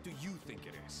 whose fault do you think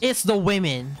it is? It's the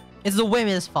women. It's the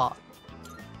women's fault.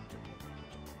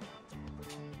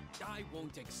 I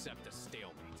won't accept a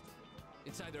stalemate.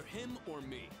 It's either him or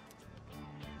me.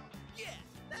 Yeah,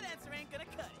 that answer ain't gonna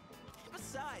cut it.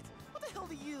 Besides, what the hell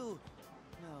do you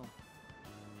know?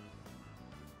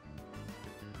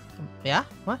 Yeah?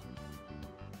 What?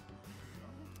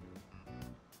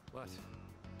 What?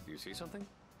 Do you see something?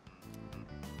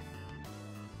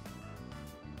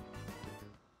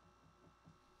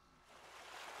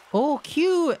 Oh,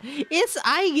 cute. It's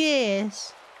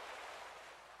Aigis.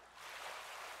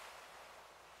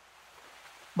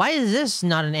 Why is this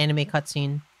not an anime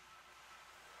cutscene?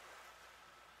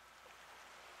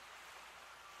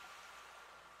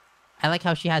 I like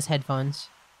how she has headphones.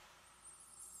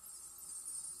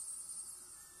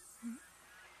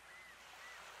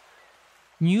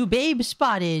 New babe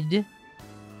spotted.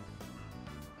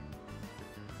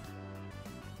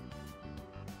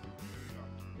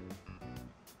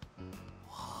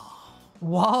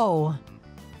 Whoa.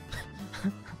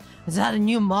 Is that a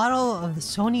new model of the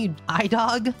Sony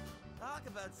iDog? Talk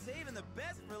about saving the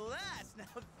best for last. Now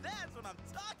that's what I'm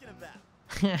talking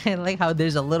about. I like how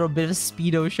there's a little bit of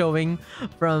Speedo showing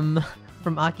from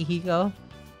Akihiko.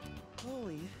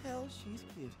 Holy hell, she's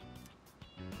cute.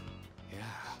 Yeah,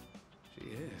 she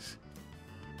is.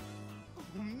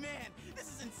 Oh man, this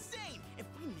is insane! If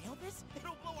we nail this,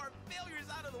 it'll blow our failures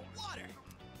out of the water!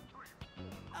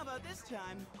 How about this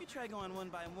time, we try going one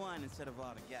by one instead of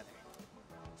all together?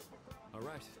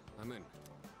 Alright, I'm in.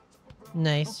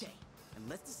 Nice. Okay, and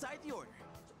let's decide the order.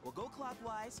 We'll go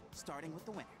clockwise, starting with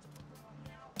the winner.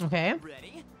 Okay.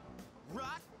 Ready?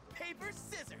 Rock, paper,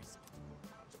 scissors!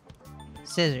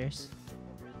 Scissors.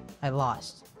 I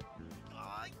lost.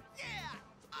 Oh yeah!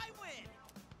 I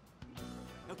win!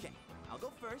 Okay, I'll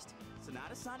go first.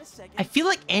 Sonata-san is second. I feel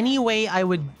like any way I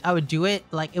would do it,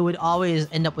 like it would always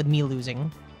end up with me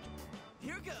losing.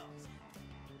 Here goes.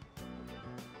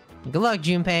 Good luck,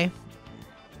 Junpei.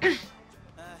 Hey.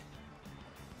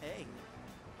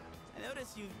 I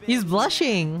noticed you've been He's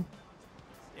blushing.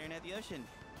 staring at the ocean.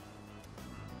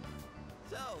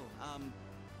 So,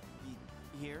 you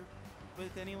here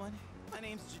with anyone? My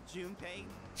name's Junpei.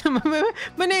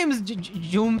 My name is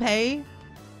Junpei.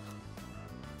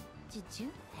 Did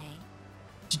you pay?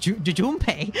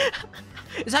 Junpei?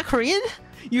 Is that Korean?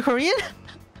 You Korean?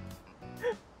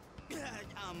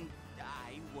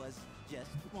 I was just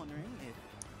wondering if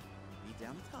you'd be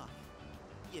down to talk.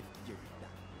 If you're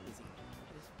not busy.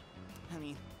 I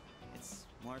mean, it's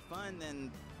more fun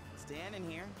than standing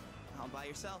here all by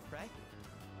yourself, right?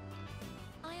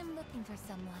 I am looking for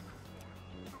someone.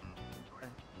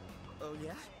 Oh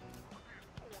yeah?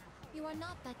 You are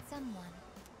not that someone.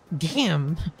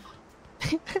 Damn.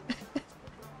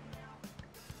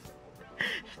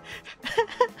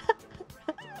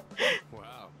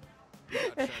 Wow. You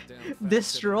got shot down faster than I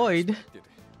Destroyed. expected.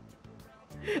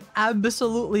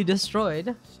 Absolutely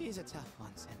destroyed. She's a tough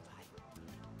one, senpai.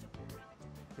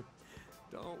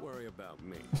 Don't worry about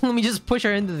me. Let me just push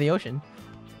her into the ocean.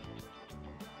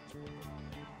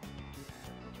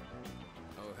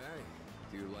 Oh hey,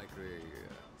 do you like the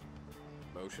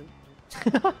motion?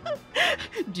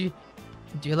 do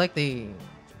you like the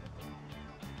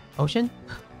ocean?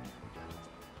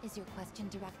 Is your question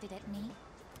directed at me?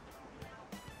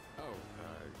 Oh,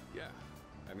 yeah.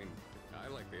 I mean, I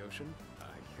like the ocean.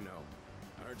 You know,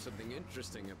 I heard something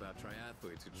interesting about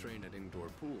triathletes who train at indoor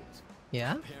pools.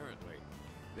 Yeah? Apparently,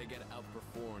 they get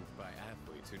outperformed by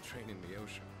athletes who train in the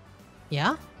ocean.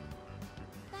 Yeah?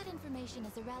 That information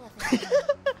is irrelevant.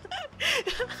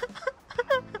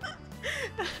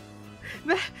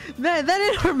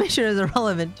 that information is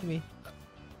irrelevant to me.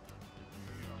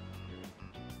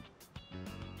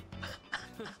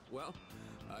 Well,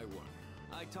 I won.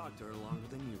 I talked to her longer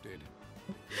than you did.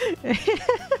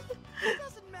 It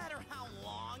doesn't matter how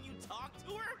long you talk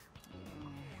to her.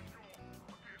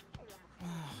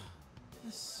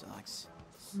 This sucks.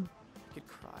 I could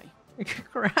cry.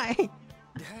 Cry.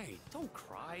 Hey, don't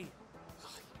cry.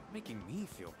 You're making me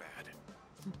feel bad.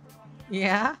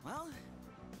 Yeah? Well,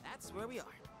 that's where we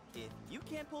are. If you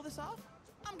can't pull this off,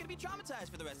 I'm gonna be traumatized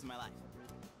for the rest of my life.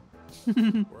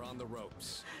 We're on the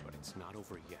ropes, but it's not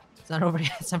over yet. It's not over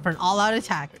yet. It's time for an all-out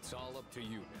attack. It's all up to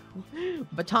you now.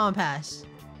 Baton pass.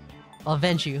 I'll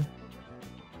avenge you.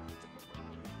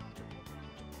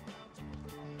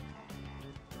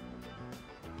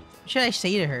 What should I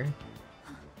say to her?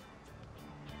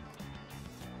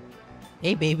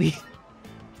 Hey, baby.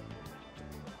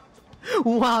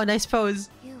 Wow, nice pose.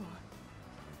 You.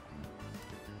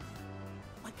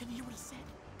 I couldn't hear what he said,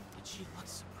 but she looked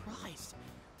surprised.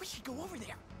 We should go over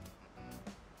there.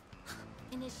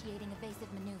 Initiating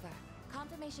evasive maneuver.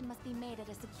 Confirmation must be made at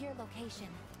a secure location.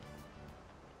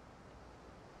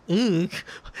 Ooh,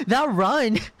 that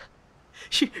run.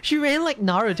 She ran like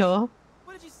Naruto.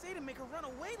 What did you say to make her run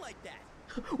away like that?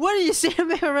 What did you say to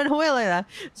make her run away like that?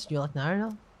 Did you like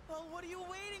Naruto? Well, what are you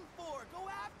waiting for? Go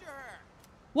after her.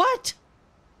 What?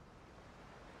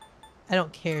 I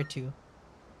don't care to.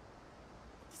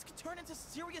 This could turn into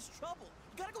serious trouble.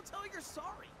 You gotta go tell her you're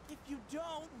sorry. If you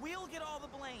don't, we'll get all the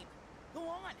blame. Go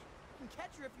on. You can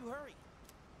catch her if you hurry.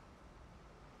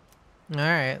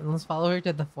 Alright, let's follow her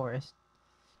to the forest.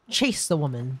 Chase the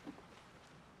woman.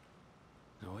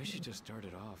 The way she just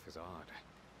started off is odd.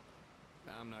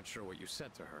 I'm not sure what you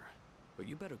said to her, but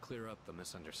you better clear up the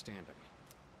misunderstanding.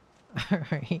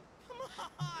 Alright. Come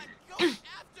on, go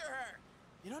after her.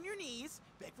 Get on your knees,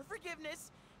 beg for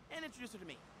forgiveness, and introduce her to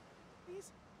me.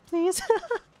 Please? Please?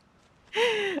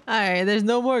 Alright, there's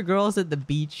no more girls at the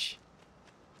beach.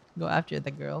 Go after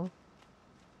the girl.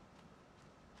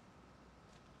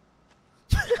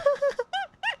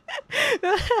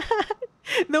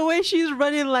 The way she's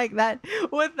running like that.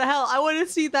 What the hell? I want to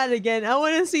see that again. I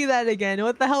want to see that again.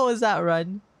 What the hell was that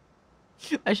run?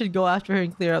 I should go after her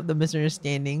and clear up the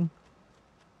misunderstanding.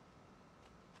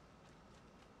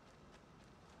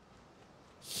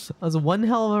 That was one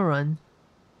hell of a run.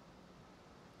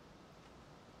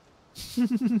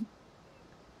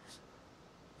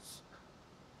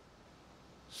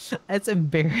 That's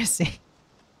embarrassing.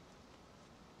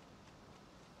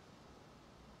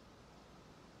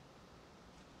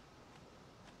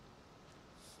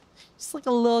 Just like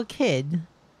a little kid.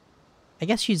 I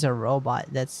guess she's a robot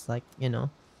that's like, you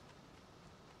know,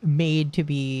 made to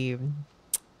be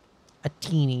a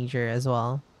teenager as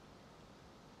well.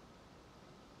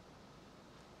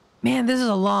 Man, this is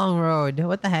a long road.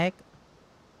 What the heck?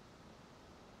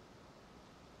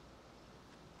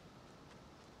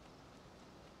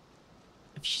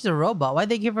 If she's a robot, why'd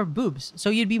they give her boobs? So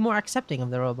you'd be more accepting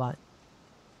of the robot.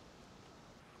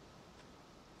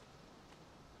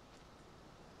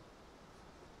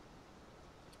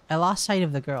 I lost sight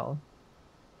of the girl.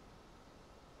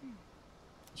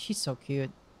 She's so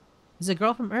cute. It's a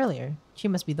girl from earlier. She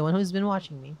must be the one who's been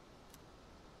watching me.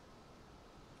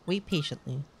 Wait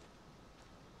patiently.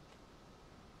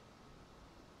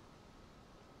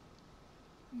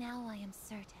 Now I am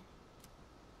certain.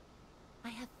 I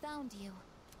have found you.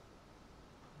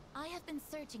 I have been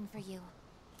searching for you.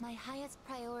 My highest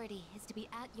priority is to be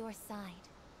at your side.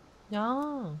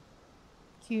 Oh,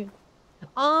 cute.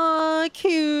 Oh,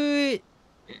 cute.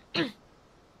 What?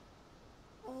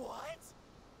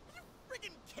 Are you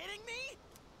freaking kidding me?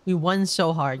 We won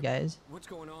so hard, guys. What's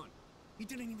going on? He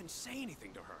didn't even say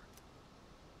anything to her.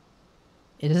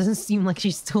 It doesn't seem like she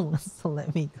still wants to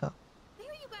let me go. There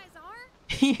you guys are.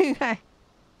 You guys.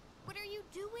 What are you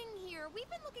doing here? We've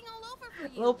been looking all over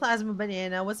for you. Little plasma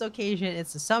banana. What's the occasion?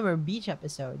 It's the summer beach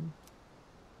episode.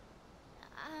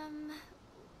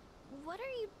 What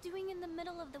are you doing in the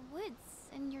middle of the woods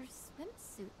in your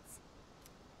swimsuits?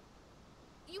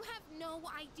 You have no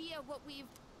idea what we've...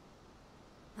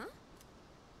 Huh?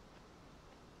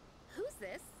 Who's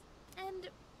this? And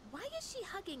why is she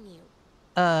hugging you?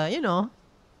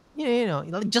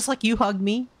 just like you hugged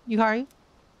me, Yukari.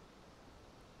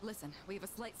 Listen, we have a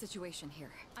slight situation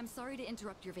here. I'm sorry to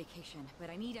interrupt your vacation, but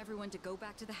I need everyone to go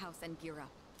back to the house and gear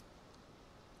up.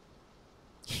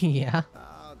 Yeah.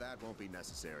 That won't be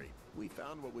necessary. We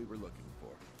found what we were looking for.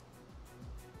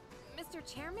 Mr.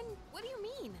 Chairman, what do you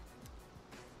mean?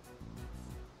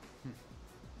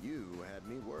 You had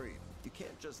me worried. You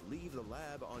can't just leave the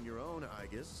lab on your own, I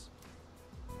guess.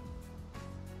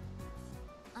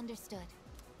 Understood.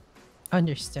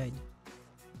 Understood.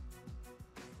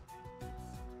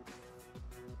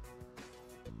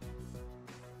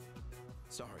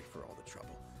 Sorry for all the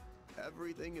trouble.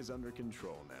 Everything is under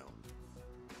control now.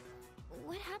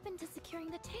 What happened to securing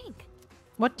the tank?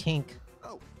 What tank?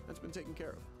 Oh, that's been taken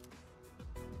care of.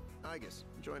 I guess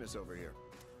join us over here.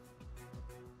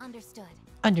 Understood.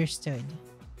 Understood.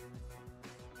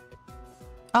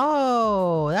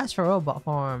 Oh, that's for robot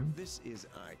form. This is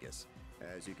Igus.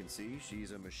 As you can see,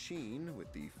 she's a machine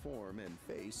with the form and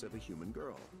face of a human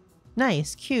girl.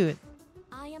 Nice, cute.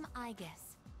 I am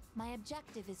Igus. My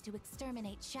objective is to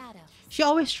exterminate shadows. She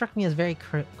always struck me as very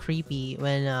creepy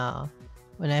when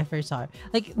I first saw her.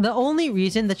 Like, the only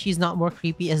reason that she's not more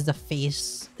creepy is the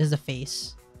face.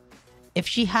 If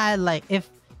she had like, if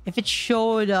it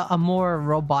showed a more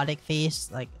robotic face,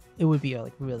 like, it would be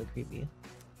like really creepy.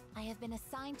 I have been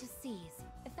assigned to seize,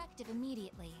 effective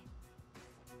immediately.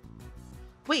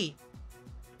 Wait,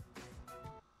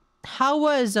 how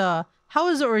was the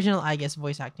original, I guess,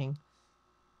 voice acting?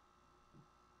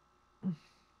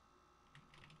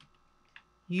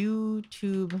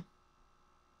 YouTube,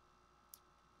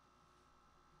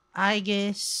 I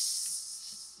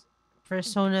guess,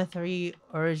 Persona 3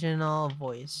 original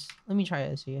voice. Let me try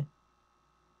this here.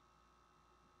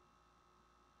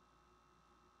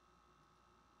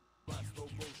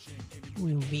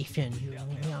 Invasion,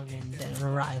 and then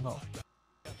arrival.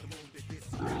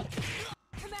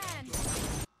 Command!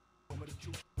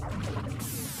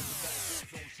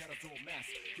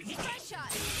 Fresh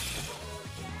shot!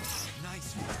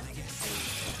 Nice one, I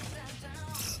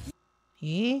guess.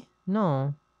 Eh?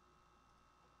 No.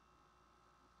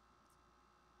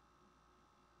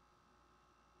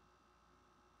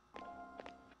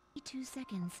 Two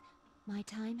seconds. My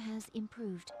time has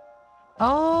improved.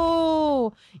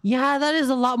 Oh, yeah, that is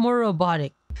a lot more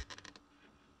robotic.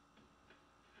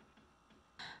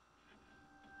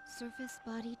 Surface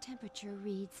body temperature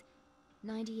reads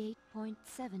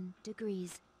 98.7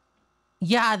 degrees.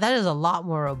 Yeah, that is a lot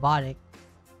more robotic.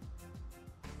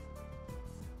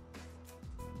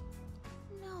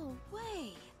 No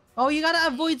way. Oh, you gotta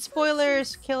avoid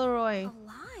spoilers, Kilroy. Alive.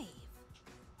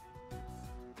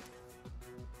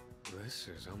 This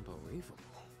is unbelievable.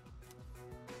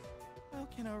 How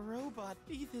can a robot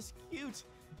be this cute?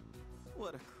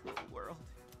 What a cruel world.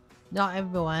 Not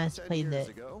everyone has 10 played years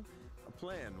it. ago, a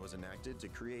plan was enacted to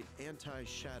create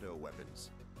anti-shadow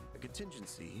weapons. A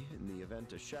contingency in the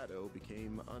event a shadow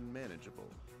became unmanageable.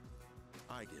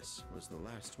 Igus was the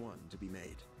last one to be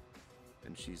made.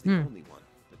 And she's the only one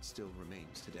that still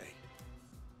remains today.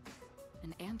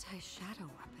 An anti-shadow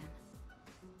weapon?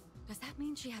 Does that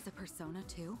mean she has a persona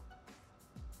too?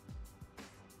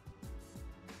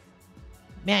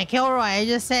 Man, Kilroy, I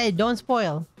just said don't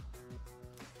spoil.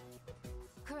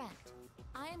 Correct.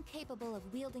 I am capable of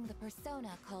wielding the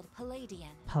persona called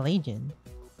Palladian. Palladian.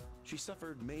 She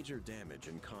suffered major damage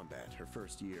in combat her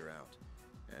first year out,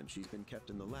 and she's been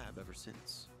kept in the lab ever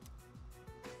since.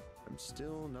 I'm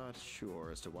still not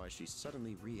sure as to why she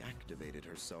suddenly reactivated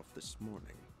herself this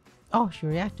morning. Oh, she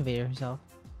reactivated herself.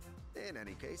 In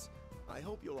any case, I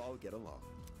hope you'll all get along.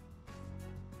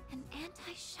 An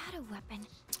anti-shadow weapon.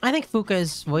 I think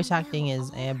Fuka's voice acting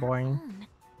is boring.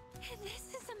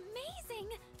 This is amazing.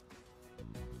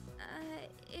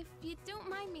 If you don't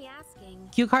mind me asking,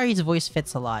 Yukari's voice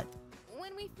fits a lot.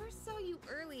 when we first saw you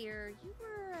earlier, you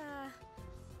were,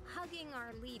 hugging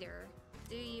our leader.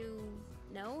 Do you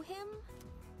know him?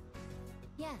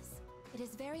 Yes, it is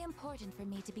very important for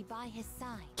me to be by his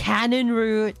side. Cannon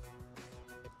route.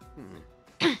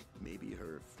 Maybe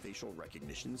her facial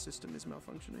recognition system is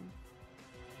malfunctioning?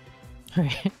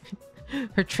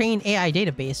 Her trained AI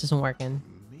database isn't working.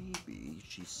 Maybe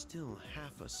she's still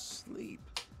half asleep.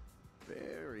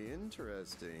 Very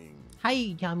interesting. Hi,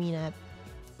 Yamina.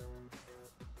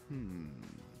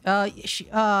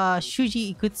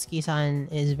 Shuji Ikutsuki-san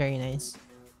is very nice.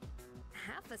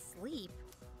 Half asleep.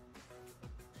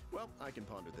 Well, I can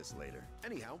ponder this later.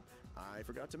 Anyhow, I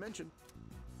forgot to mention.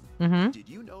 Did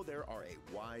you know there are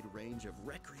a wide range of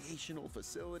recreational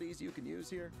facilities you can use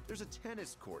here? There's a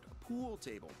tennis court, a pool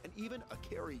table, and even a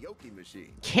karaoke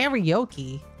machine.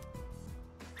 Karaoke?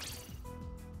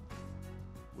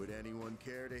 Would anyone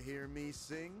care to hear me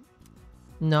sing?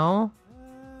 No.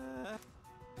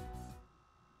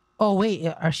 Oh wait,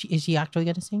 is she actually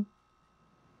gonna sing?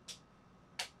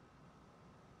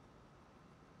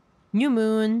 New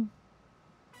moon.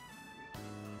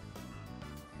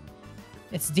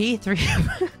 It's day 3.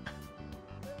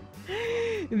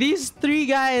 These 3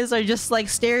 guys are just like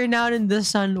staring out in the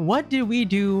sun. What did we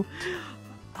do?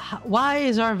 Why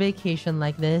is our vacation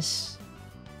like this?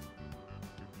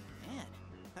 Man,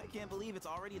 I can't believe it's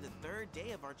already the 3rd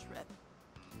day of our trip.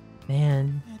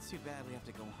 Man. It's too bad we have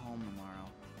to go home tomorrow.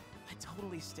 I'd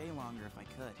totally stay longer if I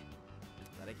could.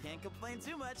 But I can't complain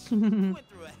too much. We went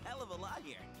through a hell of a lot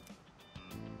here.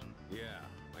 Yeah,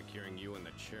 like hearing you and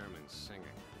the chairman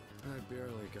singing. I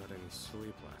barely got any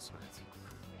sleep last night.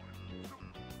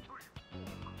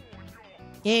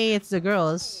 Yay, it's the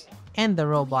girls and the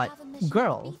robot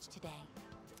girl.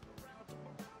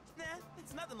 Nah,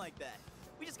 it's nothing like that.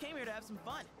 We just came here to have some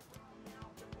fun.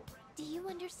 Do you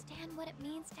understand what it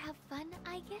means to have fun,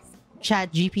 I guess?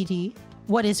 Chat GPT.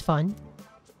 What is fun?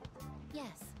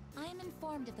 Yes, I am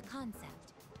informed of the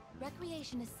concept.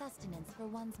 Recreation is sustenance for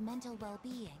one's mental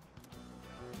well-being.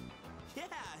 Yeah,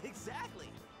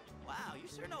 exactly. Wow, you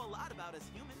sure know a lot about us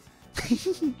humans.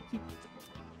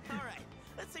 All right,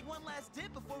 let's take one last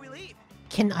dip before we leave.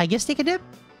 Can I just take a dip?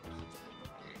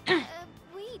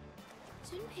 Wait.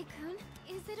 Junpei-kun,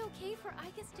 is it okay for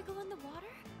Igus to go in the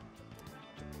water?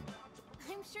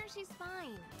 I'm sure she's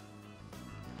fine.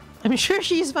 I'm sure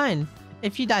she's fine.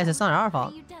 If she dies, it's not our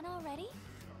fault. Are you done already?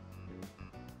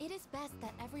 It is best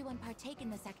that everyone partake in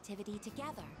this activity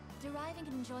together. Deriving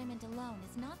enjoyment alone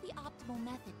is not the optimal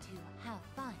method to have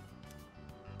fun.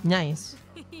 Nice.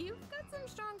 You've got some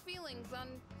strong feelings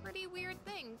on pretty weird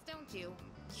things, don't you?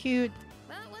 Cute.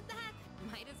 But what the heck?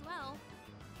 Might as well.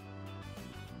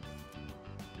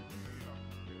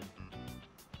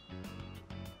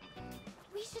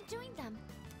 We should join them.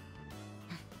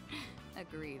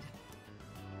 Agreed.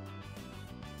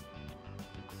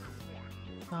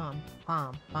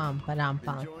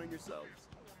 Enjoying yourselves?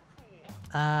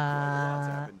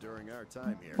 During our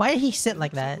time here. Why did he sit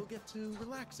like that? We'll get to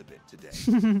relax a bit today.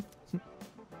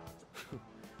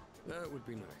 That would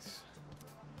be nice.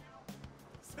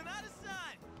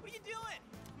 Sonata-san, what are you doing?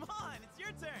 Come on, it's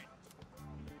your turn.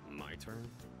 My turn?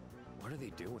 What are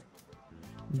they doing?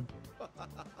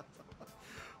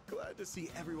 Glad to see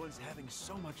everyone's having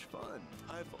so much fun.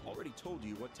 I've already told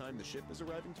you what time the ship is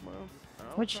arriving tomorrow.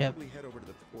 I'll What ship? probably head over to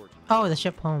the port. Oh, the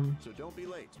ship home. So don't be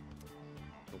late.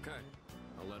 Okay,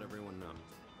 I'll let everyone know.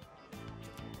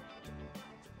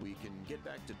 We can get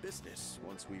back to business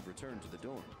once we've returned to the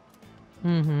dorm.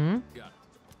 Mm-hmm. Got it.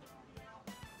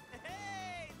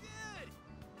 Hey, dude!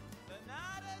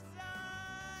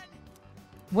 Sonata-san!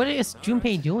 What is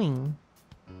Junpei doing?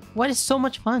 What is so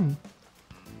much fun?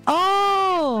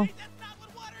 Oh! Wait, that's not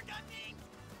what water gun means!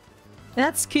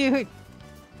 That's cute.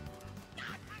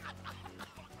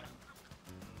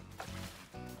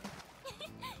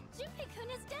 Junpei-kun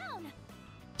is down.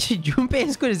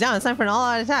 Junpei's good is down. It's time for an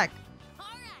all-out attack. All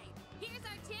right, here's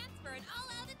our chance for an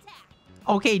all-out attack.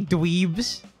 Okay,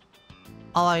 dweebs.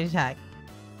 All-out attack.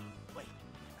 Wait,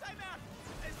 time out!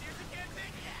 As near as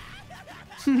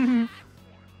you can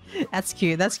take. That's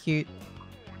cute. That's cute.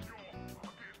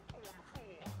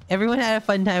 Everyone had a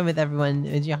fun time with everyone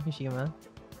in Yakushima.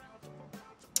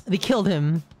 They killed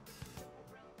him.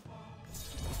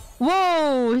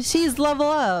 Whoa! She's level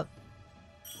up.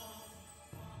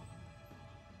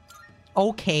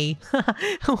 Okay.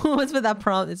 What's with that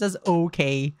prompt? It says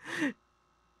okay.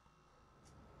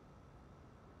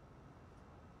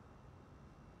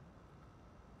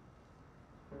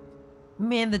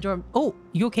 Man, the dorm. Oh,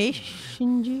 you okay,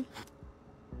 Shinji?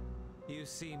 You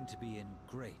seem to be in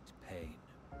great pain.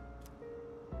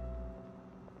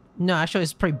 No, actually,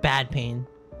 it's pretty bad pain.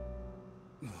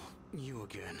 You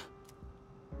again.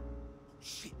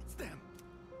 Shit, it's them.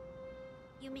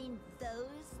 You mean those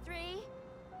 3?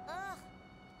 Ugh,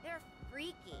 they're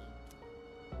freaky.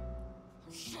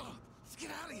 Shut up. Let's get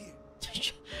out of here.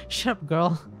 Shut up,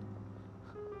 girl.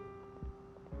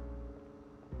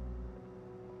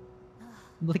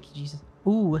 Look at Jesus.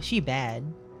 Ooh, she bad.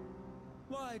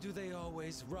 Why do they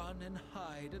always run and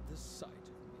hide at the sight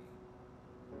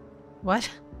of me? What?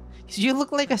 'Cause you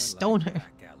look like a stoner.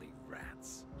 Back alley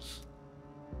rats.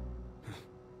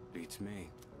 Beats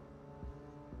me.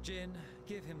 Jin,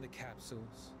 give him the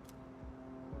capsules.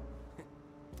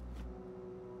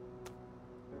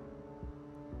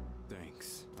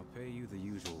 Thanks. I'll pay you the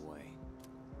usual way.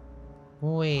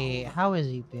 Wait, how is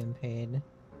he being paid?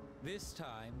 This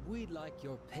time, we'd like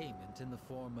your payment in the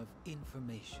form of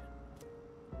information.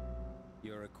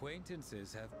 Your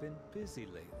acquaintances have been busy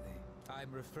lately.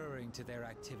 I'm referring to their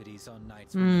activities on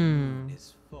nights when the moon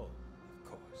is full, of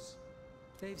course.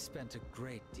 They've spent a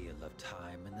great deal of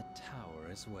time in the tower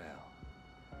as well.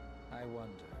 I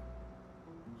wonder,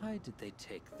 why did they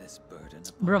take this burden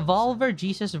upon Revolver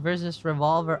Jesus versus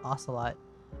Revolver Ocelot.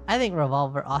 I think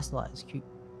Revolver Ocelot is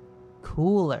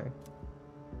cooler.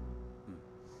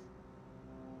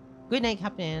 Good night,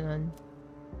 Captain.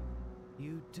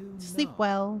 You do sleep know,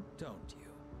 well, don't you?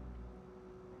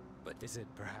 But is it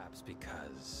perhaps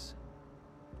because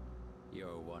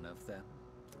you're one of them?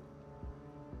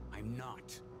 I'm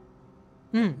not.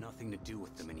 I have nothing to do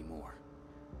with them anymore.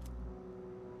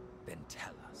 Then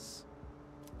tell us.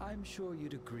 I'm sure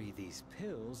you'd agree these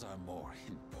pills are more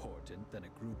important than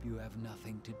a group you have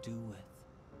nothing to do with.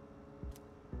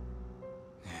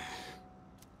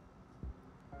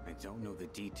 I don't know the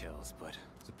details, but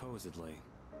supposedly,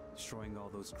 destroying all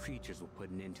those creatures will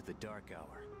put an end to the Dark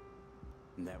Hour.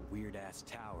 And that weird-ass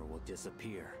tower will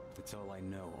disappear. That's all I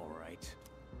know, alright?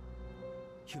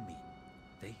 You mean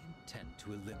they intend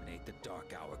to eliminate the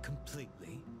Dark Hour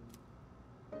completely?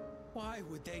 Why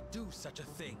would they do such a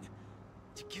thing?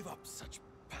 To give up such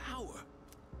power?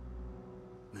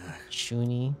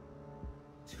 Shuni.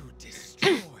 To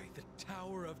destroy the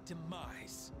Tower of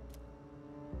Demise.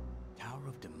 Tower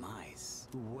of Demise?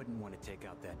 Who wouldn't want to take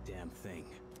out that damn thing?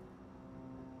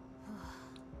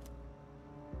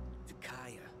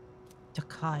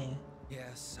 Takaya.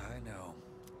 Yes, I know.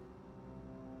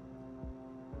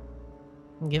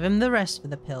 Give him the rest of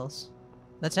the pills.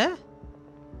 That's it?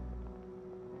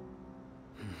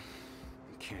 I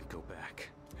can't go back.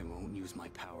 I won't use my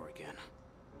power again.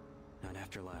 Not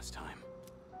after last time.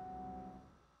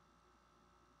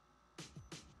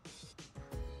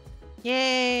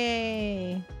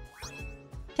 Yay!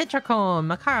 Tetracon,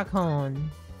 Macaracon.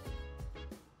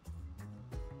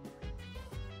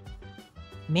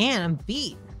 Man, I'm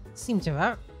beat. Seemed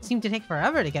to take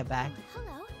forever to get back.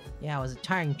 Hello. Yeah, it was a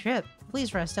tiring trip.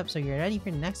 Please rest up so you're ready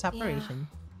for the next operation.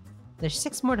 There's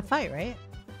 6 more to fight, right?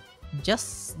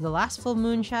 Just the last full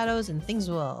moon shadows and things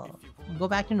will go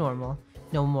back to normal.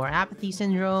 No more apathy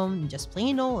syndrome, just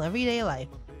plain old everyday life.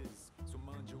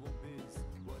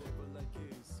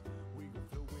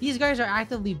 These guys are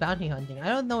actively bounty hunting. I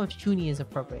don't know if Chuni is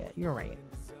appropriate. You're right.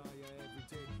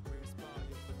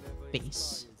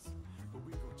 Base.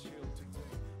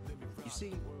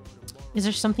 Is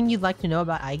there something you'd like to know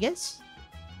about Aegis?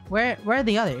 Where are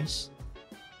the others?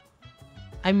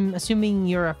 I'm assuming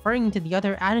you're referring to the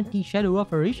other anti-shadow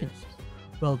operations.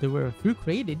 Well, there were a few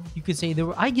created. You could say they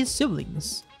were Aegis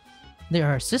siblings. They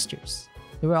are sisters.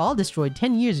 They were all destroyed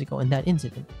 10 years ago in that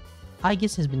incident.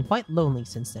 Aegis has been quite lonely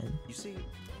since then. You see,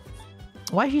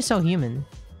 why is she so human?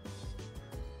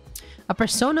 A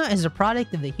persona is a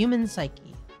product of the human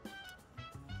psyche.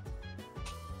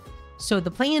 So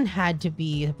the plan had to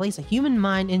be to place a human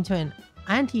mind into an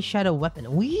anti-shadow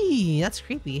weapon. Wee, that's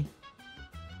creepy.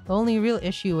 The only real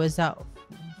issue was that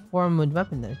form would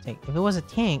weapon the tank. If it was a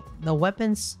tank, the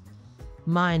weapon's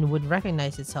mind would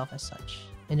recognize itself as such,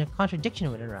 and a contradiction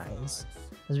would arise.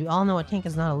 As we all know, a tank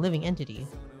is not a living entity.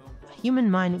 A human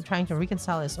mind trying to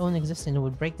reconcile its own existence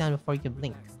would break down before you could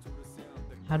blink.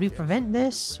 How do we prevent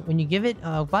this? When you give it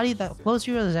a body that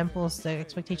closely resembles the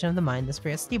expectation of the mind, the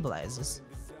spirit stabilizes.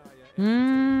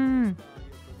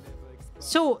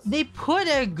 So they put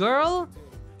a girl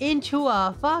into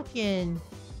a fucking.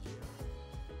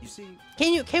 you see,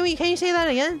 Can you say that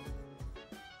again?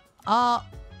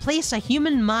 Place a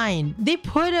human mind. They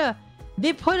put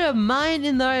a mind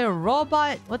in the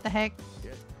robot. What the heck?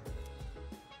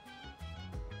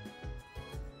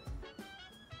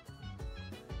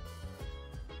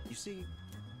 you see,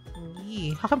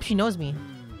 Yee, how come she knows me?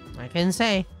 I couldn't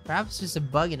say. Perhaps it's just a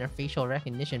bug in her facial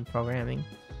recognition programming.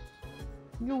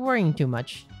 You're worrying too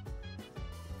much.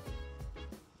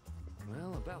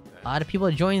 Well, about that. A lot of people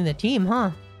joining the team,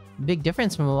 huh? Big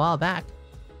difference from a while back.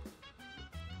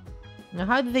 Now,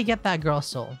 how did they get that girl's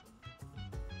soul?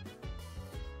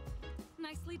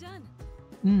 Nicely done.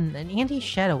 An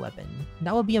anti-shadow weapon.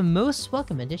 That would be a most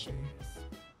welcome addition.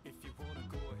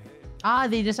 Ah,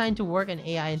 they designed to work an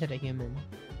AI into the human.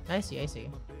 I see.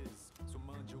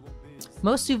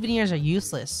 Most souvenirs are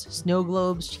useless. Snow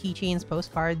globes, keychains,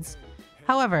 postcards.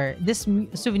 However, this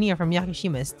souvenir from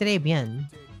Yakushima is très bien.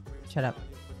 Shut up.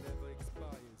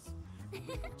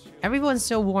 Everyone's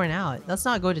so worn out. Let's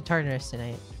not go to Tartarus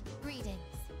tonight. Greetings.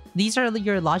 These are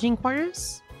your lodging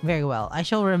quarters? Very well. I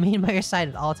shall remain by your side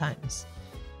at all times.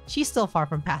 She's still far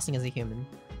from passing as a human.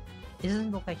 It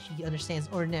doesn't look like she understands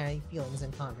ordinary feelings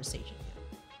in conversation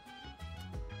yet.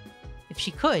 If she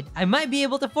could, I might be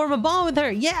able to form a bond with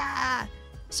her. Yeah!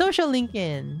 Social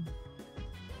Lincoln.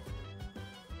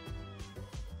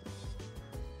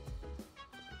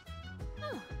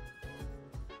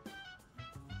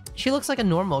 She looks like a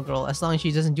normal girl as long as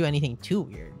she doesn't do anything too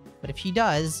weird. But if she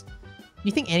does, do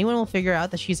you think anyone will figure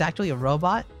out that she's actually a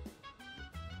robot?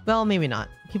 Well, maybe not.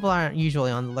 People aren't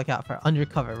usually on the lookout for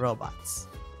undercover robots.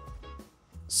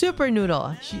 Super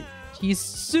Noodle. She's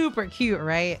super cute,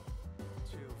 right?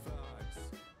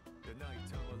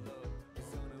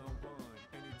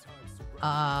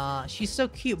 She's so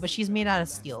cute, but she's made out of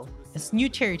steel. It's new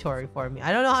territory for me.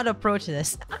 I don't know how to approach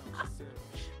this.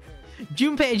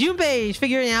 Junpei is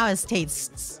figuring out his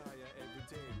tastes.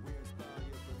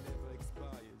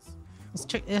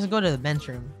 Let's go to the bench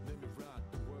room.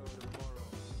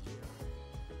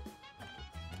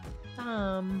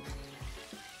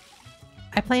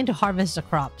 I plan to harvest the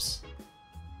crops.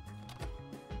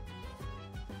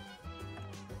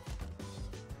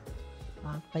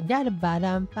 It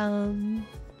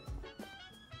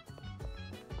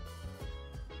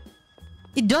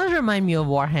does remind me of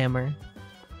Warhammer.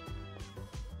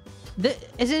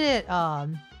 Isn't it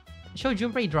show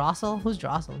Junpei Drossel? Who's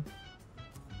Drossel?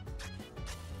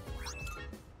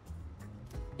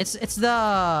 It's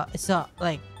the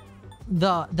like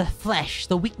the flesh,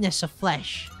 the weakness of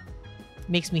flesh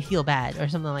makes me feel bad or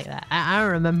something like that. I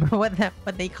don't remember what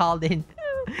they called it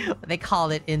what they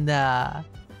called it in the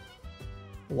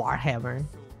Warhammer.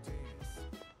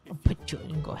 I'll put you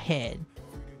in go ahead.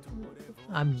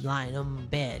 I'm lying on my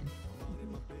bed.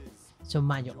 So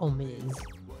mind your own business.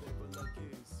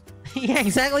 Yeah,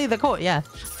 exactly the quote, yeah.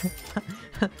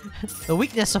 The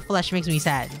weakness of flesh makes me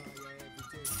sad.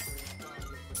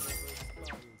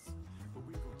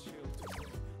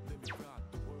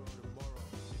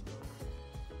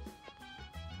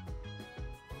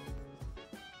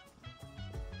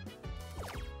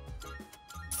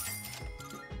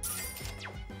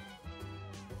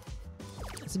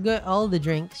 Let's get all the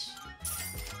drinks.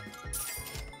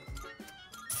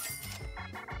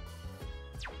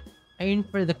 Iron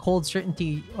for the cold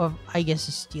certainty of, I guess,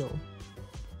 steel.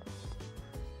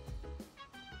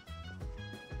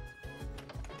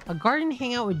 A garden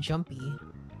hangout with Jumpy.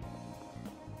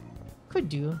 Could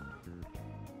do.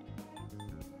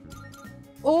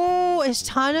 Oh, is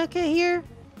Tanaka here?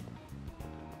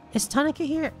 Is Tanaka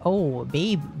here? Oh,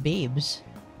 babes.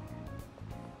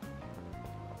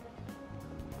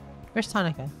 Where's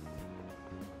Tanaka?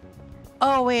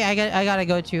 Oh wait, I gotta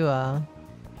go to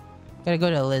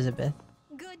Elizabeth.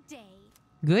 Good day.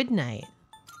 Good night.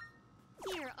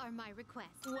 Here are my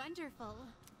requests. Wonderful.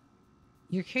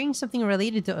 You're carrying something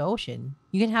related to the ocean.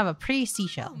 You can have a pretty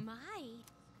seashell. Oh my.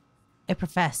 I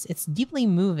profess, it's deeply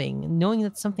moving, knowing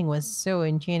that something was so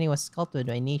enchanting was sculpted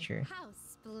by nature. How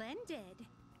splendid.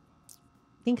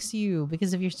 Thanks to you,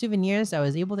 because of your souvenirs, I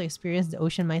was able to experience the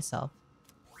ocean myself.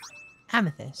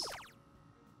 Amethyst.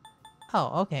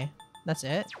 Oh, okay. That's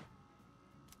it.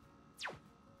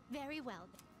 Very well.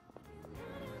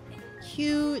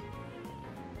 Cute.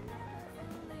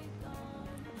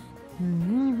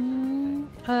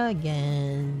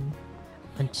 Again.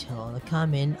 Until the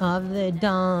coming of the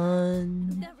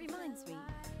dawn. That reminds me.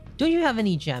 Don't you have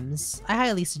any gems? I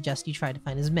highly suggest you try to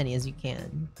find as many as you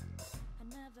can.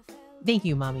 Thank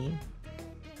you, Mommy.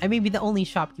 I may be the only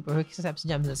shopkeeper who accepts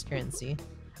gems as currency.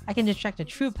 I can detect the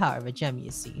true power of a gem,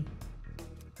 you see.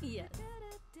 Yes.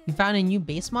 You found a new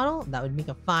base model? That would make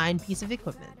a fine piece of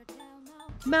equipment.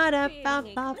 We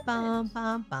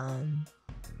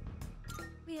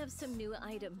have some new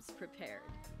items prepared.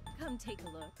 Come take a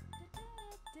look.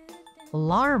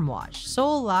 Alarm watch.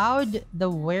 So loud, the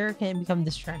wearer can become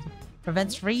distracted.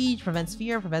 Prevents rage, prevents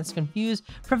fear, prevents confuse,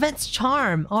 prevents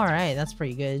charm. Alright, that's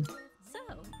pretty good. So,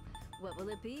 what will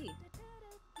it be?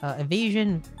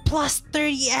 Evasion plus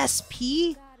 30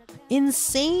 SP?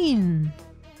 Insane!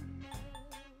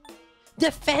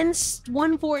 Defense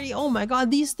 140. Oh my god,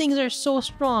 these things are so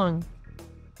strong.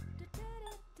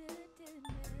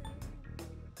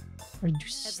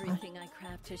 Everything I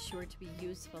craft is sure to be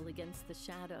useful against the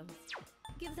shadows.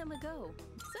 Give them a go.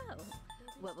 So,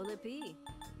 what will it be?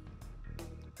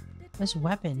 This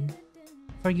weapon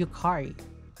for Yukari.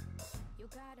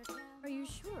 Are you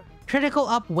sure? Critical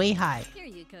up way high. Here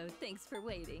you go. Thanks for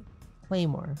waiting.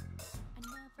 Claymore.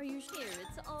 Are you sure?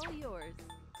 It's all yours.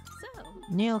 So,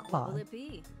 Nail what claw. will it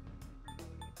be?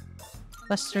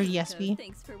 Plus 30 SP.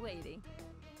 Thanks for waiting.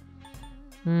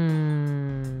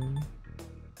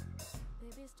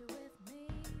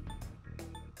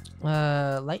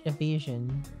 Light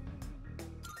evasion.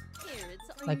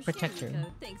 Like protector.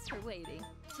 Thanks for waiting.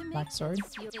 Black sword.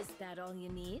 Is that all you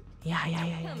need? Yeah.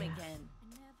 Come again.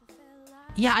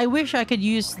 Yeah, I wish I could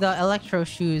use the electro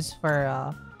shoes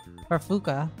for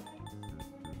Fuka.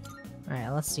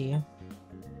 Alright, let's see.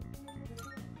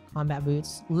 Combat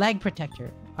boots. Leg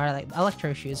protector. Or like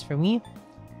electro shoes for me.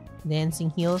 Dancing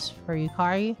heels for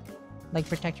Yukari. Leg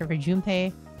protector for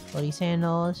Junpei. Bloody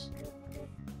sandals.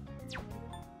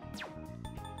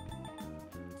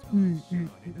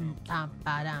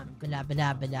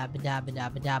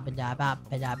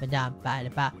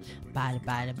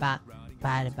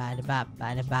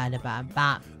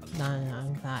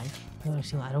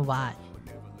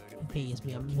 Pays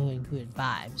me, I'm doing good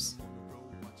vibes.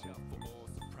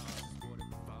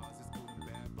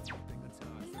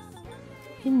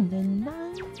 In the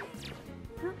night,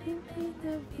 I can think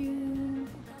of you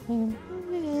and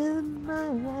in my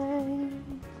life.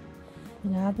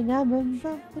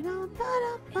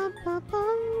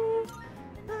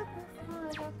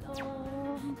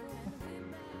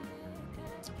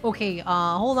 Okay,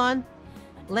 hold on.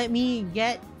 Let me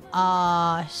get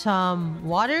some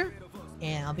water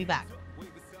and I'll be back.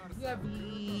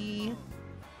 Yabby.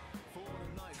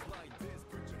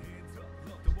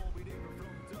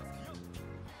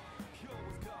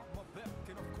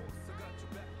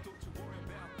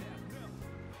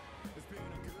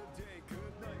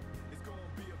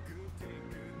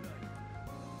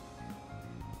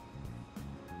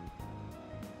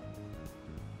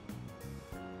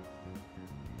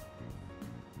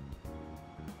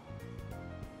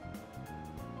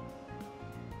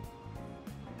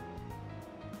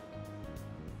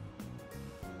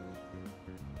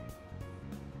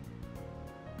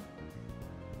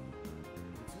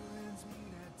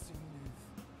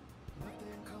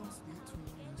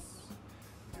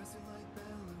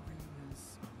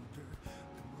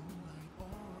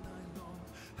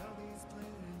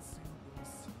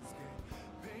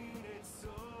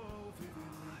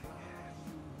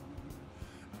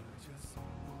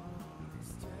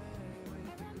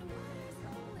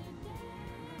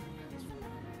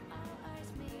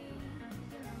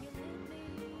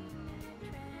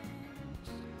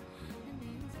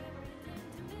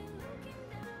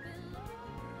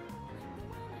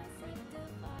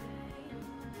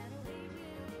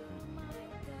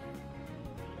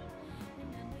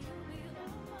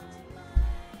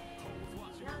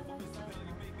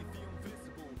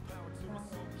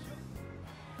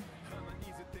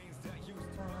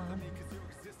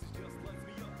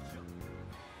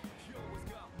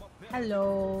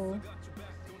 Hello.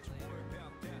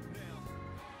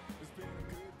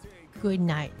 Good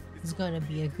night. It's gonna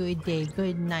be a good day.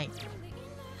 Good night.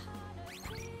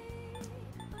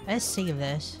 Let's save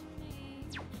this.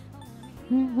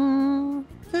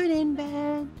 Good and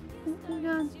bad.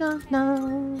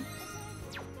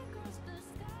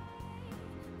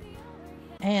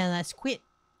 And let's quit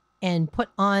and put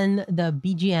on the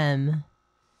BGM.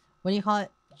 What do you call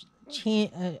it?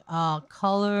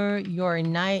 Color your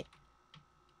night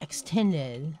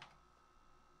extended.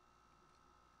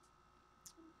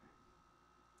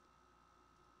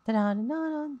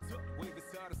 Ta-da-da-da-da.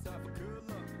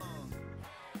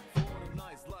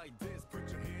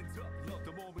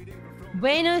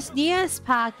 Buenos dias,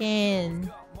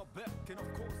 Pakin.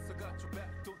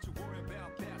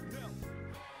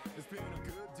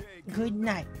 Good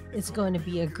night. It's going to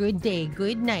be a good day.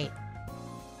 Good night.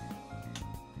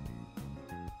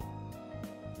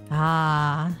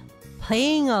 Ah,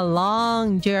 playing a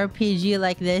long JRPG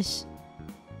like this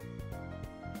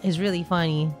is really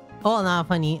funny. Oh, not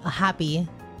funny. Happy.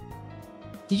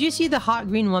 Did you see the hot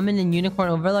green woman in Unicorn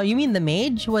Overlord? You mean the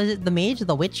mage? Was it the mage?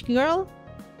 The witch girl?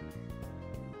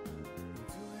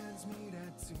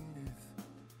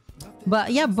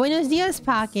 But yeah, buenos dias,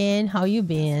 Pakin. How you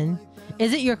been?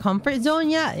 Is it your comfort zone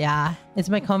yet? Yeah, it's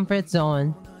my comfort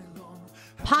zone.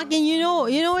 Pakin, you know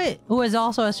it, who is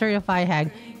also a certified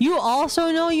hag. You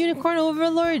also know Unicorn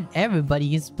Overlord?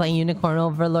 Everybody is playing Unicorn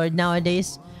Overlord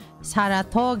nowadays.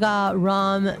 Saratoga,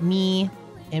 Rum, me,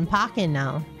 and Pakin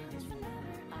now.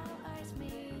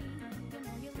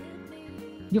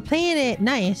 You're playing it.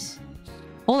 Nice.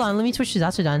 Hold on, let me switch to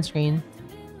Zatsudan screen.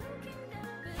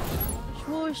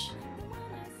 Swoosh.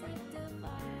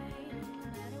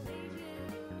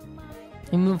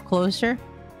 And move closer.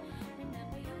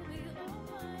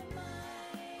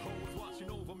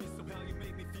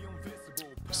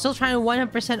 Still trying to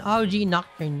 100% OG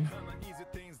Nocturne.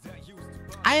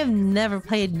 I have never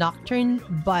played Nocturne,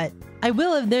 but I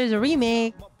will if there's a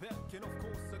remake.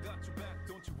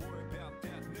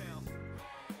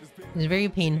 It's very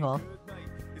painful.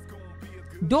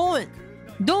 Don't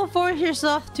force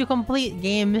yourself to complete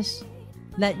games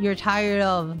that you're tired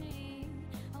of.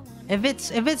 If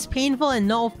it's painful and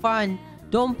no fun,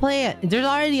 Don't play it. There's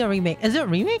already a remake. Is it a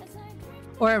remake?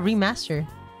 Or a remaster?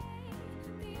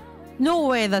 No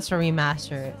way that's a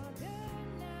remaster.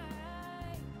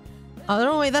 Oh,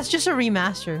 no way, that's just a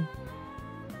remaster.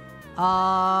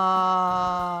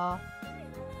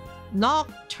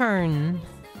 Nocturne.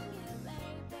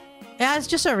 Yeah, it's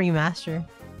just a remaster.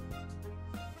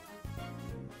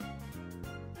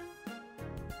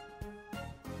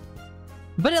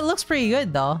 But it looks pretty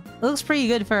good though. It looks pretty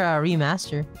good for a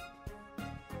remaster.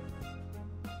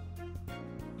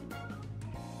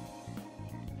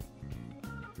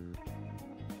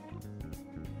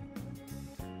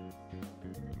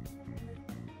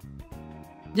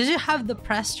 Does it have the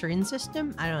press turn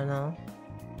system? I don't know.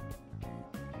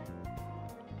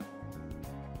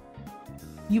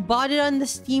 You bought it on the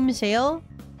Steam sale?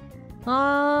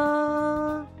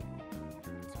 Oh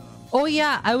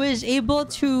yeah, I was able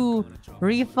to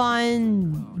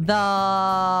refund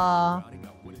the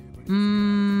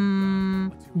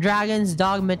Dragon's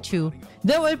Dogma 2.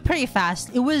 That was pretty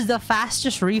fast. It was the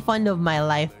fastest refund of my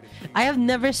life. I have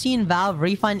never seen Valve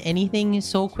refund anything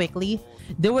so quickly.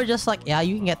 They were just like, yeah,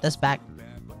 you can get this back.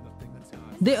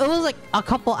 It was like a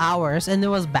couple hours and it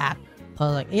was back. I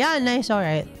was like, yeah, nice,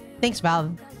 alright. Thanks,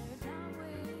 Valve.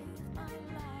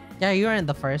 Yeah, you weren't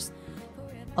the first.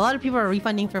 A lot of people are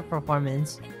refunding for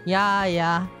performance.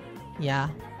 Yeah.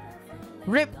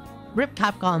 Rip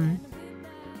Capcom.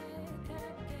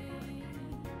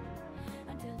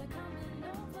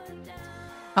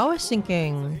 I was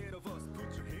thinking,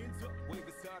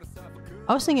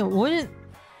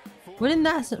 wouldn't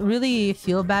that really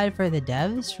feel bad for the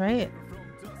devs, right?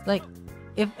 Like,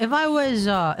 if I was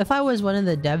one of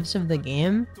the devs of the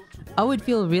game, I would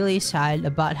feel really sad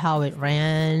about how it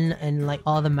ran and like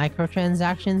all the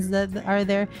microtransactions that are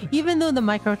there. Even though the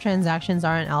microtransactions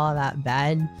aren't all that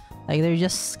bad, like they're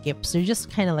just skips. They're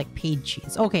just kind of like paid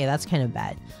cheats. Okay, that's kind of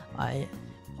bad.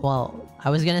 Well, I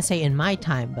was gonna say in my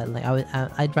time, but like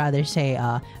I'd rather say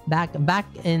back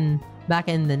in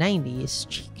the 90s,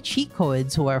 cheat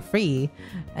codes were free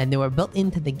and they were built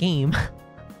into the game.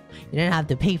 You didn't have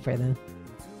to pay for them.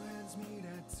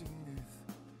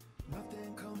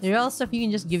 There are also stuff you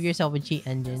can just give yourself a cheat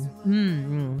engine.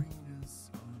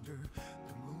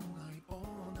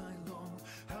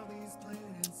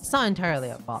 It's not entirely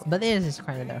their fault, but it is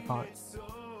kind of their fault.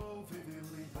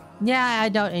 Yeah, I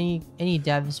doubt any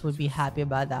devs would be happy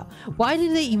about that. Why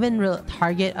did they even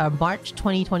target a March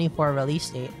 2024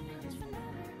 release date?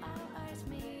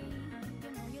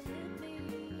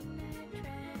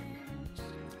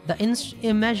 The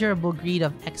immeasurable greed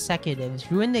of executives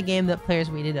ruined the game that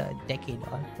players waited a decade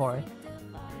for.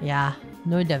 Yeah,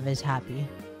 no dev is happy.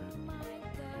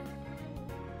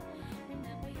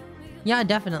 Yeah,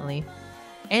 definitely.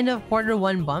 End of quarter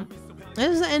one bump.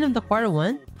 This is the end of the quarter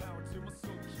one.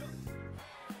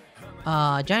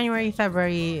 January,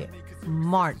 February,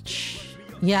 March.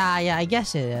 Yeah, I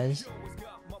guess it is.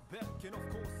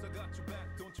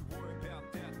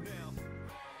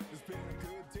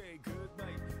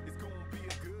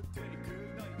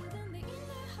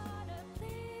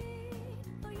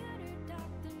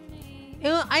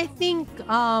 I think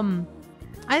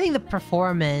the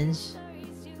performance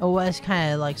was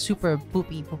kind of like super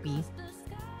poopy.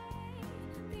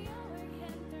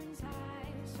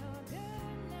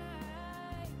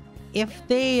 If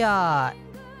they let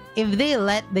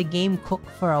the game cook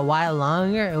for a while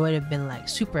longer, it would have been like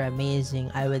super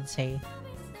amazing, I would say.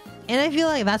 And I feel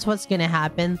like that's what's gonna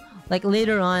happen. Like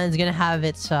later on, it's gonna have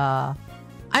its I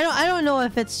don't know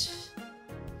if it's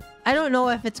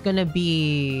gonna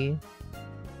be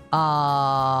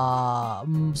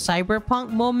cyberpunk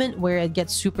moment where it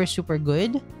gets super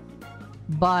good,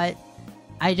 but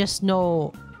I just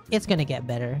know it's gonna get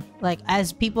better. Like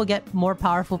as people get more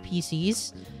powerful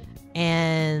PCs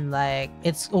and like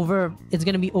it's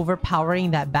gonna be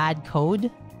overpowering that bad code.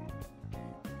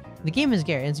 The game is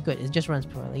scary, it's good, it just runs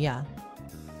poorly. Yeah,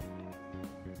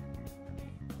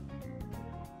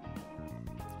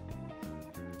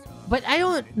 but I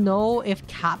don't know if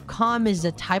Capcom is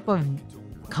the type of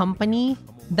company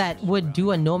that would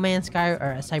do a No Man's Sky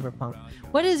or a Cyberpunk.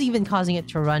 What is even causing it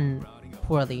to run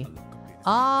poorly?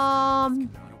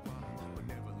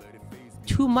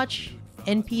 Too much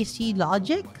NPC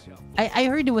logic? I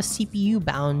heard it was CPU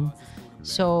bound.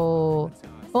 So,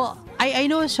 well, I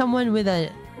know someone with a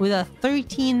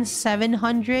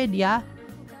 13700, yeah,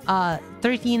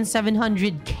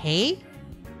 13700K,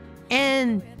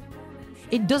 and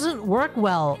it doesn't work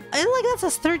well. And like that's a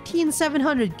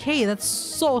 13700K. That's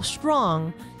so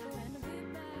strong.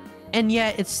 And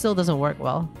yet it still doesn't work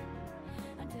well.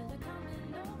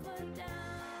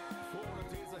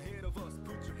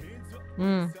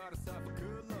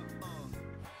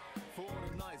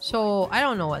 So I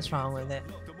don't know what's wrong with it.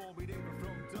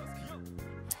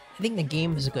 I think the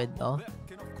game is good though.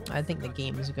 I think the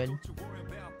game is good.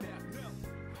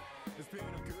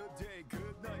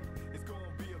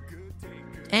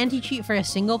 Anti-cheat for a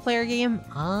single player game?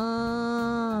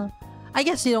 I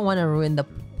guess you don't want to ruin the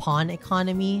pawn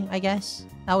economy, I guess.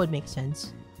 That would make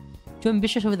sense. Too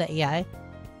ambitious with the AI?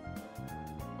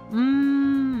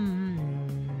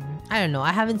 I don't know.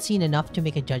 I haven't seen enough to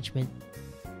make a judgment.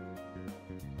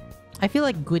 I feel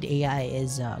like good AI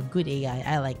is good AI.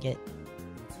 I like it.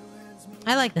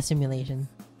 I like the simulation.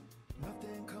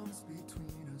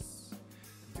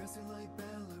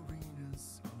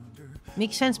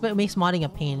 Makes sense, but it makes modding a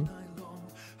pain.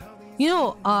 You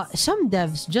know, some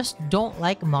devs just don't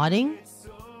like modding,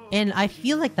 and I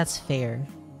feel like that's fair.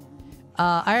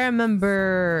 I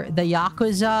remember the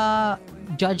Yakuza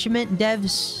Judgment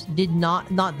devs did not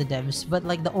the devs, but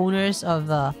like the owners of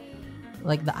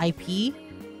like the IP,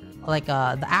 like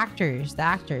the actors,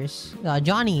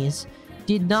 Johnny's,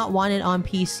 did not want it on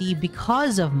PC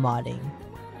because of modding.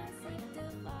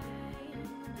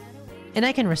 And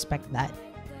I can respect that.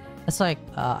 It's like,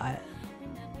 how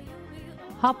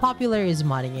popular is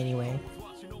modding anyway?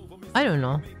 I don't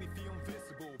know.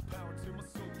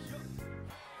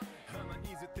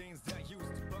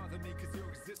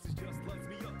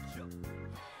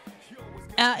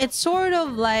 It's sort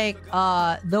of like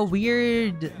the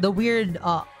weird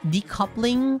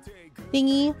decoupling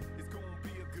thingy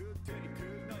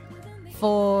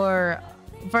for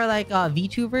like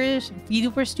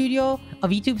VTuber studio, a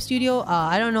VTube studio.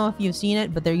 I don't know if you've seen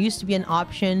it, but there used to be an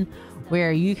option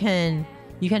where you can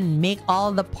make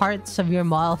all the parts of your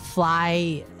model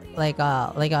fly like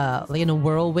in a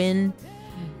whirlwind,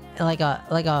 like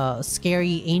a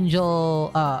scary angel,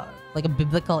 like a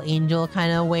biblical angel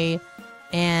kind of way.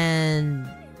 And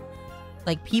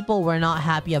like people were not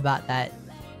happy about that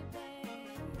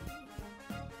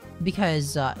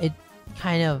because it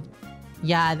kind of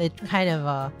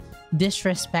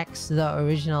disrespects the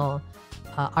original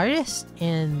artist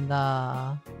and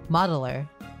the modeler.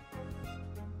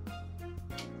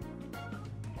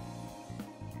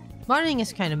 Modeling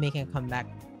is kind of making a comeback.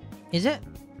 Is it?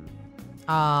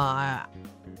 I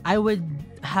would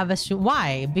have assumed.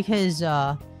 Why? Because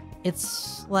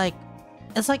it's like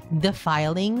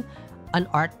defiling an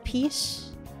art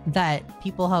piece that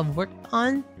people have worked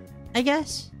on, I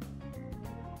guess.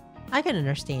 I can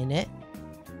understand it.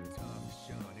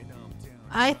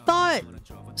 I thought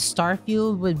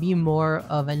Starfield would be more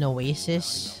of an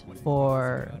oasis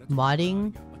for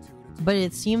modding, but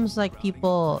it seems like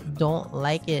people don't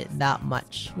like it that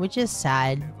much, which is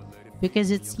sad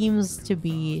because it seems to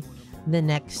be the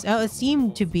next. Oh, it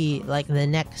seemed to be like the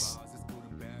next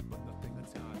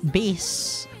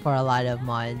base for a lot of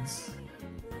mods.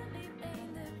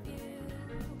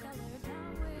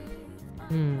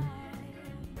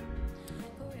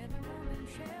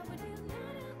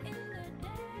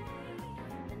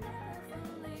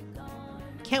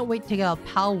 Can't wait to get a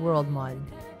Pal World mod.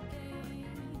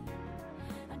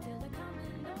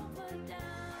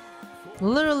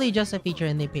 Literally just a feature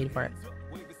and they paid for it.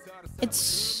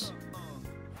 It's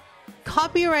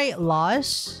copyright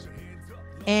laws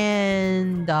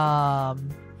and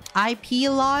IP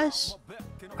laws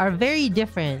are very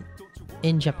different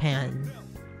in Japan.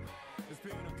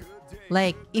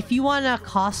 Like, if you want to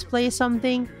cosplay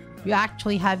something, you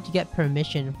actually have to get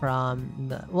permission from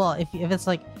the... Well, if it's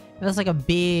like a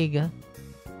big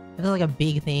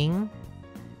thing,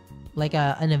 like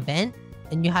an event,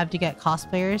 and you have to get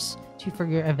cosplayers for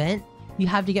your event, you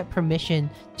have to get permission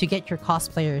to get your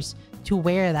cosplayers to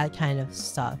wear that kind of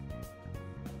stuff.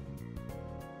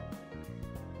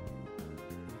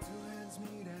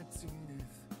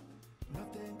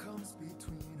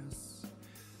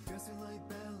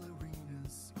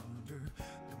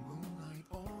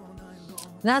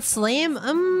 That's lame?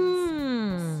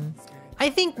 I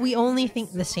think we only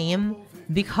think the same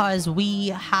because we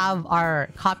have our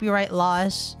copyright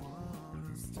laws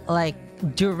like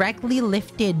directly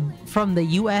lifted from the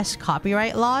US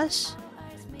copyright laws,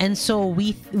 and so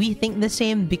we think the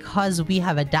same because we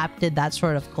have adapted that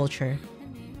sort of culture.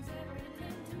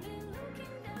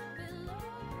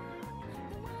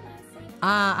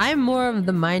 I'm more of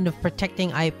the mind of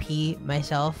protecting IP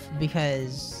myself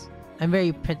because I'm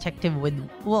very protective with...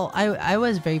 Well, I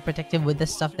was very protective with the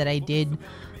stuff that I did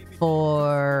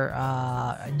for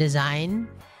design.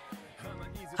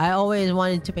 I always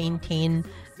wanted to maintain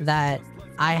that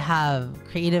I have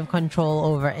creative control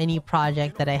over any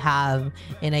project that I have,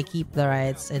 and I keep the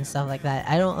rights and stuff like that.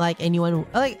 I don't like anyone...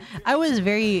 Like, it was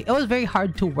very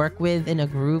hard to work with in a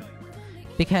group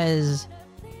because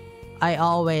I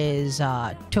always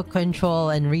took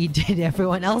control and redid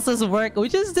everyone else's work,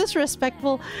 which is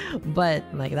disrespectful, but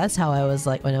like that's how I was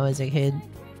like when I was a kid.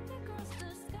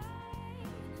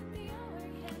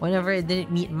 Whenever it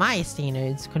didn't meet my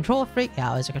standards, control freak.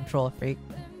 Yeah, I was a control freak.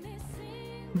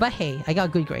 But hey, I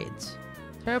got good grades.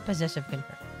 Thorough possessive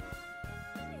confirmed.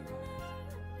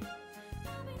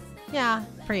 Yeah,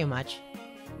 pretty much.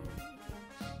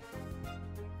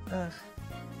 Ugh.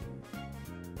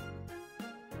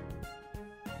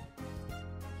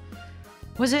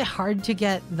 Was it hard to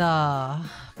get the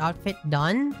outfit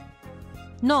done?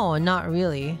 No, not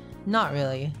really. Not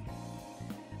really.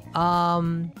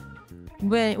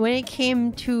 When it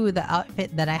came to the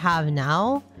outfit that I have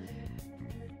now,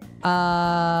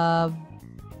 I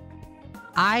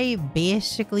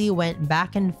basically went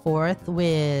back and forth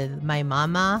with my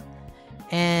mama,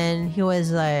 and he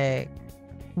was like,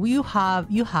 you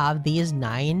have these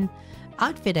 9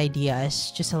 outfit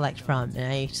ideas to select from, and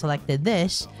I selected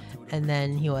this, and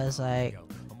then he was like,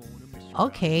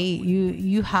 okay,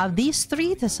 you have these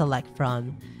 3 to select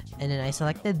from, and then I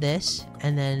selected this,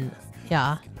 and then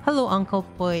yeah. Hello, Uncle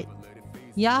Poit.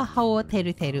 Yeah, how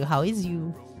Teru, how is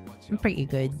you? I'm pretty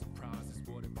good.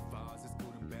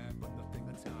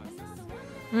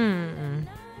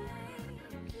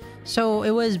 So it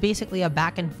was basically a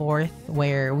back and forth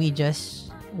where we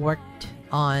just worked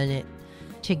on it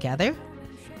together,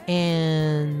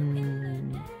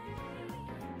 and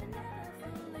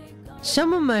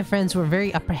some of my friends were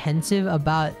very apprehensive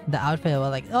about the outfit. They were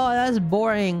like, oh, that's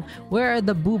boring. Where are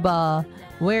the booba?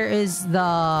 Where is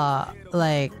the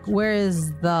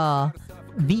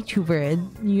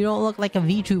Vtuber? You don't look like a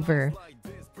Vtuber.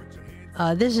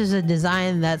 This is a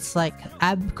design that's like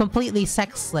completely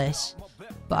sexless.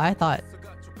 But I thought,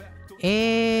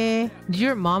 did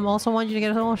your mom also want you to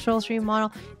get a social stream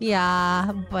model?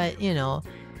 Yeah, but you know,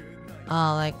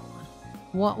 like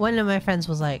one of my friends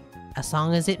was like, as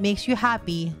long as it makes you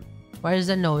happy. Where's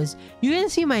the nose? You can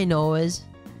see my nose.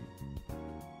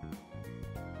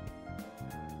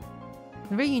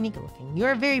 Very unique looking. You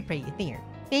are very pretty.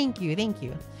 Thank you.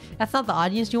 That's not the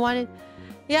audience you wanted?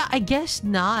 Yeah, I guess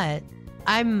not.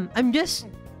 I'm just...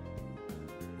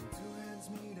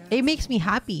 It makes me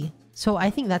happy. So I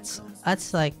think that's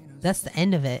the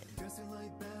end of it.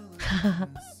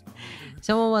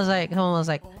 Someone was like,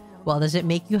 well, does it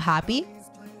make you happy?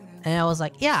 And I was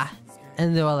like, yeah.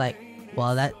 And they were like,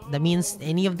 well, that means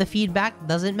any of the feedback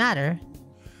doesn't matter.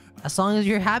 As long as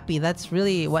you're happy, that's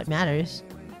really what matters.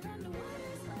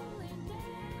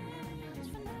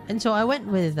 And so I went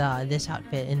with this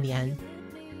outfit in the end.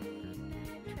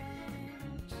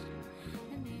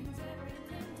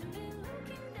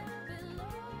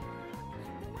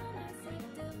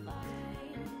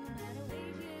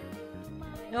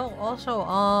 No, also,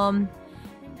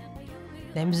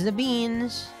 them's the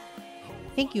beans.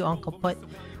 Thank you, Uncle Put.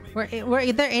 Were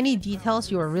there any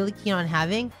details you were really keen on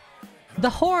having? The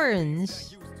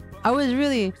horns. That was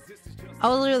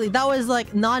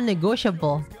like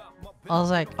non-negotiable. I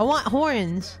was like, I want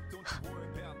horns.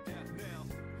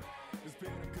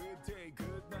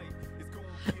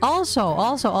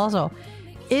 Also,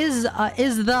 is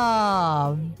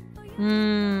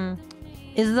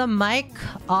the mic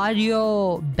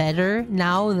audio better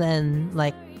now than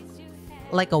like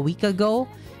a week ago?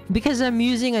 Because I'm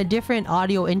using a different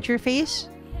audio interface,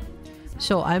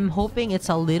 so I'm hoping it's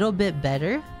a little bit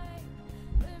better.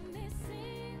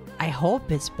 I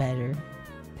hope it's better.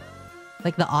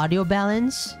 Like the audio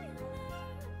balance.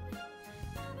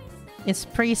 It's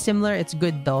pretty similar. It's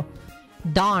good though.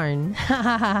 Darn.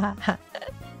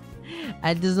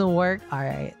 It doesn't work.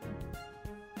 Alright.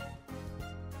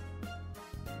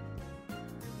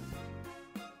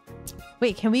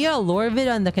 Wait, can we get a lore vid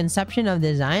on the conception of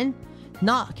design?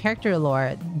 Not character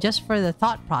lore, just for the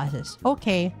thought process.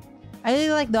 Okay. I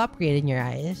really like the upgrade in your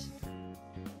eyes.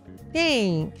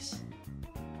 Thanks.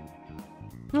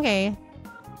 Okay.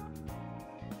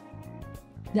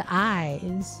 The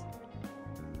eyes.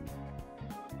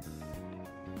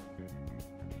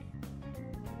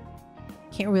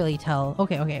 Can't really tell.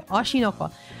 Okay.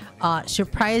 Oshinoko.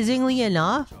 Surprisingly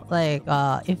enough, like,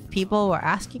 if people were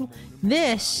asking,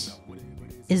 this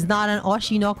is not an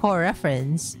Oshinoko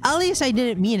reference. At least I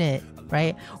didn't mean it,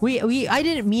 right? I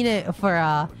didn't mean it to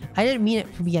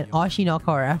be an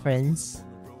Oshinoko reference.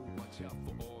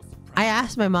 I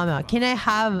asked my mama, can I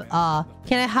have a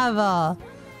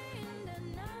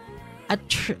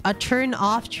turn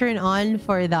off, turn on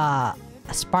for the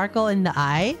sparkle in the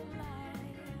eye?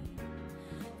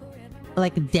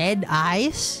 Like dead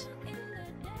eyes?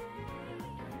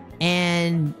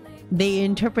 And they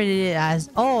interpreted it as,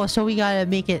 oh, so we gotta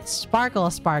make it sparkle.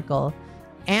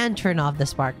 and turn off the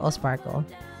sparkle.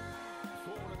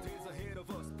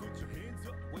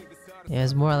 It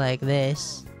was more like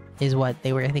this is what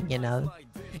they were thinking of.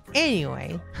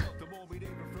 Anyway.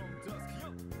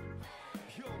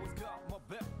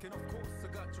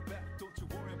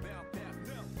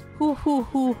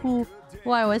 Who.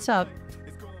 Why, what's up?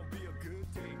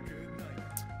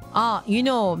 You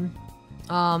know,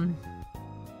 I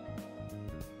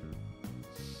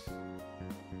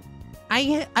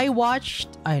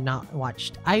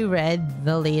read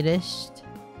the latest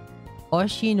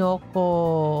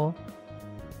Oshinoko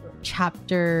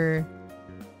chapter.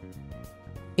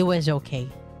 It was okay.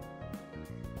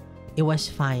 It was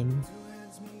fine.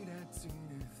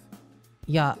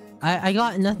 Yeah, I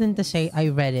got nothing to say. I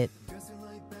read it.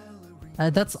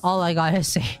 That's all I gotta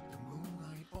say.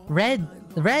 Read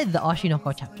the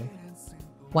Oshinoko chapter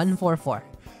 144.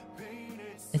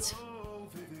 It's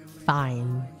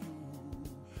fine.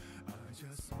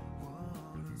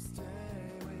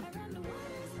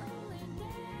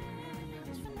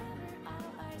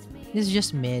 This is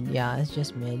just mid. Yeah, it's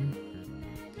just mid.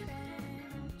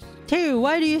 Teru,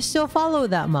 why do you still follow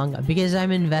that manga? Because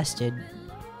I'm invested.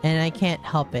 And I can't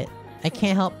help it. I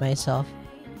can't help myself.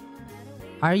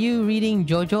 Are you reading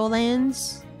JoJo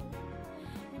Lands?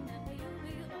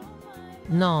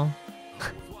 No.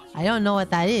 I don't know what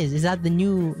that is. Is that the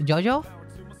new JoJo?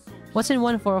 What's in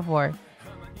 144?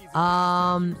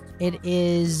 It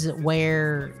is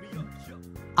where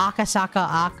Akasaka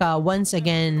Aka once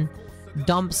again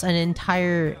dumps an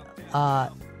entire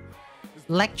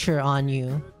lecture on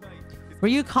you. Were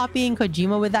you copying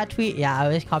Kojima with that tweet? Yeah, I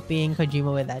was copying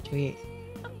Kojima with that tweet.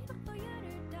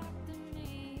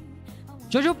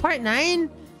 JoJo Part 9?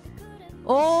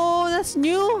 Oh, that's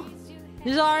new?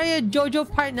 There's already a JoJo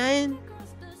Part 9?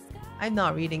 I'm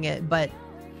not reading it, but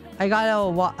I gotta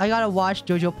watch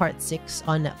JoJo Part 6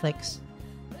 on Netflix.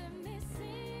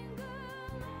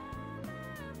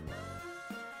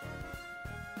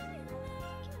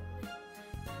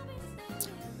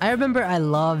 I remember I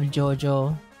loved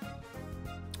JoJo.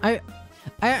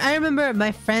 I remember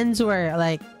my friends were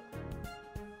like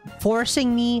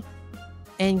forcing me,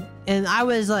 and I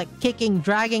was like kicking,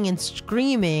 dragging, and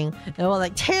screaming, and they were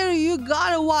like, "Taylor, you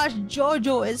gotta watch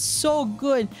JoJo. It's so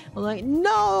good." I'm like,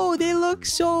 "No, they look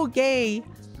so gay."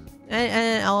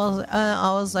 And I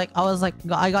was like,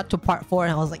 I got to part 4,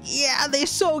 and I was like, "Yeah, they're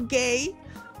so gay."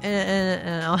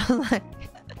 And I was like,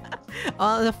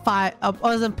 I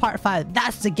was in part 5.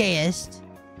 That's the gayest.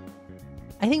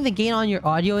 I think the gain on your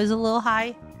audio is a little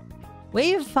high.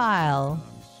 WaveFile.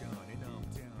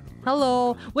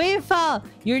 Hello, WaveFile.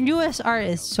 Your newest art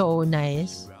is so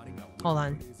nice. Hold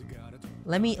on.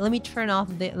 Let me turn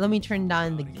down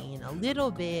the gain a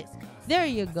little bit. There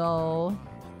you go.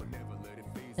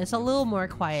 It's a little more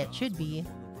quiet. Should be.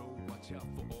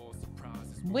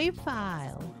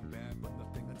 WaveFile.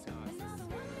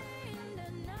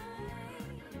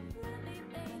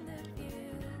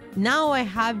 Now I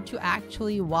have to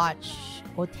actually watch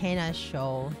Otena's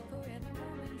show.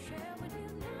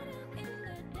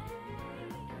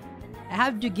 I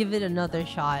have to give it another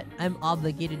shot. I'm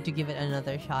obligated to give it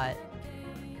another shot.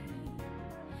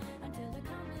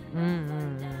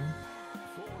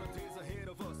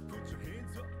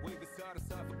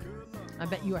 I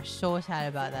bet you are so sad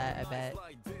about that. I bet.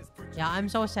 Yeah, I'm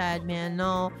so sad, man.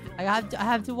 No, I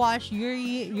have to watch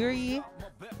Yuri.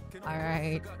 All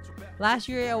right. Last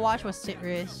Yuri I watched was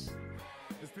Citrus.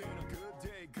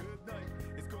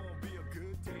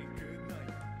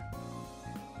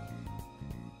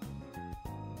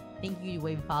 Thank you,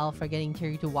 WaveFile, for getting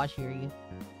Terry to watch Yuri.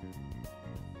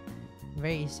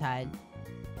 Very sad.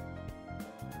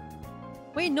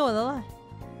 Wait, no,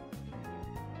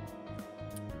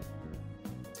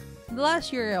 the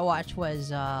last Yuri I watched was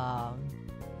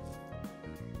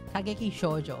Kageki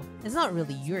Shoujo. It's not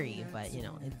really Yuri, but you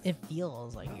know, it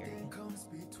feels like Yuri.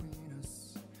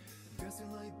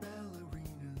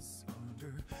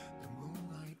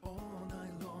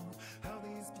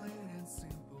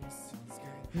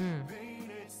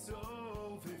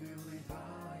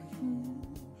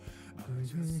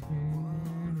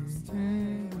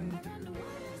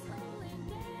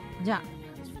 Yeah.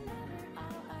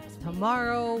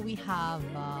 Tomorrow we have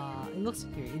it looks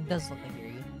like Yuri. It does look like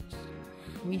Yuri.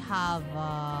 We have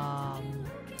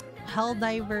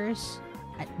Helldivers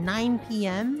at 9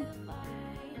 p.m.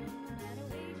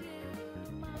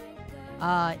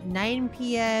 9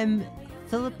 p.m.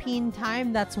 Philippine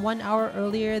time. That's 1 hour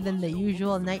earlier than the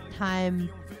usual nighttime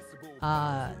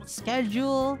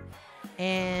schedule.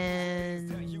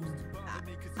 And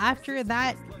after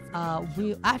that,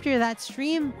 after that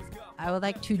stream, I would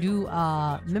like to do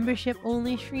a membership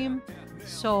only stream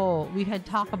so we could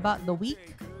talk about the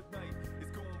week.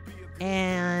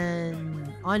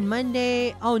 And on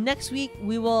Monday, next week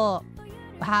we will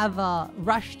have a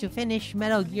rush to finish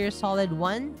Metal Gear Solid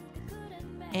 1.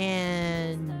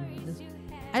 And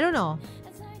I don't know.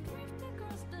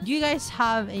 Do you guys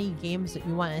have any games that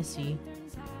you want to see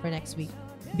for next week?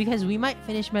 Because we might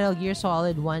finish Metal Gear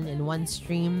Solid 1 in one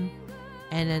stream,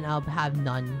 and then I'll have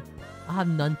none. I'll have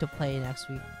none to play next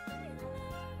week.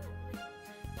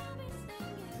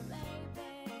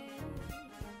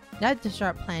 I have to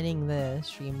start planning the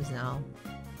streams now.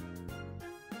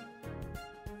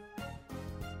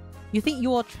 You think you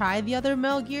will try the other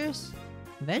Metal Gears?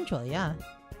 Eventually, yeah.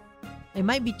 It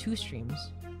might be 2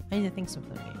 streams. I need to think of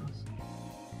the games.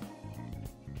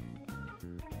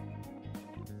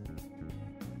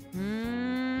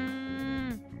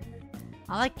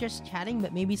 I like just chatting,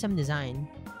 but maybe some design.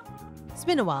 It's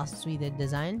been a while since we did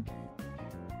design.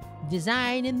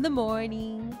 Design in the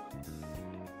morning.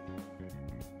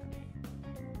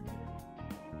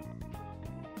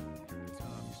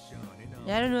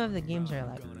 Yeah, I don't know if the games are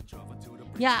like.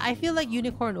 Yeah, I feel like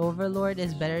Unicorn Overlord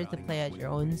is better to play at your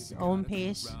own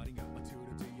pace,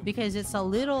 because it's a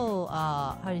little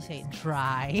how do you say,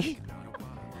 dry.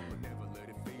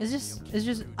 It's just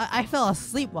I fell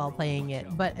asleep while playing it,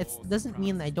 but it doesn't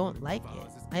mean I don't like it.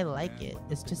 I like it.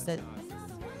 It's just that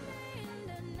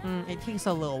it takes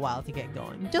a little while to get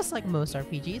going, just like most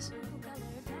RPGs.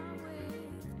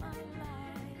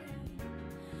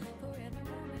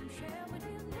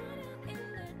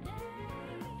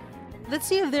 Let's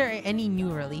see if there are any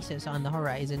new releases on the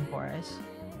horizon for us.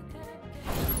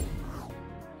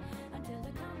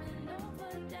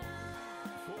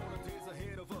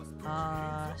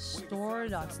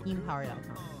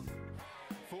 Store.steampower.com.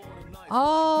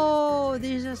 Oh,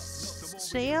 there's a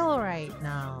sale right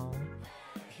now.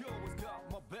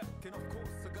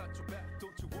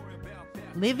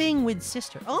 Living with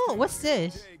Sister. Oh, what's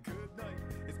this?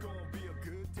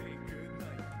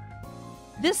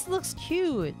 This looks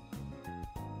cute.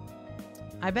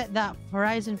 I bet that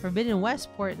Horizon Forbidden West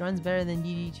port runs better than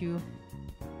DD2.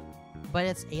 But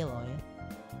it's Aloy.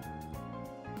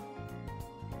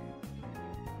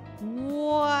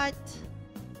 What?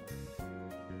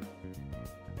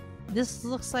 This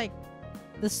looks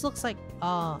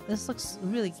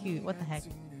really cute. What the heck?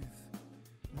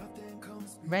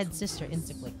 Red Sister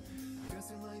Instaclick.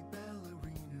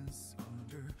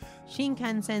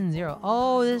 Shinkansen Zero.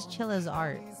 Oh, this is Chilla's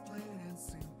art.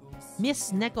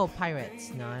 Miss Neko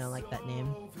Pirates. No, I don't like that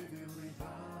name.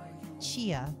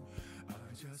 Chia.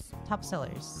 Top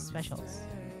sellers. Specials.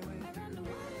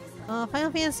 Final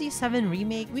Fantasy VII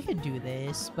Remake. We could do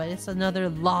this, but it's another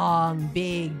long,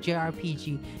 big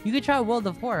JRPG. You could try World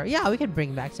of Horror. Yeah, we could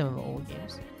bring back some of the old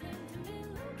games.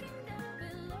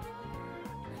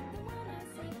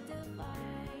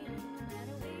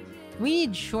 We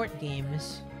need short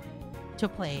games to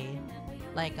play,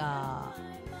 like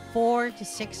 4 to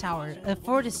 6 hours,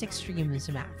 4 to 6 streams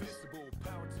max.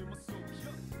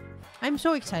 I'm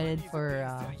so excited for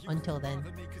Until Then.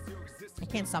 I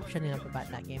can't stop shutting up about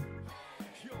that game.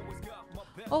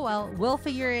 Oh well, we'll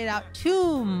figure it out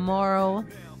tomorrow.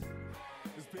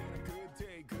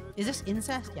 Is this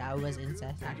incest? Yeah, it was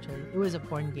incest actually. It was a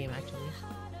porn game actually.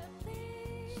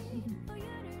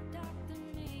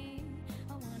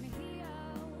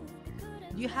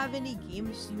 Do you have any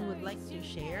games you would like to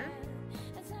share?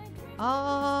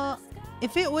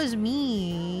 If it was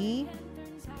me,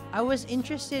 I was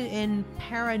interested in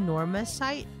Paranorma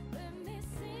Site.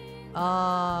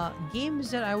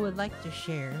 Games that I would like to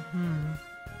share.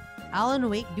 Alan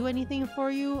Wake do anything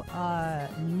for you? I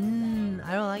don't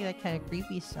like that kind of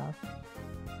creepy stuff.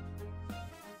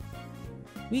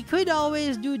 We could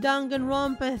always do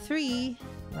Danganronpa 3,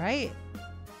 right?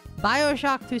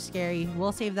 BioShock too scary.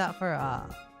 We'll save that for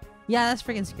yeah, that's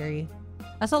freaking scary.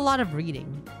 That's a lot of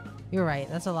reading. You're right,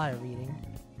 that's a lot of reading.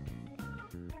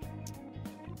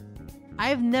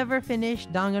 I've never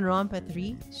finished Danganronpa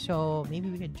 3, so maybe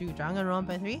we could do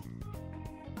Danganronpa 3.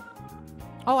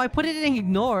 Oh, I put it in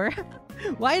ignore.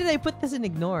 Why did I put this in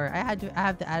ignore? I have to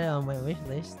add it on my wish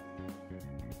list.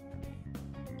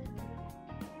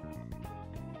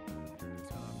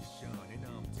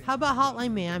 How about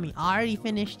Hotline Miami? I already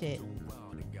finished it.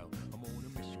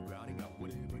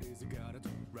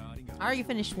 I already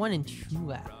finished 1 and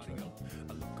 2 actually.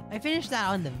 I finished that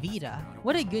on the Vita.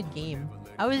 What a good game.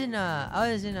 I was in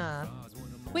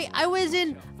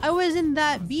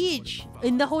that beach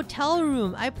in the hotel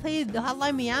room. I played the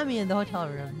Hotline Miami in the hotel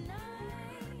room.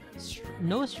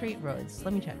 No straight roads.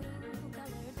 Let me check.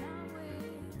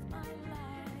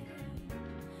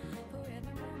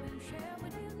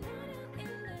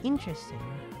 Interesting.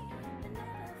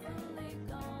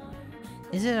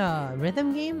 Is it a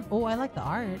rhythm game? Oh, I like the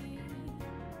art.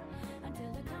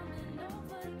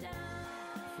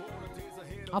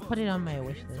 I'll put it on my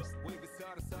wish list.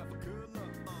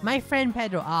 My friend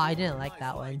Pedro. Ah, I didn't like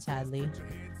that one, sadly.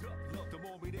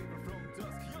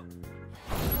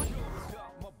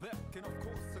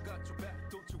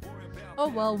 Oh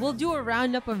well, we'll do a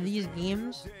roundup of these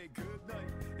games.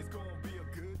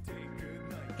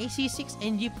 AC6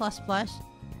 NG++.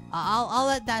 I'll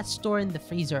let that store in the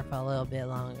freezer for a little bit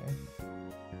longer.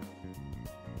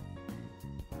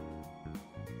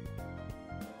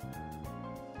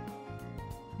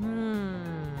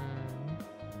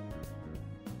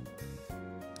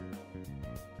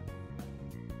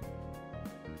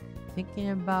 Thinking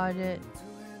about it.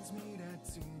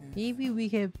 Maybe we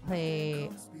could play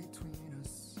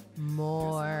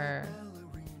more.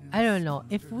 I don't know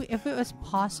if it was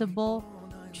possible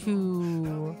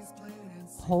to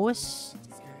host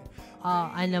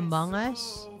an Among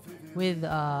Us with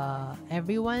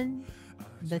everyone,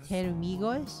 the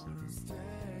Terumigos.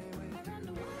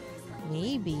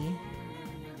 Maybe,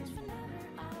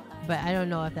 but I don't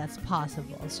know if that's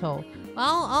possible. So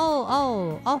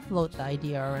I'll float the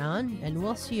idea around, and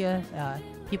we'll see if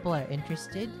people are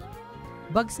interested.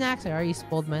 Bug Snacks, I already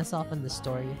spoiled myself in the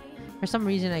story. For some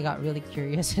reason, I got really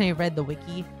curious and I read the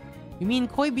wiki. You mean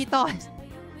Koi Bitos?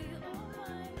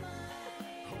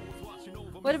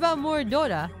 What about more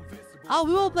Dota? Oh,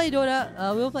 we will play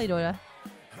Dota. We will play Dota.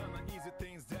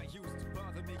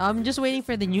 I'm just waiting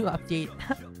for the new update.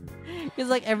 Because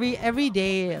like every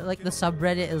day, like the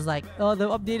subreddit is like, oh, the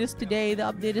update is today, the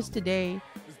update is today.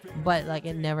 But like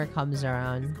it never comes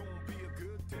around.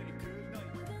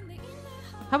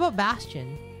 How about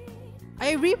Bastion?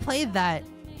 I replayed that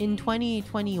in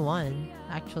 2021,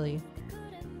 actually.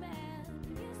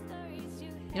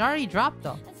 It already dropped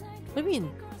though. What do you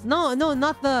mean? No,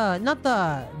 not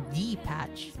the D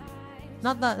patch.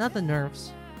 Not the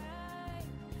nerfs.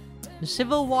 The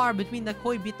civil war between the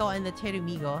Koibito and the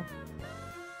Terumigo.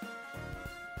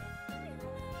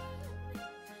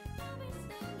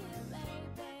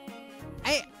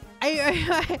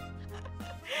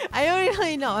 I don't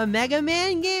really know. A Mega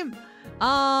Man game?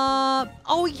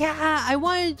 Oh yeah, I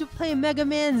wanted to play Mega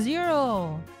Man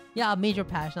 0. Yeah, a major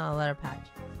patch, not a letter patch.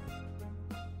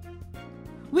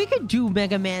 We could do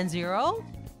Mega Man 0.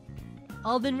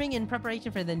 Elden Ring in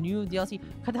preparation for the new DLC.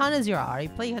 Katana Zero. I already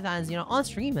played Katana Zero on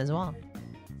stream as well.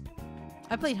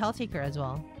 I played Helltaker as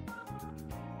well.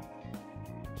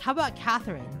 How about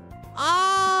Catherine?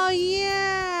 Oh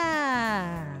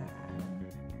yeah!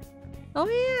 Oh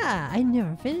yeah! I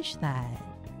never finished that.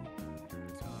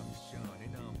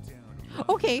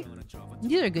 Okay,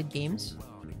 these are good games.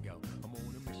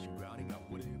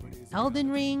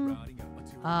 Elden Ring,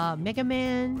 Mega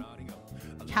Man,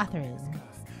 Catherine.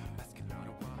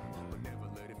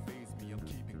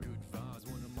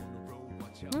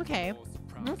 Okay.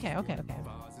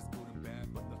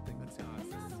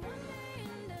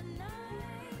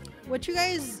 What you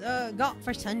guys got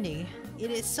for Sunday?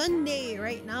 It is Sunday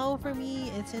right now for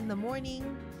me. It's in the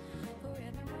morning.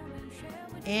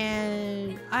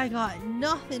 And I got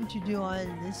nothing to do on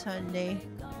this Sunday.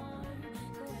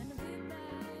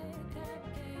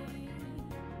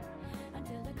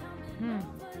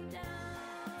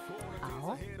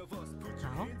 Ow.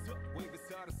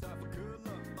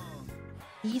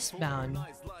 Eastbound.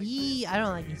 I don't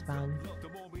like Eastbound.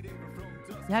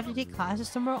 You have to take classes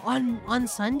tomorrow on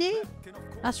Sunday?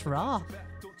 That's rough.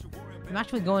 I'm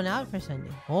actually going out for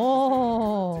Sunday.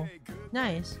 Oh,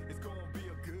 nice.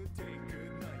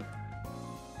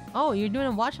 Oh, you're doing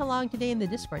a watch along today in the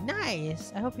Discord.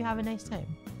 Nice. I hope you have a nice time.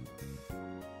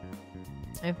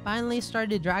 I finally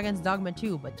started Dragon's Dogma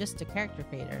 2, but just a character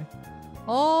creator.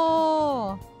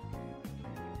 Oh!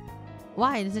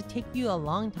 Why? Does it take you a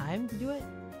long time to do it?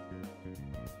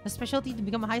 A specialty to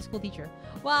become a high school teacher.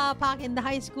 Wow, Pakin, the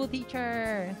high school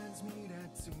teacher!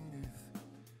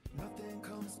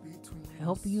 I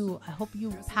hope you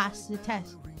pass the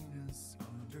test.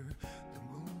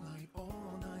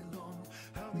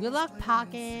 Good luck,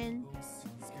 Pakin.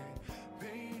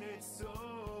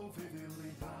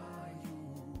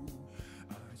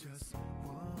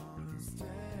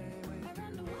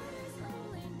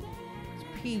 It's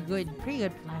pretty good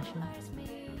profession.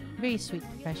 Very sweet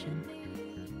profession.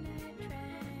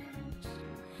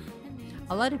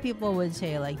 A lot of people would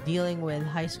say like dealing with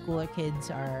high schooler kids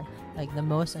are like the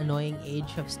most annoying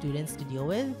age of students to deal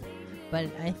with, but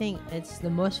I think it's the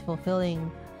most fulfilling.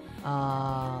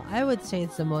 I would say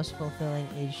it's the most fulfilling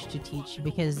age to teach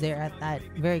because they're at that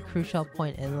very crucial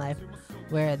point in life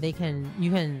where you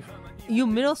can You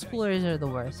middle schoolers are the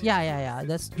worst. Yeah.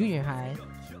 That's junior high.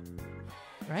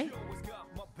 Right?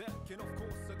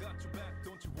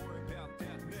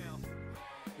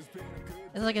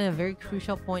 It's like in a very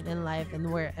crucial point in life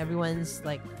and where everyone's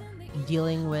like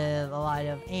dealing with a lot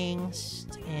of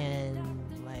angst and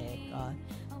like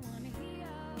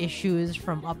issues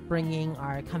from upbringing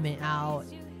are coming out.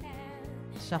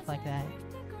 Stuff like that.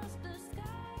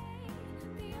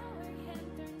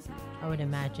 I would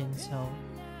imagine so.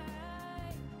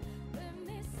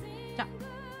 Yeah.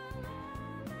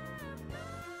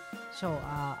 So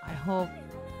I hope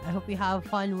you have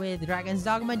fun with Dragon's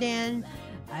Dogma, Dan.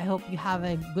 I hope you have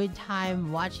a good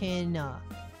time watching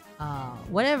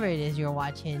whatever it is you're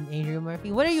watching, Adrian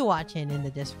Murphy. What are you watching in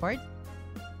the Discord?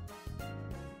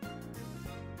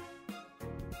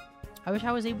 I wish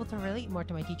I was able to relate more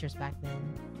to my teachers back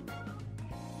then.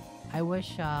 I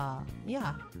wish I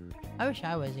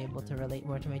was able to relate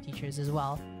more to my teachers as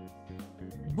well.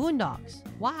 Boondocks.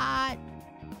 What?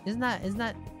 Isn't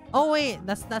that oh wait,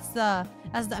 that's the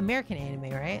American anime,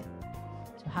 right?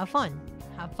 So have fun.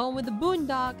 Have fun with the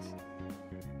Boondocks.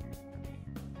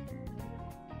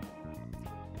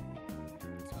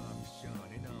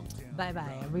 Bye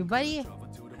bye everybody.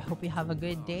 I hope you have a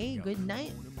good day, good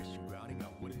night.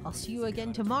 I'll see you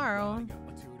again tomorrow.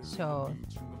 So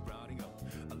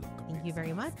thank you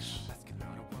very much.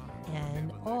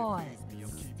 And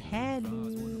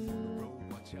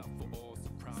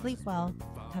sleep well.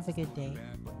 Have a good day.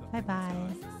 Bye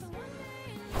bye.